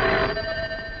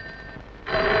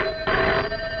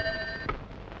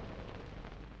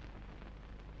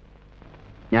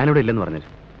ഞാനിവിടെ ഇല്ലെന്ന് പറഞ്ഞു.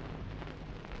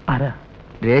 ആരാ?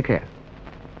 രേഖയാ.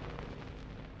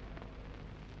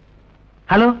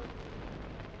 ഹലോ.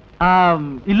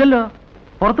 ഇല്ലല്ലോ,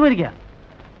 പുറത്തു പോയിരിക്ക.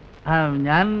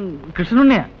 ഞാൻ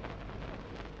കൃഷ്ണനുണ്ണിയാ.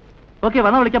 ഓക്കെ,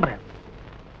 വന്നാ വിളിക്കാൻ പറയാം.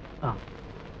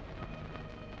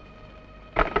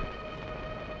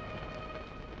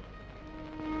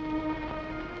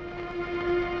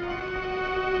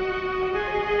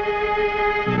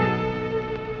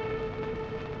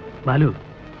 ബാലു,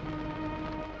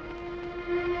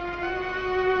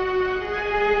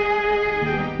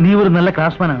 നീ ഒരു നല്ല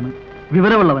ക്ലാസ്മാനാണ്,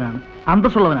 വിവരമുള്ളവനാണ്,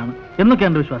 അന്തസ്സുള്ളവനാണ് എന്നൊക്കെ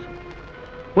എന്റെ വിശ്വാസം.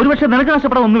 ഒരുപക്ഷെ നിനക്ക്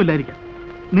നഷ്ടപ്പെടാൻ ഒന്നുമില്ലായിരിക്കാം,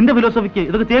 നിന്റെ ഫിലോസഫിക്ക്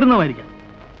ഇതൊക്കെ ചേരുന്നതായിരിക്കാം.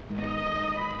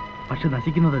 പക്ഷെ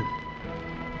നശിക്കുന്നത്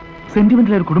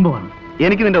സെന്റിമെന്റിലെ ഒരു കുടുംബമാണ്.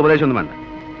 എനിക്ക് നിന്റെ ഉപദേശമൊന്നും വേണ്ട.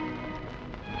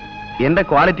 എന്റെ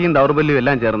ക്വാളിറ്റിയും ദൗർബല്യവും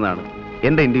എല്ലാം ചേർന്നതാണ്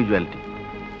എന്റെ ഇൻഡിവിജ്വാലിറ്റി.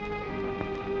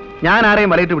 ഞാൻ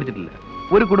ആരെയും വലയിട്ട് പിടിച്ചിട്ടില്ല.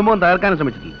 ഒരു കുടുംബവും തകർക്കാനും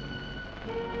ശ്രമിച്ചിട്ടില്ല.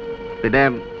 പിന്നെ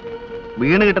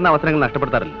വീണ് കിട്ടുന്ന അവസരങ്ങൾ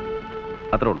നഷ്ടപ്പെടുത്താറില്ല.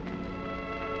 അത്രേ ഉള്ളൂ.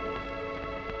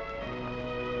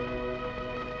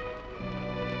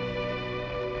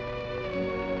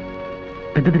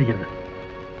 തെറ്റിദ്ധരിക്കരുത്.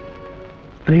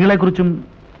 സ്ത്രീകളെക്കുറിച്ചും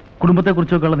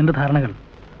കുടുംബത്തെക്കുറിച്ചുമൊക്കെയുള്ള നിന്റെ ധാരണകൾ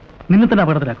നിന്നെ തന്നെ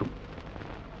അപകടത്തിലാക്കും.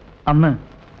 അന്ന്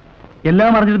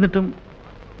എല്ലാം അറിഞ്ഞിരുന്നിട്ടും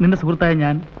നിന്റെ സുഹൃത്തായ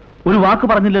ഞാൻ ഒരു വാക്ക്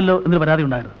പറഞ്ഞില്ലല്ലോ എന്നൊരു പരാതി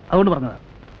ഉണ്ടായിരുന്നു. അതുകൊണ്ട് പറഞ്ഞതാ.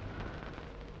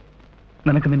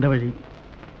 നിനക്ക് നിന്റെ വഴി,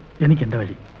 എനിക്ക് എൻ്റെ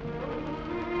വഴി.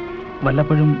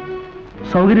 വല്ലപ്പോഴും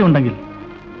സൗകര്യമുണ്ടെങ്കിൽ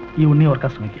ഈ ഉണ്ണി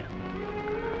ഓർക്കാൻ ശ്രമിക്കുക.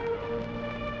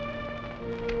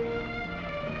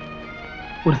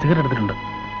 ഒരു സിഗരറ്റ് എടുത്തിട്ടുണ്ട്.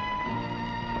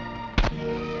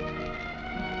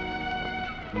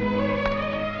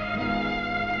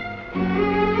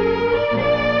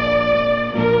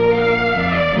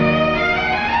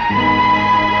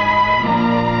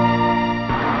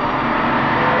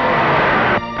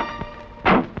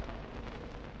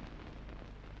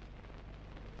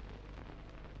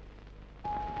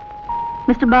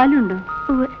 മിസ്റ്റർ ബാലു ഉണ്ടോ?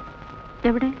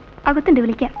 എവിടെ? അകത്തുണ്ട്,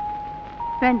 വിളിക്കാം.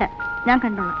 വേണ്ട, ഞാൻ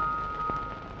കണ്ടോളാം.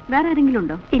 വേറെ ആരെങ്കിലും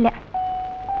ഉണ്ടോ? ഇല്ല.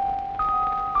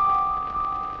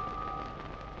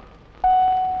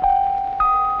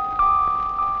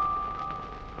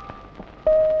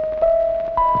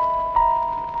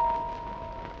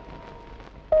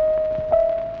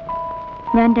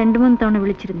 ഞാൻ 2-3 തവണ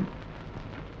വിളിച്ചിരുന്നു.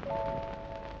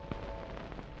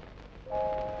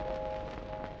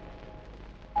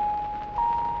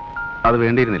 അത്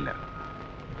വേണ്ടിയിരുന്നില്ല.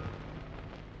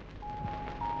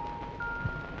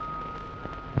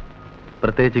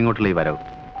 പ്രത്യേകിച്ച് ഇങ്ങോട്ടുള്ള ഈ വരവ്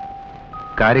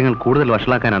കാര്യങ്ങൾ കൂടുതൽ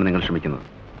വഷളാക്കാനാണ് നിങ്ങൾ ശ്രമിക്കുന്നത്.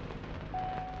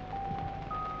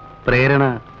 പ്രേരണ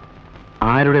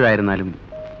ആരുടേതായിരുന്നാലും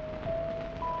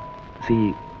സി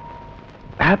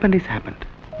ഹാപ്പൻഡ് ഈസ് ഹാപ്പൻഡ്.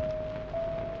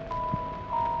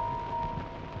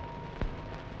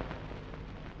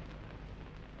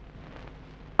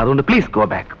 അതുകൊണ്ട് പ്ലീസ് ഗോ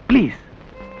ബാക്ക്, പ്ലീസ്.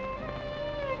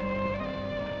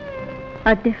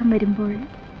 അദ്ദേഹം വരുമ്പോൾ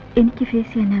എനിക്ക് ഫേസ്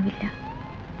ചെയ്യാനാവില്ല.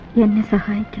 എന്നെ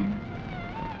സഹായിക്കാൻ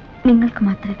നിങ്ങൾക്ക്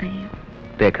മാത്രമേ കഴിയൂ.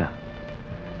 രേഖ,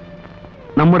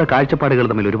 നമ്മുടെ കാഴ്ചപ്പാടുകൾ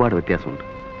തമ്മിൽ ഒരുപാട് വ്യത്യാസമുണ്ട്.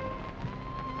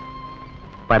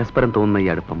 പരസ്പരം തോന്നുന്ന ഈ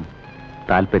അടുപ്പം,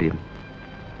 താല്പര്യം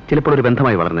ചിലപ്പോൾ ഒരു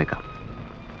ബന്ധമായി വളർന്നേക്കാം.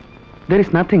 There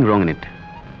is nothing wrong in it.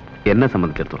 എന്നെ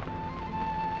സംബന്ധിച്ചിടത്തോളം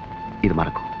ഇത്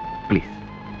മറക്കൂ പ്ലീസ്.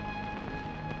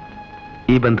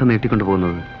 ഈ ബന്ധം നീട്ടിക്കൊണ്ടു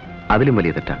പോകുന്നത് അതിലും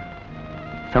വലിയ തെറ്റാണ്,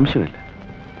 സംശയമില്ല.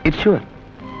 It's sure.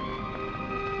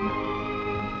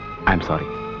 I am sorry.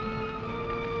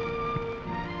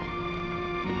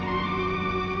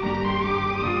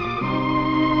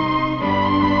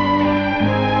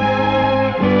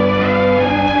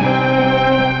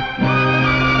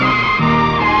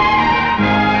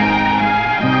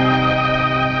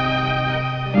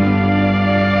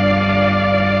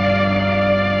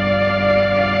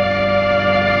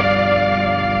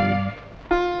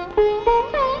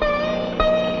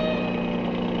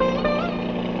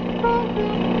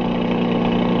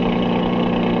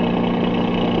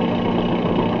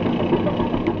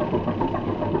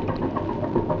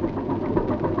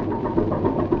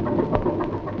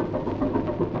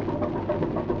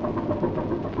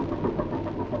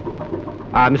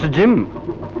 Mr. Jim,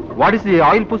 what is the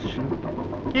oil position?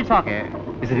 It's okay.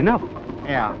 Is it enough?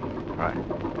 Yeah. Right.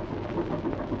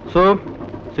 So,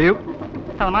 see you.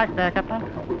 Have a nice day, Captain.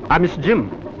 Mr. Jim,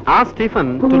 ask Stephen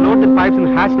to load the pipes in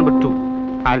hatch number 2.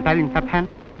 I'll tell him, Captain.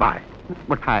 Bye.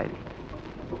 Goodbye.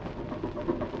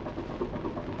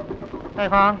 Hey,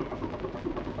 Juan.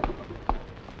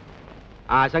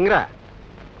 Shankara,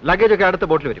 luggage ഒക്കെ അടുത്ത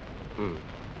ബോട്ടിൽ വരും.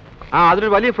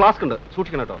 അതിലൊരു വലിയ flask ഉണ്ട്,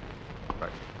 സൂക്ഷിക്കണം കേട്ടോ.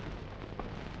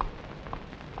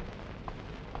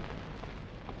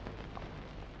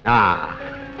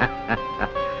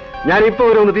 ഞാനിപ്പോ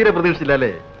ഒരു തീരെ പ്രതീക്ഷിച്ചില്ല അല്ലേ,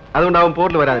 അതുകൊണ്ടാവും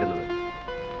പോർട്ടിൽ വരാതിരുന്നത്.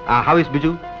 How is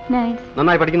Biju?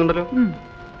 നന്നായി പഠിക്കുന്നുണ്ടല്ലോ.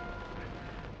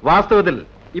 വാസ്തവത്തിൽ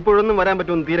ഇപ്പോഴൊന്നും വരാൻ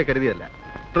പറ്റുമെന്ന് തീരെ കരുതിയല്ല.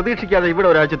 പ്രതീക്ഷിക്കാതെ ഇവിടെ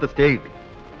ഒരാഴ്ചത്തെ സ്റ്റേ കിട്ടി.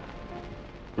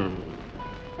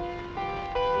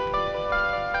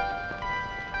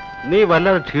 നീ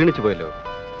വല്ലാതെ ക്ഷീണിച്ചു പോയല്ലോ.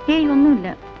 ഏയ് ഒന്നുമില്ല.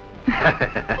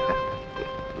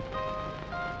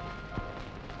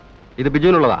 ഇത്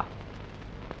ബിജുവിനുള്ളതാ.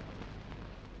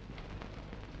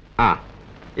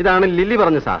 ഇതാണ് ലില്ലി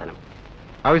പറഞ്ഞ സാധനം.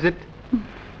 How is it?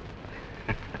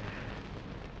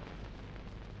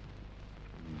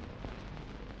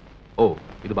 ഓ,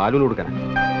 ഇത് ബാലുവിന് കൊടുക്കാനാ.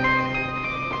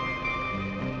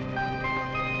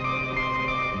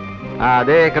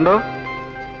 അതെ, കണ്ടോ,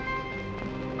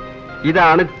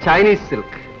 ഇതാണ് ചൈനീസ്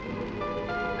സിൽക്ക്.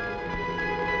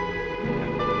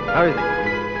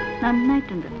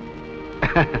 നന്നായിട്ടുണ്ട്.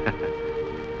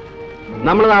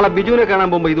 നമ്മൾ നാളെ ബിജുവിനെ കാണാൻ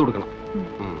പോകുമ്പോ ഇത് കൊടുക്കണം.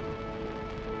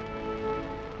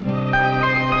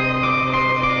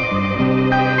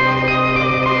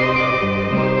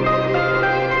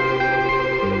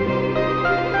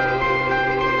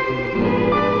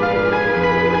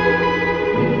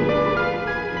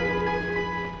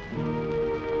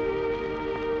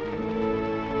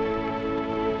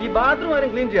 ഈ ബാത്റൂം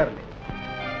ആരും ക്ലീൻ ചെയ്യാറില്ലേ?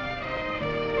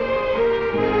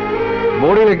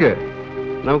 ബോഡിയിലേക്ക്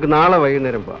നമുക്ക് നാളെ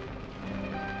വൈകുന്നേരം പോവാം.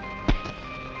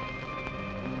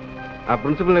 ആ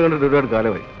പ്രിൻസിപ്പലിനെ കണ്ടിട്ട് ഒരുപാട്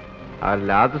കാലമായി. ആ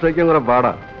ലാസ്റ്റ് സഹിക്കാൻ കുറെ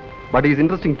പാടാ. But is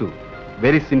interesting to.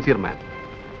 Very sincere മാൻ.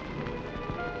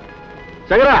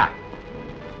 ശങ്കര,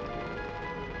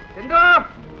 എന്തോ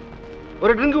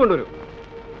ഒരു ഡ്രിങ്ക് കൊണ്ടുവരൂ.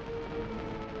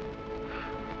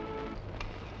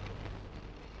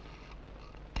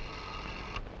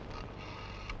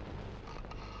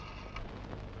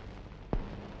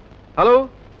 ഹലോ,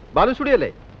 ബാലു സ്റ്റുഡിയോ അല്ലേ?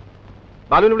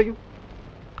 ബാലുവിനെ വിളിക്കൂ.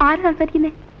 ആര്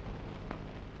സംസാരിക്കുന്നേ?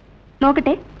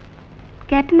 നോക്കട്ടെ.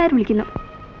 ക്യാപ്റ്റൻ ആര് വിളിക്കുന്നു?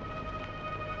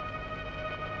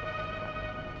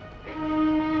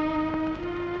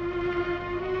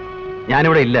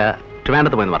 ഞാനിവിടെ ഇല്ല,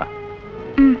 ട്രിവാൻഡ്രത്ത് പോയെന്ന് പറ.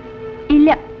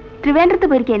 ഇല്ല, ട്രിവാൻഡ്രത്ത്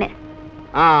പോയിരിക്കേനെ.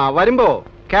 ആ, വരുമ്പോ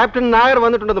ക്യാപ്റ്റൻ നായർ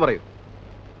വന്നിട്ടുണ്ടെന്ന് പറയൂ.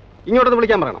 ഇങ്ങോട്ടൊന്ന്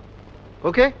വിളിക്കാൻ പറയണം.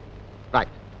 Okay,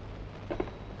 right.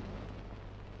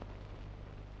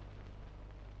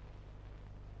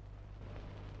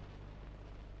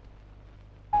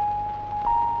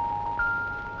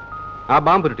 ആ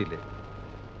ബാമ്പ് ഉരുട്ടിയില്ലേ?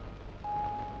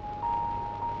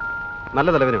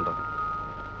 നല്ല തലവേനയുണ്ടോ?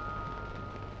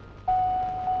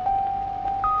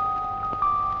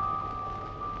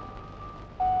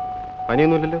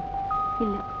 പനിയൊന്നുമില്ലല്ലോ?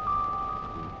 ഇല്ല.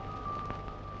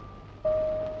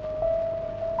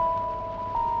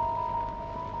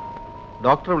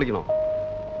 ഡോക്ടറെ വിളിക്കണോ?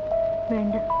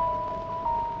 വേണ്ട.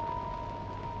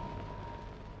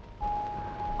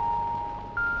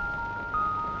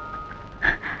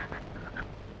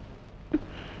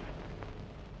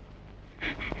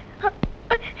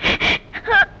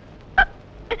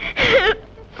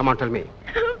 Come on, tell me.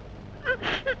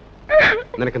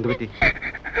 നിനക്കെന്ത് പറ്റി?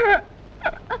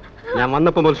 ഞാൻ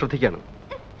വന്നപ്പോ മുതൽ ശ്രദ്ധിക്കാണ്.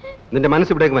 നിന്റെ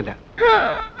മനസ്സ് ഇവിടേക്കുമല്ല.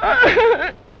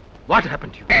 What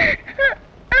happened to you?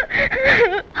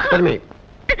 Tell me.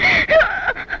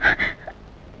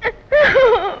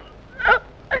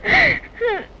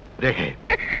 Rekha.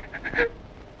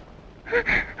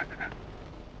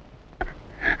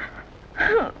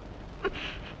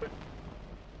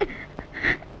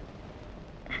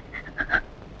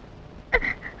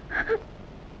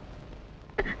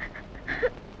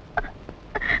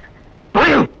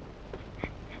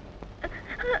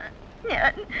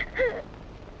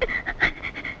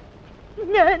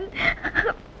 ഞാൻ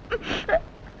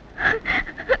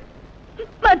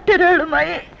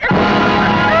മറ്റൊരാളുമായി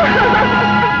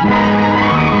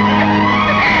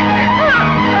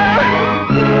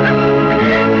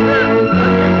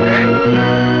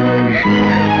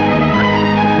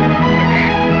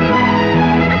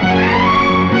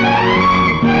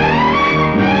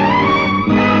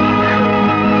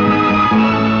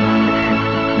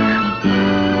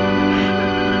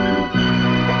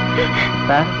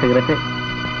സിഗരറ്റ്.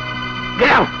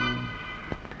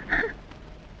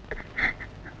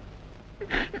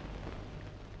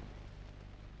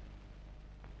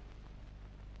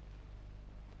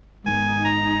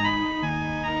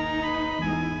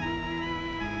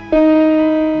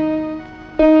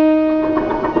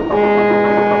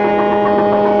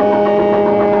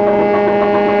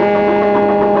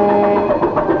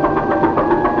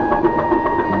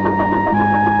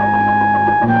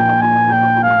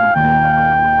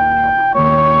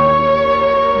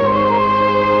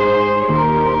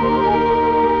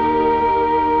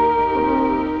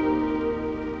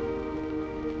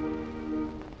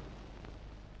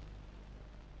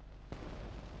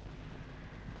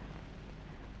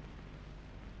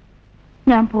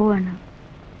 ഞാൻ പോവാണ്.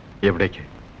 എവിടേക്ക്?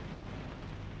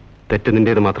 തെറ്റ്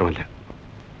നിന്റേത് മാത്രമല്ല.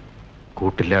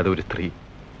 കൂട്ടില്ലാതെ ഒരു സ്ത്രീ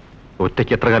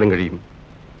ഒറ്റയ്ക്ക് എത്ര കാലം കഴിയും?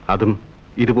 അതും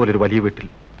ഇതുപോലൊരു വലിയ വീട്ടിൽ.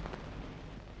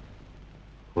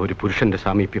 ഒരു പുരുഷന്റെ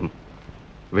സാമീപ്യം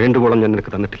വേണ്ടുവോളം ഞാൻ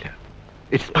നിനക്ക് തന്നിട്ടില്ല.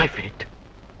 It's my fate.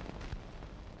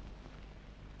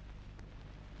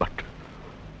 But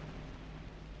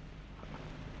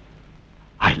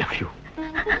I love you.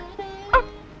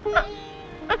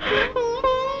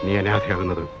 നീ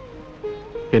അനാഥയാകുന്നത്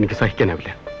എനിക്ക്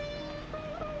സഹിക്കാനാവില്ല.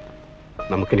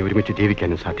 നമുക്കിനി ഒരുമിച്ച്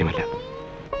ജീവിക്കാനും സാധ്യമല്ല.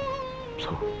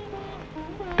 സോ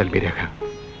ടെൽ മീ രേഖ,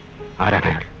 ആരാണ്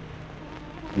അയാൾ?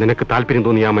 നിനക്ക് താല്പര്യം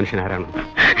തോന്നിയ ആ മനുഷ്യൻ ആരാണ്?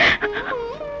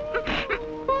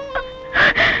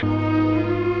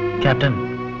 ക്യാപ്റ്റൻ,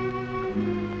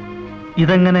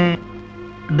 ഇതെങ്ങനെ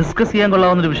ഡിസ്കസ് ചെയ്യാൻ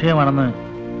കൊള്ളാവുന്നൊരു വിഷയമാണെന്ന്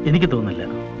എനിക്ക് തോന്നുന്നില്ല.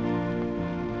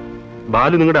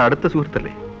 ബാലു നിങ്ങളുടെ അടുത്ത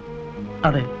സുഹൃത്തല്ലേ?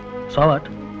 അതെ. So what?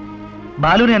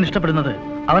 ബാലുവിനെ ഞാൻ ഇഷ്ടപ്പെടുന്നത്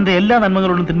അവന്റെ എല്ലാ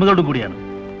നന്മകളോടും തിന്മകളോടും കൂടിയാണ്.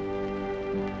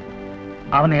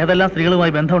 അവൻ ഏതെല്ലാം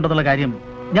സ്ത്രീകളുമായി ബന്ധമുണ്ടെന്നുള്ള കാര്യം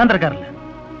ഞാൻ തിരക്കാറില്ല.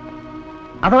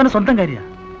 അതവന് സ്വന്തം കാര്യമാണ്.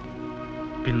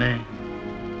 പിന്നെ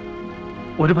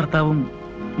ഒരു ഭർത്താവും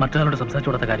മറ്റൊരാളോട് സംസാരിച്ചു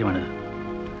കൊടുത്ത കാര്യമാണിത്.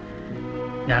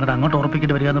 ഞാനത് അങ്ങോട്ട്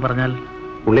ഉറപ്പിക്കേണ്ടി വരിക എന്ന് പറഞ്ഞാൽ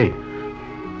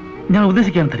ഞാൻ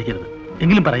ഉദ്ദേശിക്കാൻ ധരിക്കരുത്.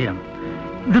 എങ്കിലും പറയുകയാണ്,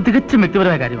 ഇത് തികച്ചും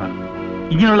വ്യക്തിപരമായ കാര്യമാണ്.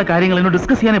 ഇങ്ങനെയുള്ള കാര്യങ്ങൾ എന്നോട്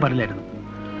ഡിസ്കസ് ചെയ്യാനേ പാടില്ലായിരുന്നു.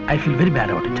 I feel very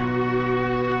bad about it.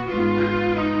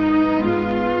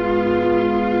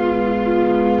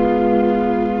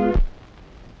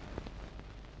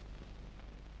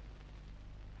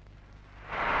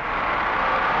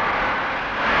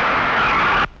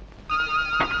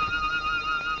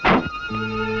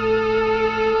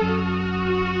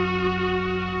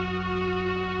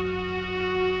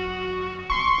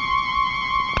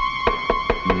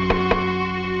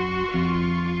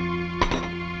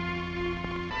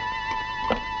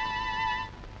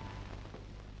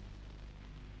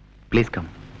 Please come.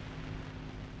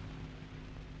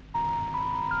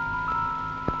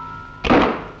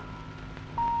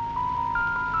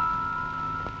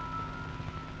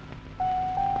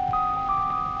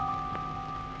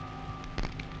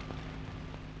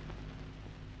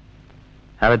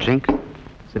 Have a drink.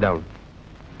 Sit down.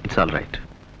 It's all right.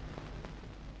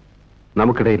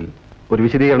 നമുക്കിടയിൽ ഒരു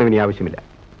വിശദീകരണം ഇനി ആവശ്യമില്ല.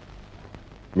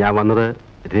 ഞാൻ വന്നത്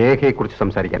രേഖയെക്കുറിച്ച്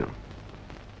സംസാരിക്കാനാണ്.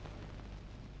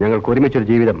 ഞങ്ങൾക്ക് ഒരുമിച്ചൊരു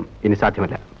ജീവിതം ഇനി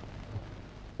സാധ്യമല്ല.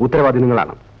 ഉത്തരവാദി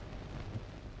നിങ്ങളാണ്.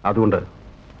 അതുകൊണ്ട്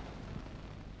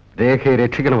രേഖയെ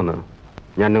രക്ഷിക്കണമെന്ന്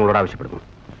ഞാൻ നിങ്ങളോട് ആവശ്യപ്പെടുന്നു.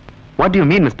 What do you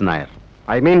mean, Mr. Nair?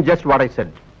 I mean just what I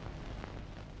said.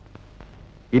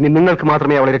 ഇനി നിങ്ങൾക്ക്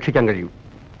മാത്രമേ അവളെ രക്ഷിക്കാൻ കഴിയൂ.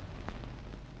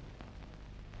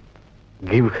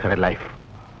 Give her a life.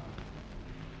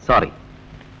 Sorry.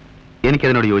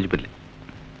 എനിക്കതിനോട് യോജിപ്പില്ല.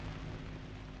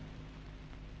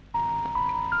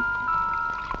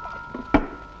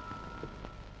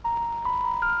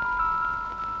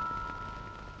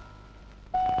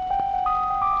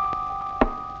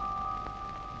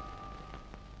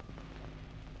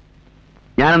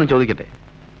 ഞാനൊന്ന് ചോദിക്കട്ടെ,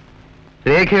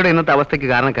 രേഖയുടെ ഇന്നത്തെ അവസ്ഥയ്ക്ക്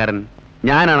കാരണക്കാരൻ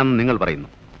ഞാനാണെന്ന് നിങ്ങൾ പറയുന്നു.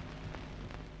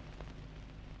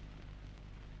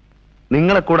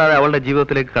 നിങ്ങളെ കൂടാതെ അവളുടെ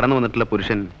ജീവിതത്തിലേക്ക് കടന്നു വന്നിട്ടുള്ള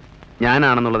പുരുഷൻ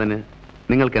ഞാനാണെന്നുള്ളതിന്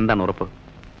നിങ്ങൾക്ക് എന്താണ് ഉറപ്പ്?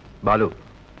 Balu,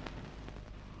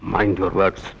 mind your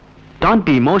words. Don't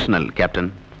be emotional, captain.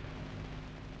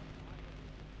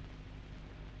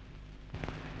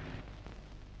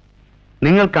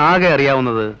 നിങ്ങൾക്കാകെ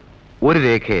അറിയാവുന്നത് ഒരു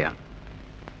രേഖയാണ്.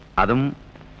 അതും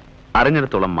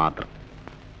അറിഞ്ഞിടത്തോളം മാത്രം.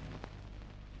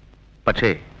 പക്ഷേ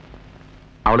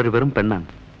അവളൊരു വെറും പെണ്ണാണ്.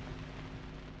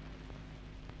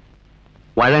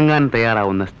 വഴങ്ങാൻ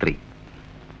തയ്യാറാവുന്ന സ്ത്രീ.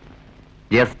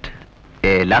 Just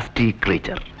A lasty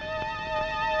creature.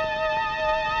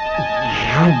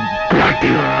 You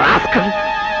bloody rascal!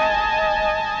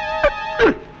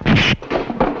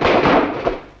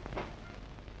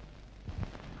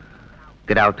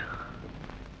 Get out.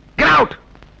 Get out!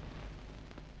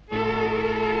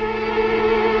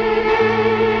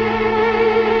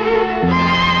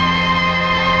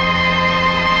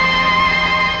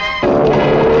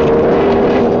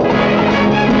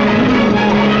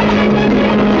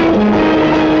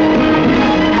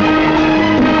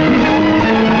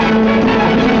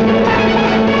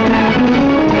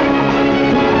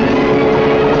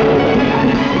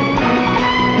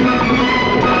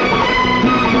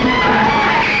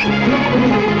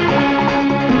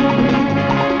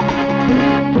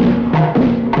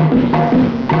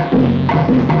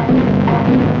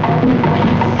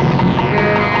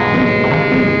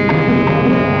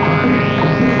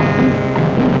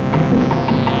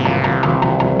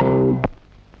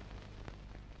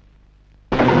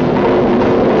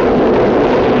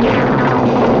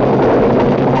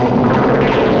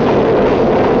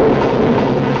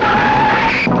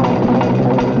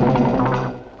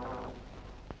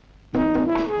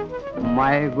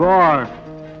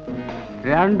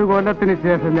 രണ്ടു കൊല്ലത്തിന്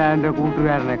ശേഷം ഞാൻ എന്റെ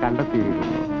കൂട്ടുകാരനെ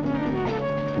കണ്ടെത്തിയിരിക്കുന്നു.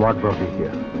 What brought you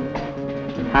here?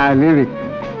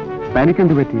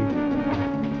 തനിക്കെന്ത് പറ്റി?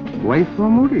 വൈഫ് സോ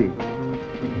മൂടി.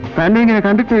 തന്നെ ഇങ്ങനെ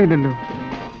കണ്ടിട്ടേ ഇല്ലല്ലോ.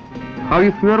 How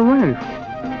is your wife?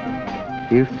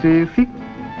 Is she sick?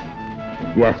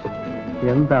 Yes.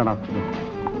 എന്താണ് അസുഖം?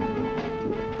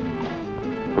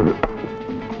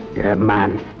 A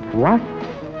man. What?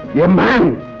 A man!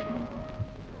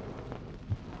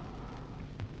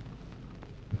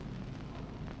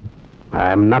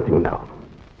 I am nothing now.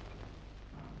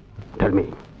 Tell me,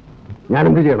 ഞാൻ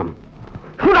എന്ത് ചെയ്യണം?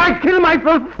 Should I kill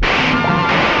myself?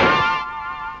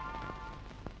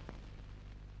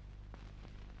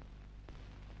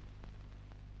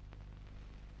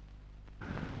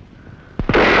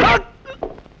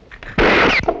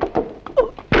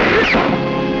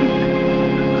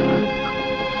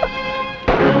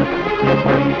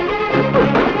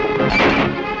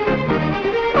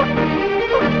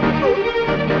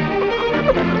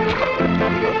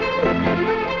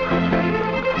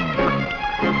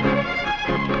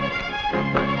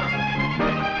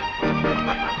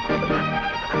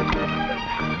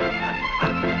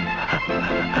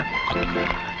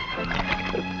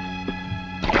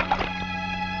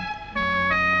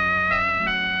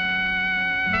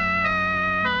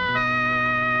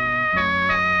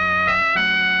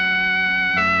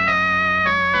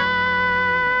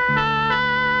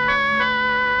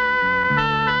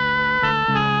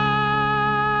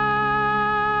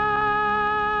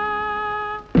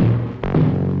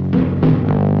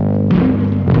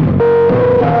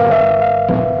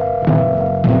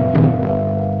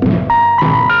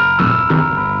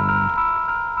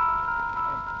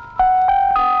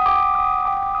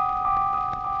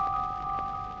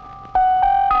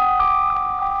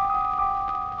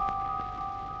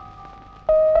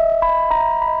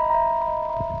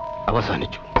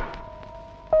 അവസാനിച്ചു.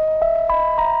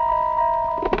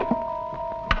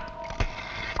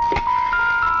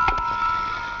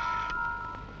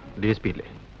 DSP ഇല്ലേ?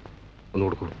 ഒന്ന്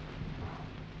കൊടുക്കൂ.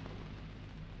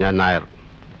 ഞാൻ Nair,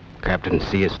 captain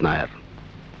CS Nair.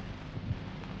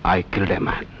 I killed a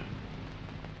man.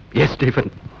 Yes, Stephen,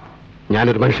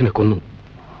 ഞാനൊരു മനുഷ്യനെ കൊന്നു.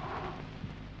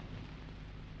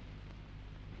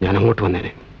 ഞാൻ അങ്ങോട്ട്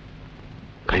വന്നേനെ,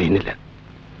 കഴിയുന്നില്ല.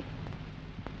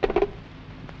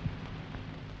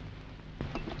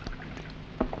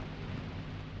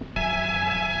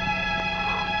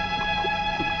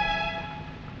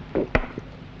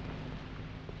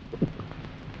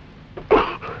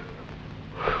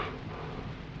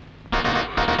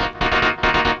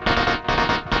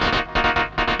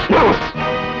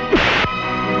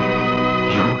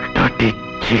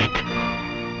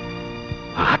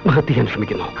 ആത്മഹത്യ ചെയ്യാൻ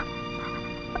ശ്രമിക്കുന്നു.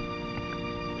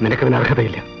 നിനക്കതിന്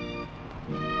അർഹതയില്ല.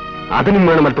 അതിനും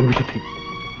വേണം അല്പം വിശുദ്ധി.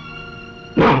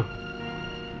 No,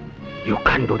 you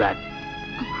can't do that.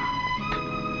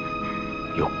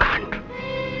 You can't.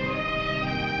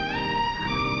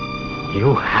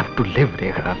 You have to live,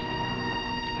 രേഖ.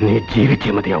 നീ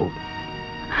ജീവിച്ചേ മതിയാവും.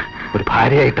 ഒരു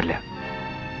ഭാര്യയായിട്ടല്ല,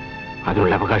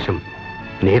 അതിനുള്ള അവകാശം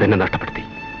നീ തന്നെ നഷ്ടപ്പെടുത്തി.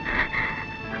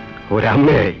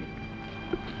 ഒരമ്മയായി.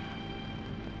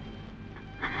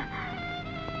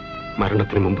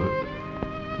 മരണത്തിന് മുമ്പ്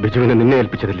ബിജുവിനെ നിന്നെ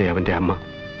ഏൽപ്പിച്ചതില്ലേ അവന്റെ അമ്മ?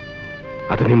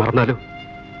 അത് നീ മറന്നാലോ?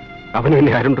 അവന്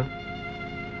പിന്നെ ആരുണ്ട്?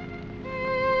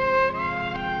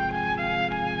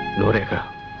 No Rekha,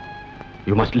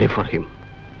 you must live for him.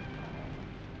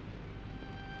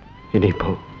 ഇനിയിപ്പോ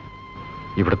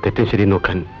ഇവിടെ തെറ്റും ശരി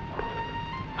നോക്കാൻ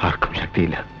ആർക്കും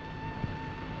ശക്തിയില്ല.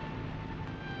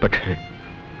 പക്ഷേ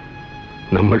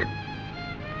നമ്മൾ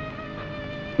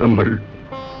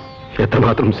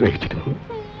എത്രമാത്രം സ്നേഹിച്ചിരുന്നു.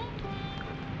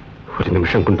 ഒരു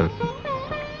നിമിഷം കൊണ്ട്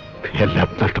എല്ലാം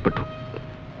നഷ്ടപ്പെട്ടു.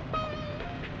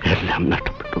 എല്ലാം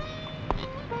നഷ്ടപ്പെട്ടു.